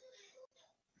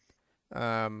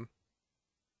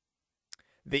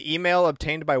 The email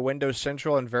obtained by Windows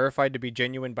Central and verified to be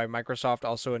genuine by Microsoft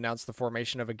also announced the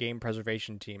formation of a game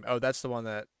preservation team. Oh, that's the one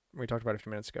that we talked about a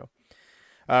few minutes ago.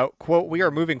 Quote, we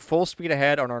are moving full speed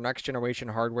ahead on our next generation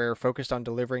hardware, focused on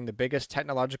delivering the biggest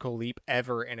technological leap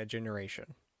ever in a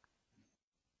generation.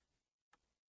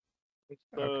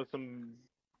 Some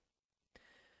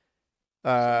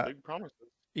Uh, big promises.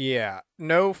 Yeah,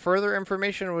 no further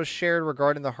information was shared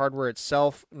regarding the hardware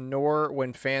itself, nor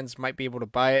when fans might be able to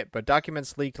buy it, but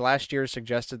documents leaked last year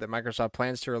suggested that Microsoft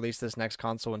plans to release this next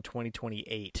console in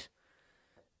 2028.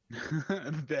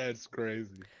 That's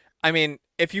crazy. I mean,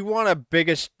 if you want a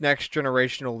biggest next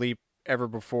generational leap ever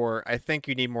before, I think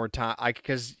you need more time.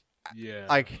 Because Yeah.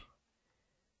 like You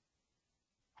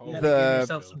Holy gotta give The-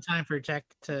 yourself some time for tech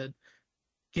to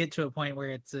get to a point where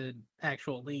it's an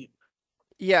actual leap.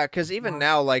 yeah, because even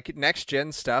now, like next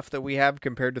gen stuff that we have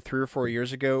compared to 3 or 4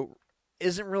 years ago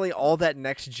isn't really all that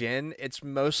next gen. It's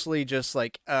mostly just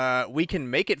like we can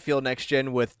make it feel next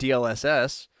gen with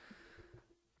DLSS.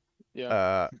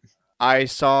 Yeah. I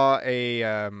saw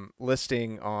a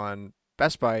listing on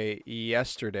Best Buy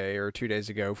yesterday or 2 days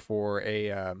ago for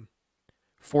a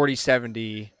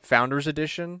 4070 Founders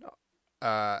Edition.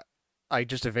 Like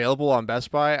just available on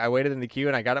Best Buy. I waited in the queue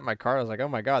and I got it in my car. I was like, oh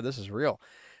my god, this is real.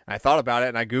 And I thought about it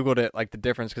and I Googled it, like the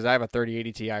difference, because I have a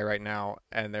 3080 Ti right now,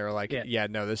 and they were like, yeah,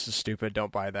 no, this is stupid.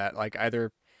 Don't buy that. Like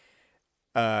either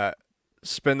uh,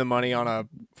 spend the money on a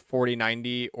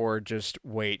 4090 or just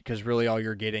wait, because really all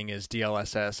you're getting is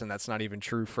DLSS, and that's not even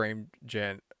true frame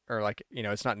gen, or like,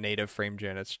 it's not native frame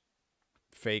gen. It's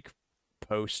fake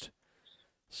post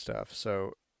stuff.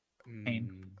 So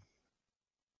Mm.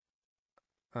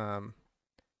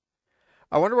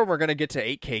 I wonder when we're going to get to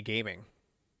 8K gaming.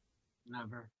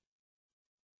 Never.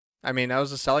 I mean, that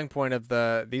was the selling point of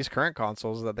these current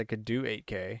consoles, that they could do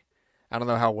 8K. I don't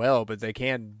know how well, but they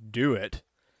can do it.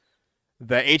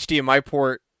 The HDMI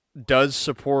port does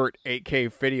support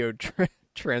 8K video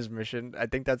transmission. I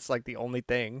think that's like the only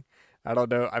thing. I don't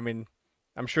know. I mean,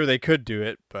 I'm sure they could do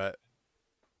it, but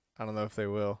I don't know if they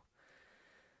will.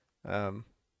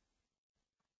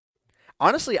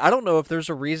 Honestly, I don't know if there's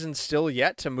a reason still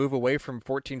yet to move away from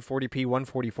 1440p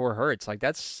 144 hertz. Like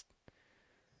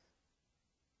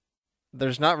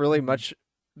there's not really much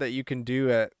that you can do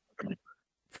at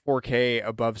 4K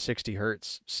above 60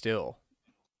 hertz still,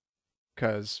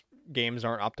 because games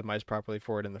aren't optimized properly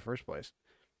for it in the first place.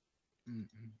 Mm-mm.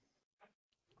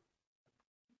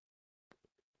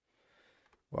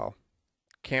 Well,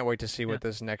 can't wait to see what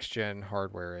this next gen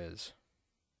hardware is.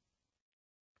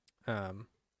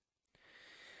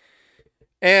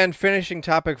 And finishing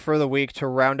topic for the week to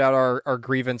round out our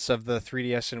grievance of the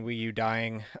 3DS and Wii U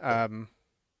dying.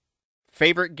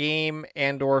 Favorite game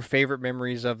and or favorite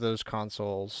memories of those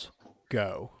consoles?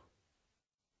 Go.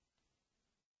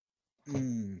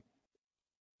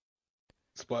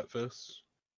 Splatfest.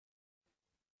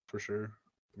 For sure.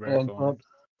 Very fun.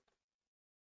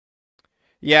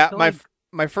 Yeah, So, my like-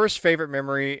 my first favorite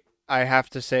memory, I have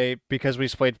to say, because we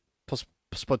played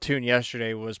Splatoon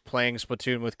yesterday, was playing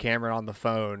Splatoon with Cameron on the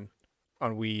phone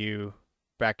on Wii U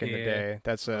back in the day.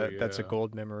 That's a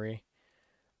gold memory.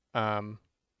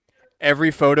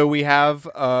 Every photo we have,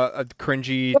 a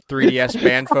cringy 3DS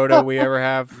band photo we ever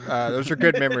have, those are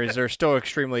good memories. They're still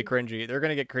extremely cringy. They're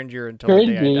gonna get cringier until the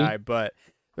day I die, but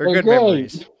they're good great.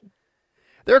 memories.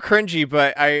 They're cringy,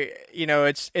 but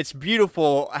it's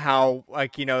beautiful how,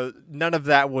 like, none of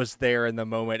that was there in the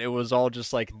moment. It was all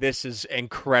just like, this is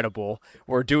incredible.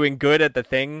 We're doing good at the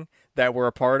thing that we're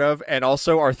a part of, and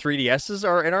also our 3DSs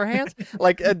are in our hands.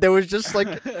 Like, there was just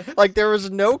like there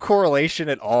was no correlation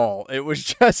at all. It was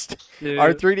just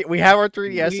our 3D. We have our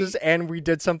 3DSs, and we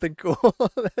did something cool.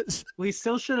 We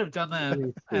still should have done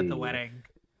that at the wedding.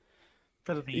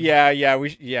 For the theme. Yeah,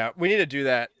 we need to do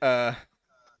that.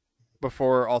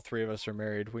 Before all three of us are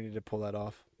married, we need to pull that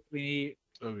off. We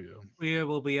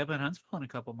will be up in Huntsville in a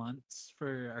couple months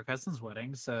for our cousin's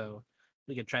wedding, so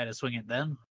we could try to swing it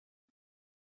then.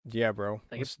 Yeah, bro.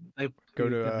 Like Let's if go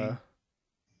to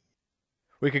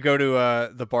we could go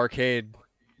to the barcade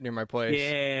near my place.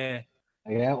 Yeah.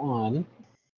 I got one.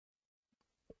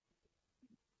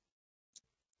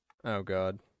 Oh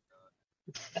god.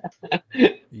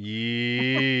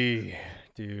 Yeah,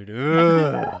 dude.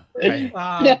 Ugh. Dude,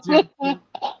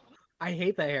 I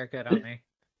hate that haircut on me.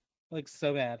 Looks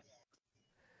so bad.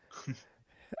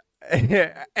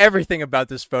 Everything about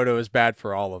this photo is bad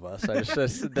for all of us.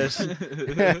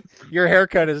 Your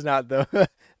haircut is not the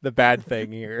bad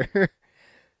thing here.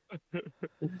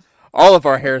 All of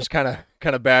our hair is kind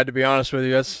of bad, to be honest with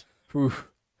you. That's,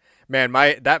 man,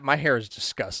 my hair is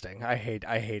disgusting. I hate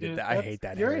Dude, it. I hate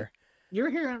that hair. Your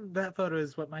hair in that photo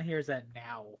is what my hair is at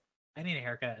now. I need a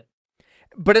haircut.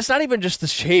 But it's not even just the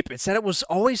shape. It's that it was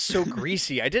always so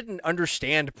greasy. I didn't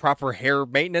understand proper hair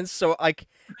maintenance. So, like,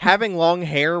 having long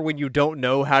hair when you don't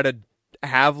know how to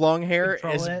have long hair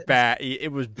is bad.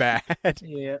 It was bad.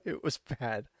 Yeah. It was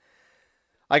bad.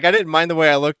 Like, I didn't mind the way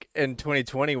I look in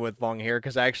 2020 with long hair,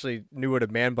 because I actually knew what a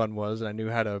man bun was, and I knew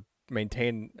how to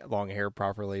maintain long hair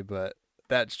properly, but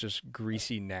that's just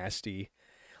greasy nasty.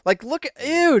 Like, look at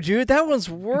ew, dude, that one's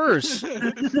worse.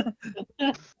 That's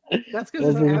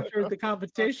because Doesn't- after the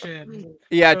competition.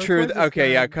 Yeah, So of true. course it's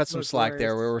Okay, yeah, gonna cut some look slack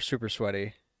there. We worse. were super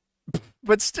sweaty.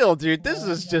 But still, dude, this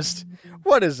is just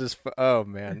what is this? Oh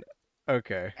man.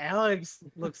 Okay. Alex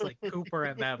looks like Cooper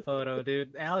in that photo,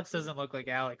 dude. Alex doesn't look like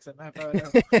Alex in that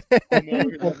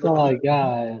photo. That's all I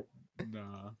got.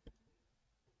 Nah.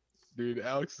 Dude,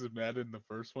 Alex is mad in the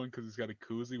first one because he's got a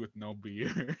koozie with no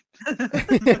beer.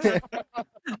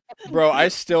 Bro,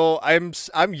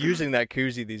 I'm using that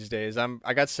koozie these days.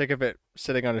 I got sick of it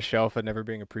sitting on a shelf and never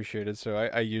being appreciated, so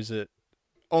I use it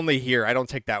only here. I don't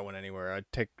take that one anywhere. I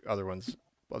take other ones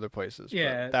other places.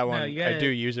 Yeah, But that no, one you I gotta- do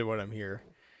use it when I'm here.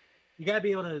 You gotta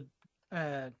be able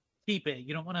to keep it.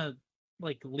 You don't want to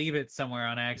like leave it somewhere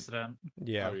on accident.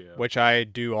 Yeah, Oh, yeah. which I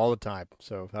do all the time.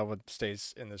 So that one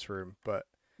stays in this room, but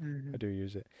Mhm. I do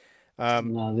use it.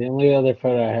 No, the only other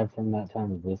photo I have from that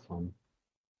time is this one.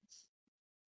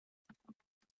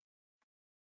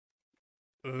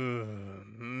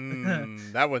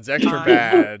 That one's extra Uh,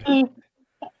 bad. I-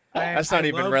 That's not I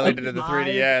even love related the to the 5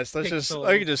 3DS. We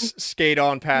pixels. can just skate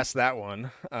on past that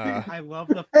one. I love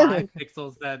the 5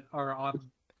 pixels that are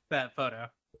on that photo.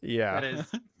 Yeah. That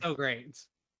is so great.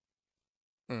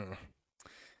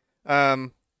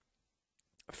 Mm.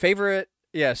 Favorite?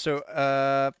 Yeah. So,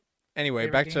 anyway,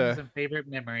 Favorite back games to and favorite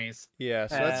memories. yeah.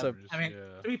 So that's a I mean,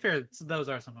 Yeah. To be fair, those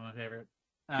are some of my favorite.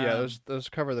 yeah. Those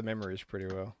cover the memories pretty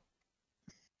well.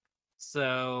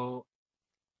 So,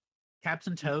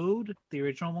 Captain Toad, the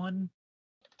original one,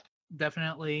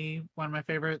 definitely one of my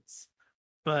favorites.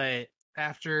 But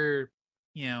after,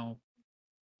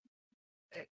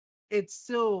 it's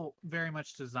still very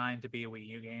much designed to be a Wii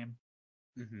U game.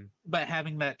 Mm-hmm. But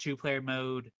having that 2-player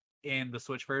mode in the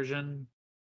Switch version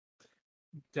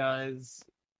does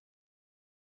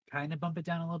kind of bump it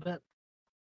down a little bit.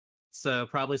 So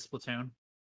probably Splatoon.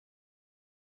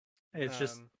 It's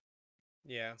just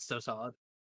yeah. so solid.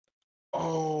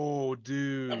 Oh,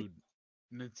 dude.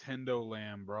 Nintendo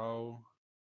Land, bro.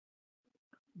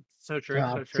 So true, so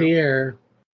Top true. tier.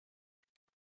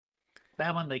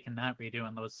 That one they cannot redo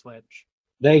on those Switch.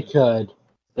 They could.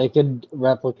 They could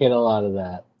replicate a lot of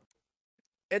that.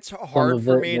 It's hard of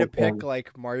for it me to look, pick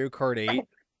like Mario Kart 8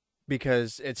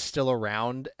 because it's still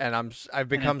around, and I've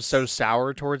become so it's-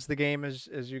 sour towards the game, as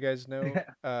you guys know.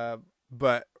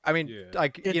 But I mean, Yeah.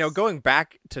 like It's- going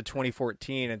back to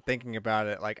 2014 and thinking about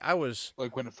it, like I was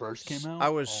Like when it first came out? I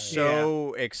was Oh.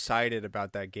 so excited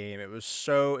about that game. It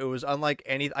was unlike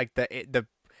any like the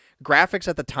graphics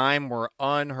at the time were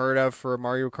unheard of for a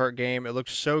Mario Kart game. It looked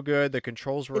so good. The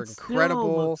controls were it still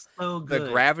incredible. looks so The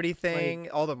good. gravity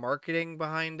thing, all the marketing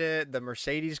behind it, the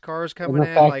Mercedes cars And coming the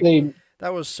in, fact like they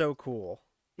that was so cool.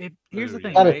 Here's the Literally.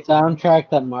 thing, got a right? soundtrack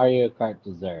that Mario Kart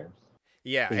deserves.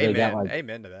 Yeah, 'Cause they got, amen, like-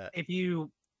 amen to that. If you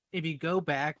go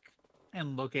back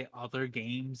and look at other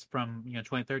games from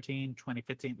 2013,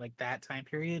 2015, like that time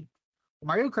period,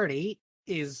 Mario Kart 8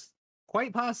 is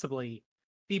quite possibly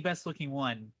the best looking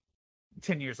one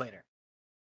 10 years later.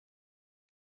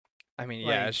 I mean,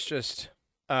 yeah, like- it's just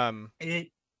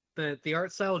The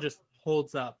art style just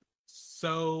holds up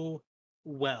so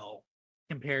well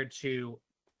compared to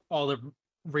all the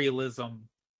realism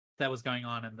that was going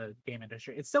on in the game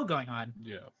industry. It's still going on,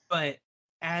 Yeah. but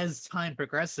as time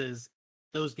progresses,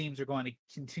 those games are going to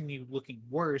continue looking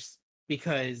worse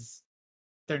because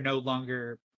they're no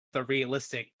longer the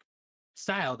realistic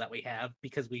style that we have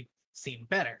because we've seen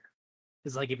better.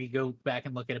 It's like if you go back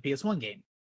and look at a PS1 game,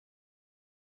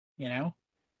 yeah.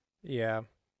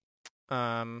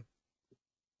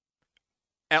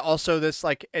 And also, this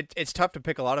like it's tough to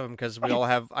pick a lot of them because we all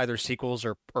have either sequels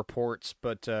or ports.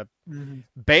 But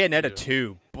Bayonetta Yeah.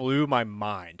 2 blew my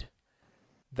mind.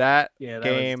 That Yeah, that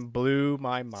game blew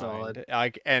my mind. solid.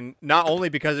 Like, and not only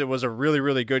because it was a really,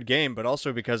 really good game, but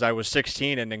also because I was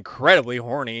 16 and incredibly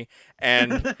horny,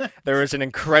 and there was an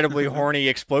incredibly horny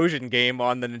explosion game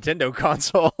on the Nintendo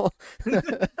console.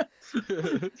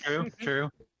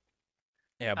 True.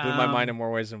 Yeah, blew my mind in Um,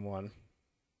 more ways than one.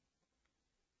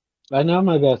 I know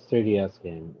my best 3DS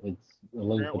game. It's A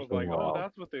Link Grant was Between like, "Oh, Worlds.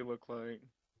 that's what they look like."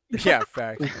 Yeah,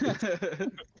 fact.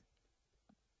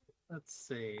 Let's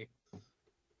see.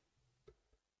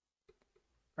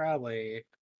 Probably.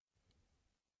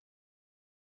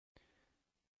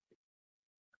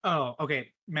 Oh,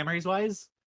 okay. Memories wise,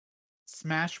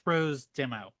 Smash Bros.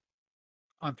 Demo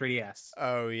on 3DS.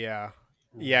 Oh yeah,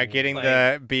 yeah. Getting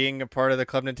Like- being a part of the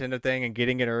Club Nintendo thing and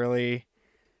getting it early,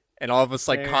 and all of us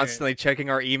like There- constantly checking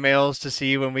our emails to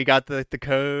see when we got the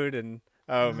code. And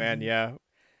oh man, Mhm. yeah.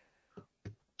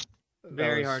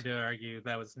 Very hard to argue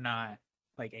that was not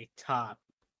like a top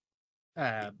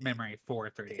memory for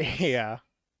 3DS. Yeah.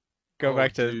 Go Oh,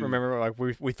 back to dude. remember, like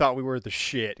we thought we were the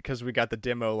shit because we got the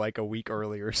demo like a week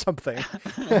earlier or something.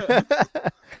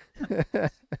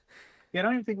 Yeah, I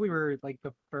don't even think we were like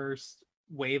the first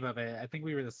wave of it. I think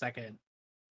we were the second.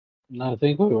 No, I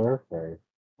think we were first.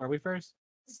 Were we first?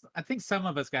 I think some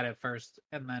of us got it first,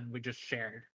 and then we just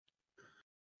shared.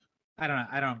 I don't know.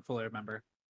 I don't fully remember.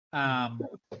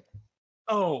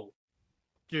 Oh,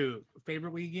 dude,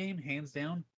 favorite Wii game, hands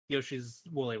down, Yoshi's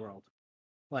Woolly World.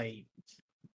 Like,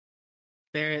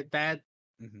 there, that.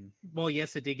 Mhm. Well,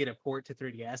 yes, it did get a port to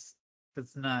 3DS.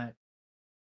 That's not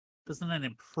an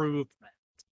improvement.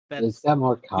 It's got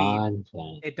more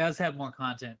content. It does have more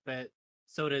content, but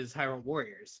so does Hyrule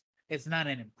Warriors. It's not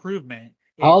an improvement.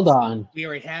 Hold on. We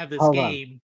already have this Hold on.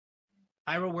 game.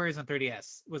 Hyrule Warriors on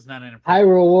 3DS was not an improvement.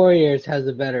 Hyrule Warriors has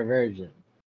a better version.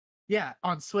 Yeah,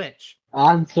 on Switch.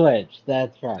 On Switch,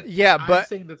 that's right. Yeah, I'm but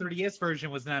saying the 3DS version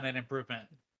was not an improvement.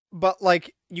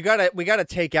 like we gotta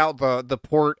take out the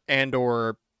port and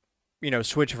or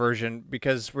Switch version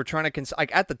because we're trying to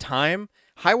like at the time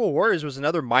Hyrule Warriors was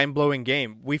another mind-blowing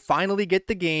game. We finally get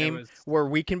the game where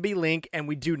we can be Link and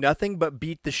we do nothing but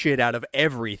beat the shit out of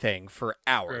everything for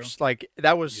hours. True. Like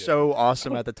that was so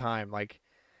awesome at the time. Like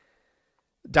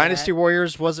Dynasty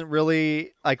Warriors wasn't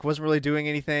really doing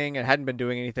anything and hadn't been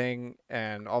doing anything,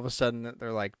 and all of a sudden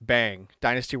they're like, bang,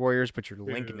 Dynasty Warriors, but you're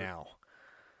Link now.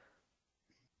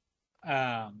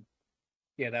 Yeah,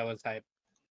 that was hype.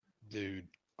 Dude.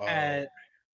 Go ahead.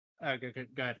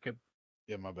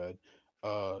 Yeah, my bad.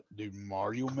 Dude,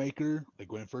 Mario Maker,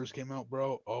 like when it first came out,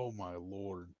 bro. Oh my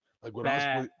lord! Like when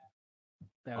that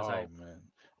was hype. Man,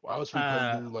 I was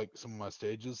replaying through like some of my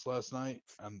stages last night,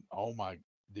 and oh my,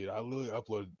 dude, I literally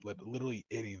uploaded like literally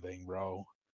anything, bro.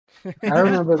 I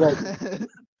remember that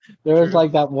there was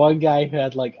like that one guy who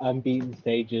had like unbeaten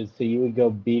stages, so you would go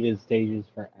beat his stages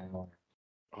for hours.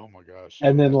 Oh my gosh!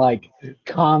 And then like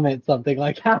comment something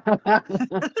like that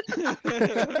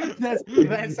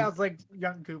sounds like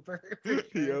young Cooper.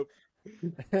 Yep.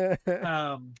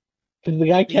 Because the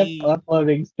guy kept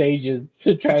uploading stages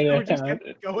to try to just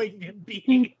kept going and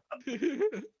beating.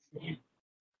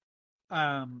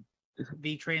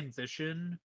 The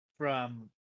transition from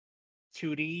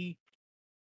 2D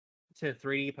to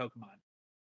 3D Pokemon,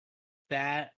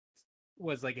 that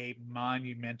was like a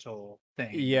monumental thing.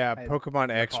 Yeah,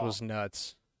 Pokemon X was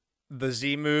nuts. The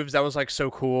Z moves, that was like so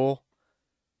cool.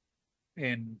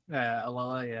 In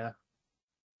Alola, yeah.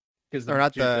 Or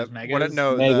not the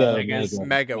Megas.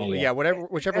 Mega. Yeah,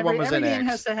 whichever one was in X. Every game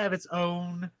has to have its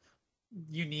own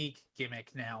unique gimmick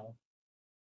now.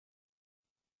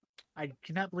 I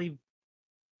cannot believe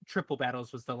Triple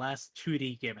Battles was the last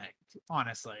 2D gimmick,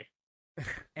 honestly.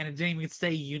 And it didn't even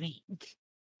stay unique.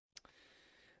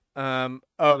 Although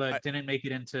it didn't make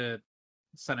it into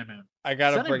Sun and Moon. I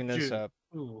gotta bring this up.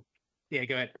 Ooh. Yeah,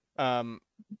 go ahead.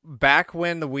 Back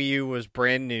when the Wii U was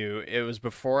brand new, it was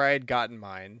before I had gotten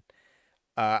mine.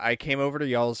 I came over to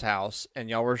y'all's house and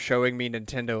y'all were showing me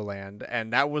Nintendo Land,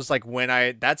 and that was like when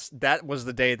that was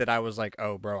the day that I was like,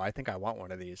 oh bro, I think I want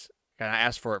one of these. And I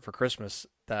asked for it for Christmas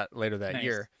later that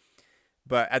year.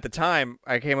 But at the time,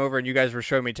 I came over and you guys were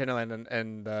showing me Nintendo Land,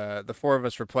 and the four of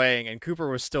us were playing, and Cooper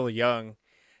was still young.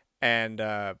 And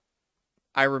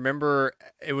I remember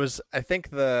it was, I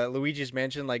think, the Luigi's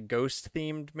Mansion like ghost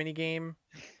themed minigame.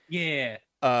 Yeah.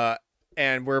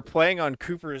 And we're playing on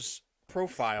Cooper's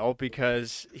profile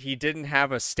because he didn't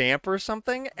have a stamp or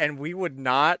something, and we would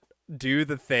not do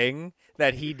the thing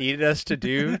that he needed us to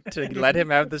do to let him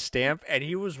have the stamp, and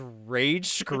he was rage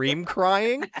scream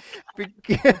crying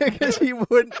because he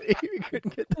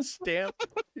couldn't get the stamp.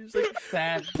 He was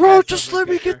like, bro, just let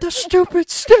me get the stupid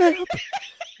stamp.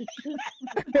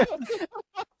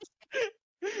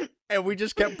 And we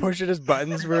just kept pushing his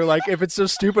buttons. We were like, if it's so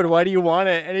stupid, why do you want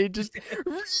it? And he just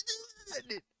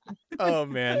oh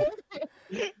man.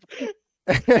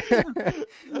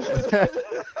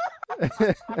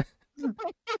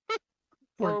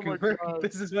 Poor Cooper.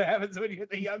 This is what happens when you're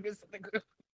the youngest in the group.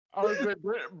 I was like,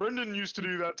 Brendan used to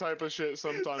do that type of shit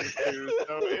sometimes too.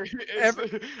 So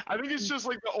I think it's just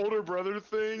like the older brother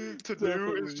thing to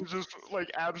do is to just like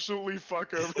absolutely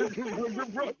fuck over the younger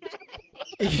brother.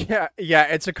 Yeah,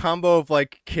 it's a combo of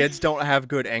like kids don't have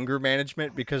good anger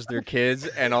management because they're kids,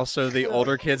 and also the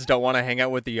older kids don't want to hang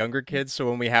out with the younger kids, so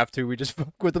when we have to, we just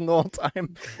fuck with them the whole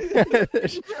time. Yeah.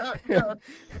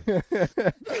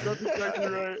 That's exactly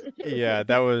right. Yeah,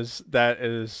 it was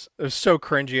so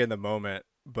cringy in the moment.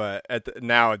 But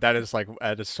now that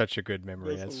is such a good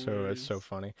memory. It's so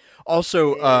funny.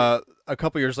 Also, a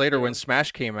couple years later when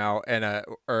Smash came out, and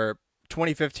or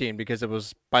 2015, because it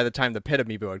was by the time the Pit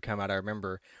Amiibo had come out. I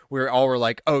remember we all were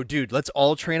like, "Oh, dude, let's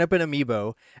all train up an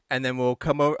Amiibo, and then we'll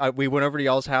come over." We went over to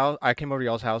y'all's house. I came over to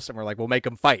y'all's house, and we're like, "We'll make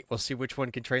them fight. We'll see which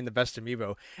one can train the best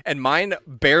Amiibo." And mine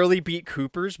barely beat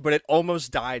Cooper's, but it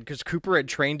almost died because Cooper had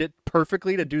trained it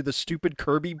perfectly to do the stupid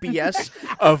Kirby BS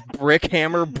of brick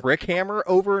hammer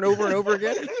over and over and over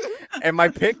again. And my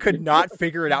Pit could not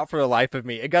figure it out for the life of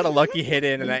me. It got a lucky hit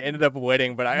in, and I ended up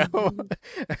winning. But I,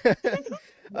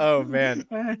 oh man,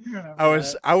 I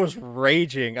was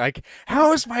raging. Like,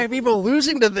 how is my Amiibo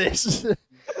losing to this?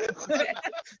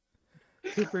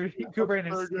 Cooper and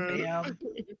his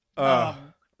spam.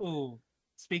 Ooh,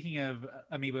 speaking of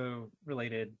Amiibo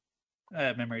related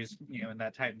memories, in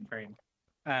that time frame,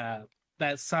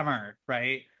 that summer,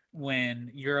 right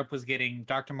when Europe was getting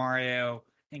Dr. Mario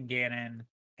and Ganon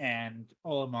and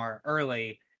Olimar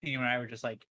early, and you and I were just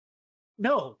like,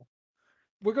 no,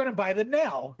 we're going to buy them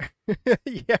now.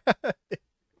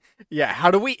 Yeah.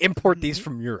 How do we import these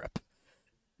from Europe?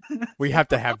 We have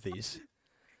to have these.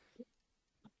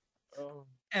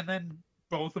 And then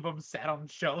both of them sat on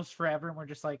shelves forever, and we're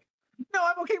just like, no,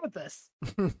 I'm okay with this.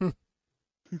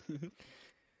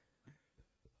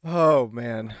 Oh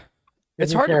man,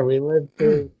 it's hard. We lived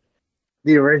through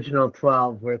the original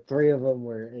 12, where 3 of them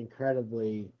were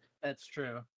incredibly That's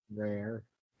true. rare.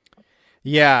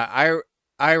 Yeah,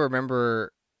 I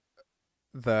remember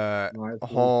the Marth was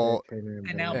whole. And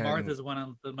now And- Marth is one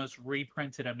of the most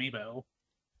reprinted Amiibo.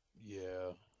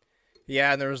 Yeah.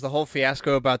 Yeah, and there was the whole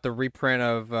fiasco about the reprint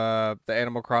of the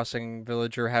Animal Crossing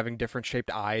villager having different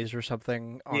shaped eyes or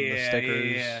something on the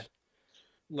stickers. Yeah.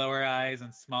 Lower eyes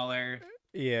and smaller,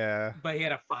 Yeah. but he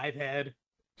had a 5 head.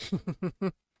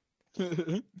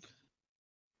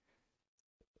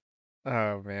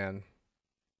 Oh man.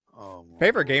 Oh, my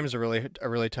Favorite lord. game is a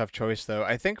really tough choice though.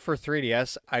 I think for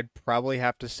 3DS, I'd probably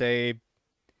have to say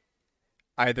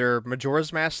either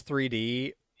Majora's Mask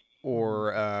 3D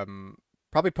or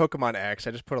probably Pokemon X.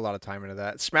 I just put a lot of time into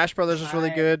that. Smash Brothers is really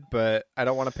good, but I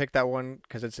don't want to pick that one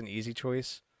because it's an easy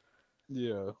choice.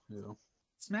 Yeah.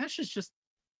 Smash is just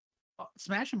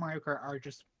Smash and Mario Kart are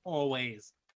just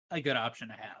always a good option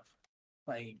to have.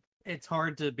 Like, it's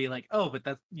hard to be like, oh, but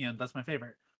that's my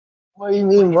favorite. What do you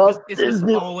mean, Walt It's just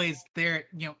Disney? always there.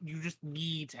 You just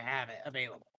need to have it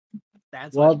available.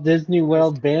 That's Walt Disney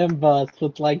World band bus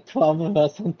with like 12 of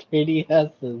us on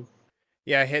 3DSs.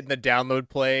 Yeah, hitting the download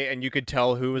play, and you could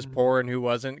tell who was poor and who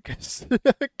wasn't, because you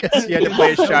had to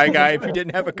play as Shy Guy if you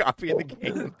didn't have a copy of the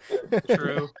game.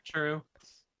 True.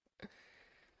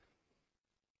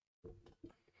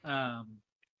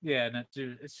 Yeah, no,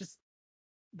 dude, it's just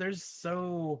there's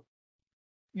so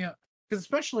because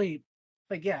especially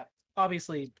like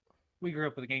obviously we grew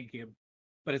up with a GameCube,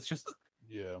 but it's just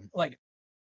Yeah. like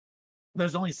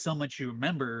there's only so much you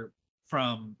remember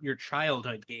from your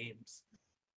childhood games.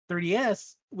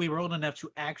 3DS, we were old enough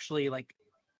to actually like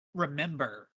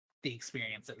remember the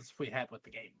experiences we had with the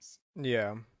games.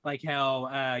 Yeah. Like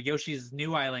how Yoshi's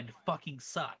New Island fucking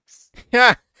sucks.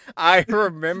 Yeah, I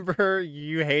remember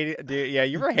you hated. Dude, yeah,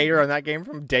 you were a hater on that game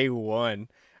from day one.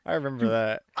 I remember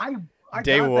that. I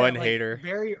Day got that, one like, hater.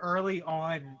 very early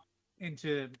on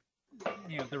into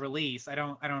the release. I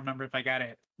don't remember if I got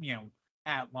it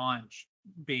at launch,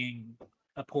 being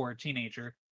a poor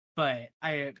teenager, but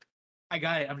I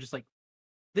got it. I'm just like,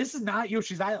 this is not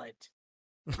Yoshi's Island.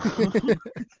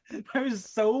 I was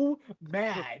so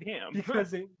mad Damn.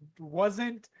 because it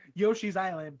wasn't Yoshi's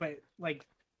Island, but like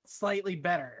slightly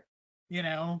better,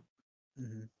 Mhm.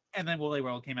 And then Woolly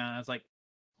World came out, and I was like,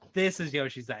 this is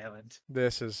Yoshi's Island.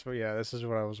 This is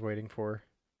what I was waiting for.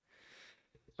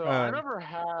 So I Um, never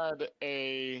had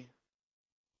a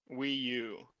Wii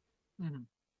U Mhm.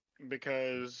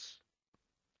 because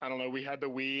I don't know. We had the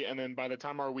Wii, and then by the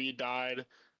time our Wii died,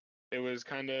 it was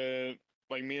kind of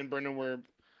like me and Brendan were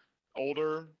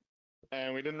older,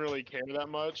 and we didn't really care that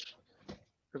much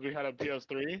because we had a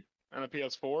PS3 and a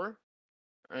PS4,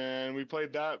 and we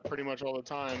played that pretty much all the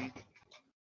time.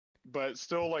 But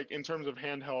still, like in terms of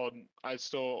handheld, I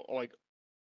still like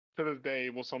to this day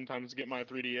will sometimes get my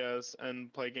 3DS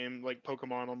and play game like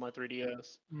Pokemon on my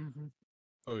 3DS.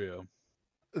 Oh yeah.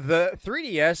 The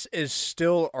 3DS is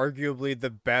still arguably the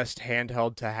best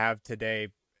handheld to have today,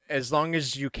 as long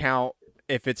as you count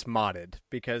if it's modded,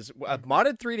 because a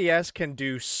modded 3DS can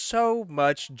do so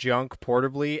much junk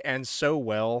portably and so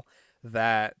well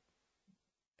that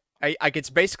it's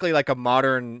basically like a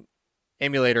modern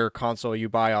emulator console you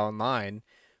buy online.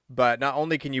 But not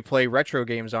only can you play retro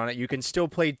games on it, you can still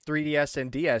play 3DS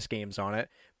and DS games on it,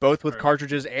 both with Right.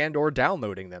 cartridges and or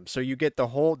downloading them. So you get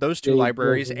those two Big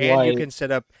libraries, with and you white. can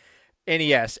set up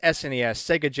NES, SNES,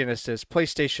 Sega Genesis,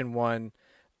 PlayStation 1,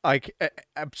 Like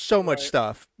so much Right.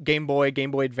 stuff. Game Boy,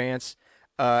 Game Boy Advance.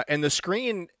 And the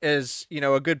screen is,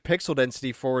 a good pixel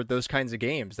density for those kinds of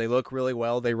games. They look really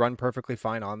well. They run perfectly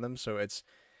fine on them. So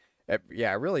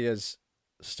yeah, it really is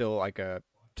still like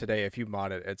today, if you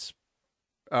mod it, it's,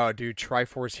 oh, dude,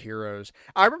 Triforce Heroes.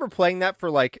 I remember playing that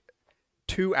for like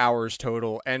 2 hours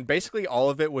total, and basically all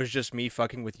of it was just me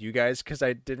fucking with you guys because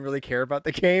I didn't really care about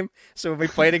the game. So when we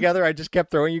play together, I just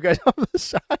kept throwing you guys off the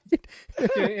side,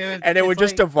 and it would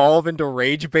just evolve into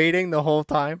rage baiting the whole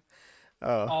time.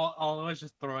 all of us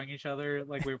just throwing each other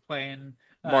like we were playing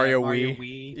Mario Mario Wii.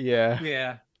 Wii. Yeah.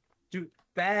 Yeah, dude,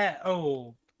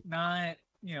 not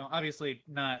obviously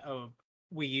not a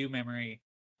Wii U memory,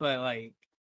 but like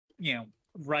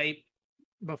right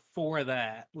before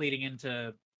that, leading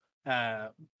into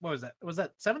what was that? Was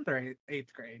that seventh or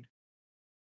eighth grade?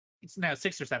 It's now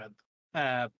sixth or seventh.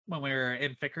 When we were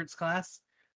in Fickert's class,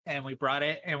 and we brought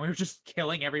it, and we were just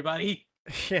killing everybody.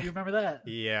 Do you remember that?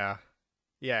 Yeah.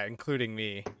 Yeah, including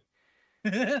me.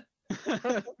 I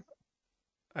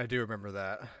do remember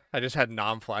that. I just had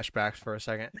flashbacks for a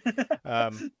second.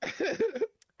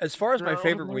 As far as my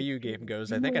favorite Wii U game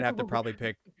goes, I think I'd have to probably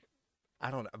pick,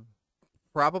 I don't know,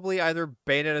 probably either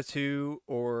Bayonetta 2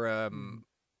 or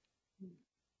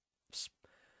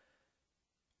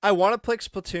I want to pick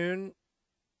Splatoon,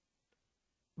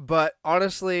 but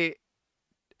honestly,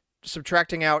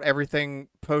 subtracting out everything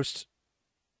post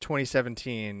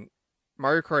 2017,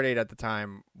 Mario Kart 8 at the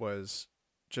time was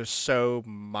just so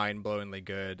mind-blowingly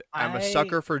good. I'm a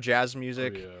sucker for jazz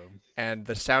music, and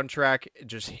the soundtrack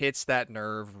just hits that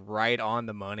nerve right on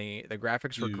the money. The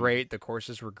graphics were great, the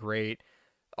courses were great,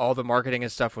 all the marketing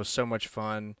and stuff was so much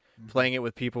fun. Playing it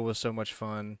with people was so much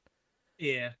fun.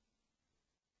 Yeah.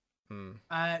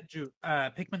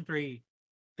 Pikmin 3,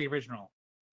 the original.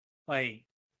 Like,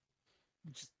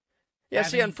 just yeah,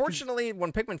 see, unfortunately,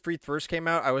 when Pikmin 3 first came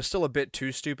out, I was still a bit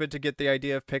too stupid to get the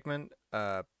idea of Pikmin.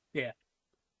 Yeah.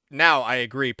 Now, I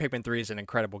agree, Pikmin 3 is an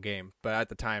incredible game, but at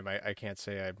the time, I can't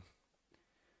say I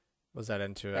was that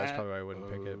into it. That's probably why I wouldn't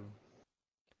pick it.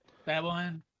 That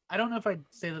one, I don't know if I'd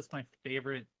say that's my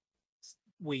favorite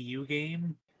Wii U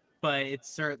game, but it's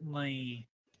certainly,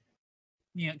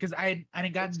 because I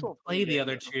didn't gotten to play the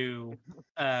other two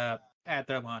at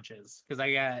their launches, because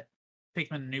I got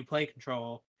Pikmin New Play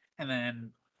Control, and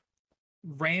then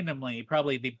randomly,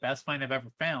 probably the best find I've ever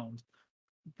found,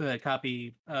 the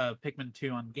copy of Pikmin 2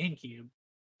 on GameCube,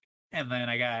 and then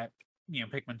I got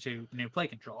Pikmin 2 New Play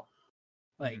Control.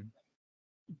 Like,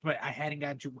 but I hadn't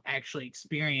got to actually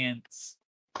experience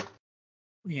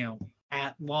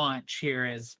at launch here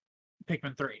as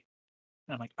Pikmin 3.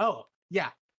 And I'm like, oh yeah,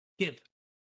 give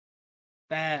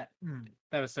that.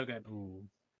 That was so good. Ooh.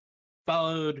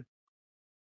 Followed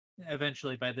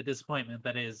eventually by the disappointment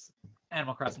that is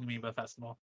Animal Crossing Amiibo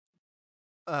Festival.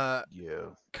 Yeah.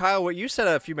 Kyle, what you said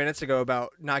a few minutes ago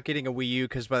about not getting a Wii U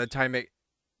because by the time it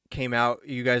came out,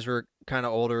 you guys were kind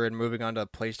of older and moving on to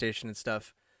PlayStation and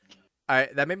stuff.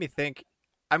 That made me think.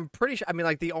 I'm pretty sure. I mean,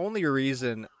 like the only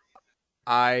reason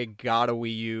I got a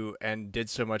Wii U and did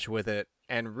so much with it,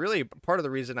 and really part of the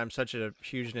reason I'm such a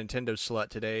huge Nintendo slut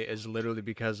today is literally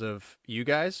because of you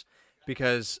guys,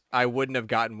 because I wouldn't have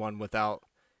gotten one without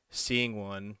seeing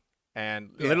one. And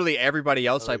literally everybody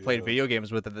else I played video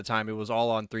games with at the time, it was all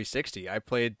on 360. I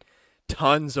played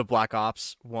tons of Black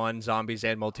Ops 1, Zombies,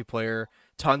 and multiplayer,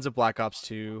 tons of Black Ops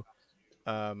 2.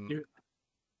 Dude,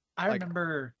 I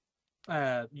remember,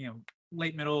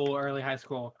 late middle, early high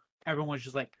school, everyone was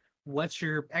just like, what's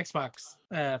your Xbox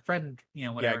friend,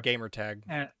 whatever. Yeah, gamer tag.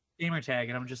 Gamer tag.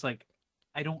 And I'm just like,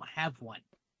 I don't have one.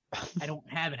 I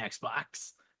don't have an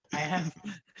Xbox. I have,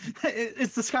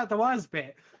 it's the Scott the Woz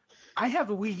bit. I have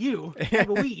a Wii U. I have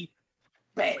a Wii.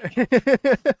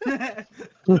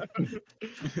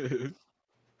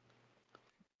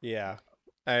 Yeah.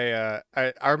 I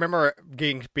remember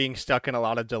being stuck in a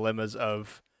lot of dilemmas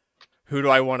of who do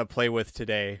I want to play with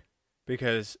today,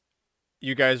 because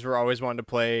you guys were always wanting to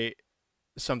play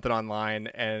something online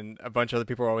and a bunch of other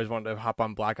people were always wanting to hop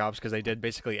on Black Ops because they did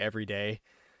basically every day.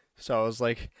 So I was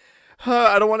like,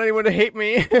 I don't want anyone to hate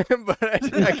me, but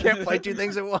I can't play two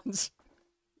things at once.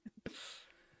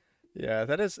 Yeah,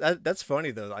 that's funny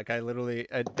though. Like I literally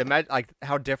imagine like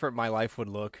how different my life would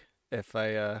look if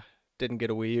I didn't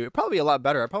get a Wii U. It'd probably be a lot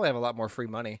better. I'd probably have a lot more free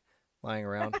money lying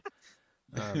around.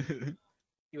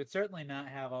 You would certainly not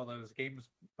have all those games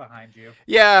behind you.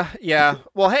 Yeah.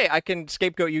 Well, hey, I can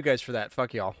scapegoat you guys for that.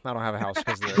 Fuck y'all. I don't have a house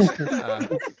because of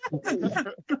this.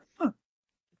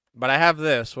 But I have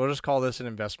this. We'll just call this an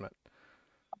investment.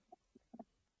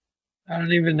 I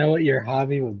don't even know what your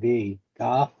hobby would be.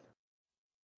 Golf?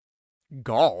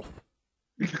 Golf?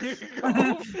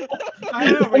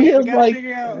 I know. We Feels gotta like-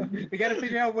 figure out. We gotta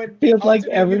figure out what. Feels like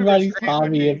alternate universe everybody's Grant would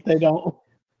hobby be. if they don't.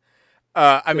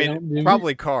 I They mean, don't do-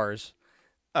 probably cars.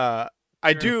 I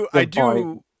Sure. do Good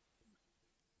point.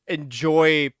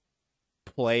 enjoy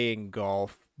playing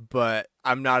golf, but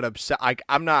I'm not upset. I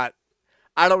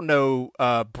don't know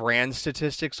brand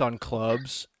statistics on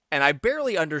clubs, and I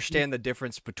barely understand the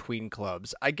difference between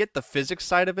clubs. I get the physics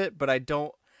side of it, but I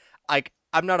don't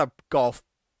I'm not a golf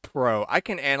pro. I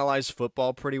can analyze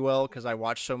football pretty well because I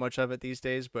watch so much of it these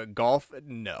days, but golf,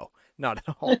 no, not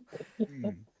at all.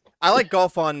 Mm. I like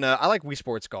golf on. I like Wii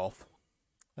Sports Golf.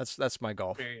 That's my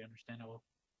golf. Very understandable.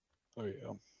 Oh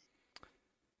yeah,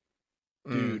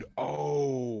 Mm. dude.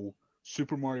 Oh,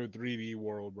 Super Mario 3D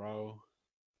World, bro.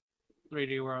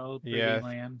 3D World, 3D Yeah.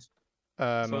 Land.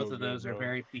 Um, Both So of those good, are bro.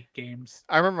 very peak games.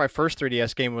 I remember my first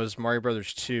 3DS game was Mario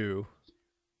Brothers 2.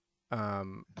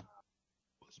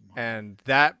 And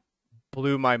that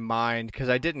blew my mind because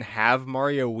I didn't have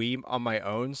Mario Wii on my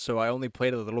own, so I only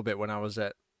played it a little bit when I was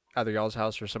at either y'all's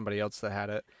house or somebody else that had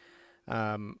it.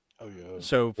 Oh yeah.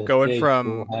 So The going days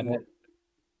from people had it,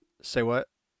 say what?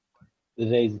 the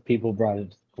days people brought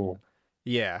it to school.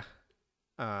 Yeah.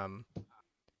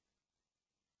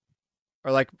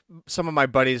 Or like some of my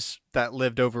buddies that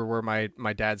lived over where my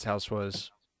dad's house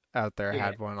was out there Yeah.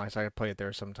 had one. Like, so I play it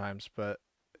there sometimes. But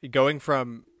going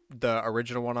from the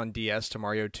original one on DS to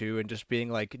Mario 2 and just being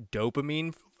like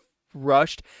dopamine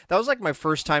rushed, that was like my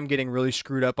first time getting really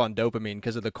screwed up on dopamine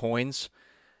because of the coins.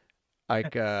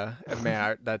 Like,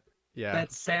 man, yeah.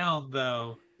 That sound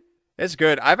though. It's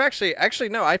good. I've actually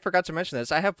no, I forgot to mention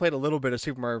this. I have played a little bit of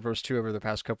Super Mario Bros. 2 over the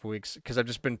past couple weeks because I've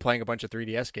just been playing a bunch of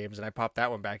 3DS games, and I popped that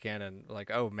one back in, and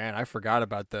like, oh man, I forgot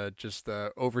about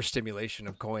the overstimulation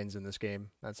of coins in this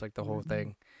game. That's like the whole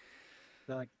thing.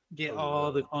 They're like, get Oh, all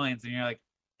yeah. the coins, and you're like,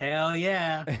 hell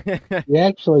yeah. You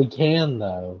actually can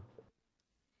though.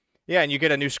 Yeah, and you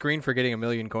get a new screen for getting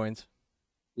 1,000,000 coins.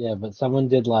 Yeah, but someone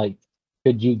did like,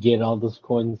 could you get all those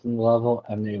coins in the level?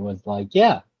 And it was like,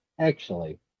 yeah,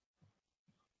 actually.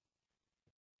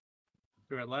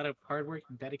 Through a lot of hard work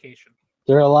and dedication.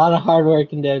 Through a lot of hard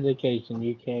work and dedication,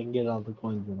 you can get all the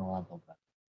coins in the level.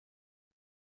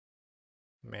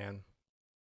 Man,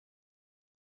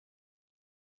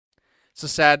 it's a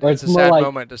sad Or it's a it's more sad like-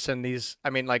 moment to send these. I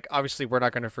mean, like obviously we're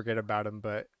not going to forget about them,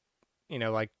 but you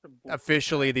know, like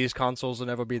officially these consoles will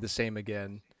never be the same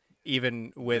again.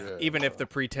 Even if the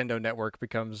Pretendo network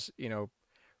becomes, you know,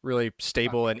 really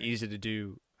stable and easy to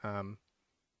do.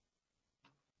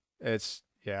 It's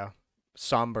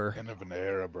somber, End of an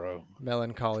era, bro.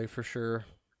 melancholy for sure.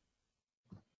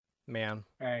 Man.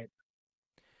 All right.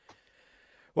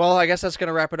 Well, I guess that's going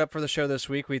to wrap it up for the show this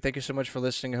week. We thank you so much for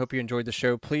listening. I hope you enjoyed the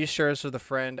show. Please share us with a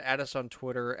friend. Add us on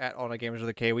Twitter at AllNightGamers with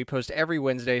a K. We post every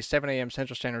Wednesday, 7 a.m.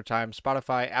 Central Standard Time,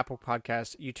 Spotify, Apple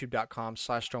Podcasts,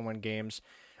 YouTube.com/StormwindGames.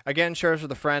 Again, share us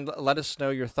with a friend. Let us know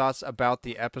your thoughts about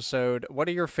the episode. What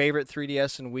are your favorite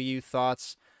 3DS and Wii U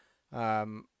thoughts?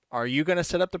 Are you going to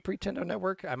set up the Pretendo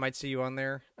network? I might see you on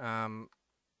there.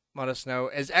 Let us know.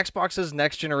 Is Xbox's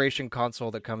next generation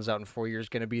console that comes out in 4 years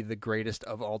going to be the greatest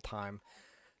of all time?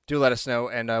 Do let us know,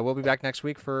 and we'll be back next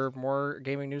week for more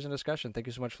gaming news and discussion. Thank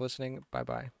you so much for listening.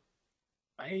 Bye-bye.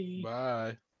 Bye.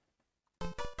 Bye.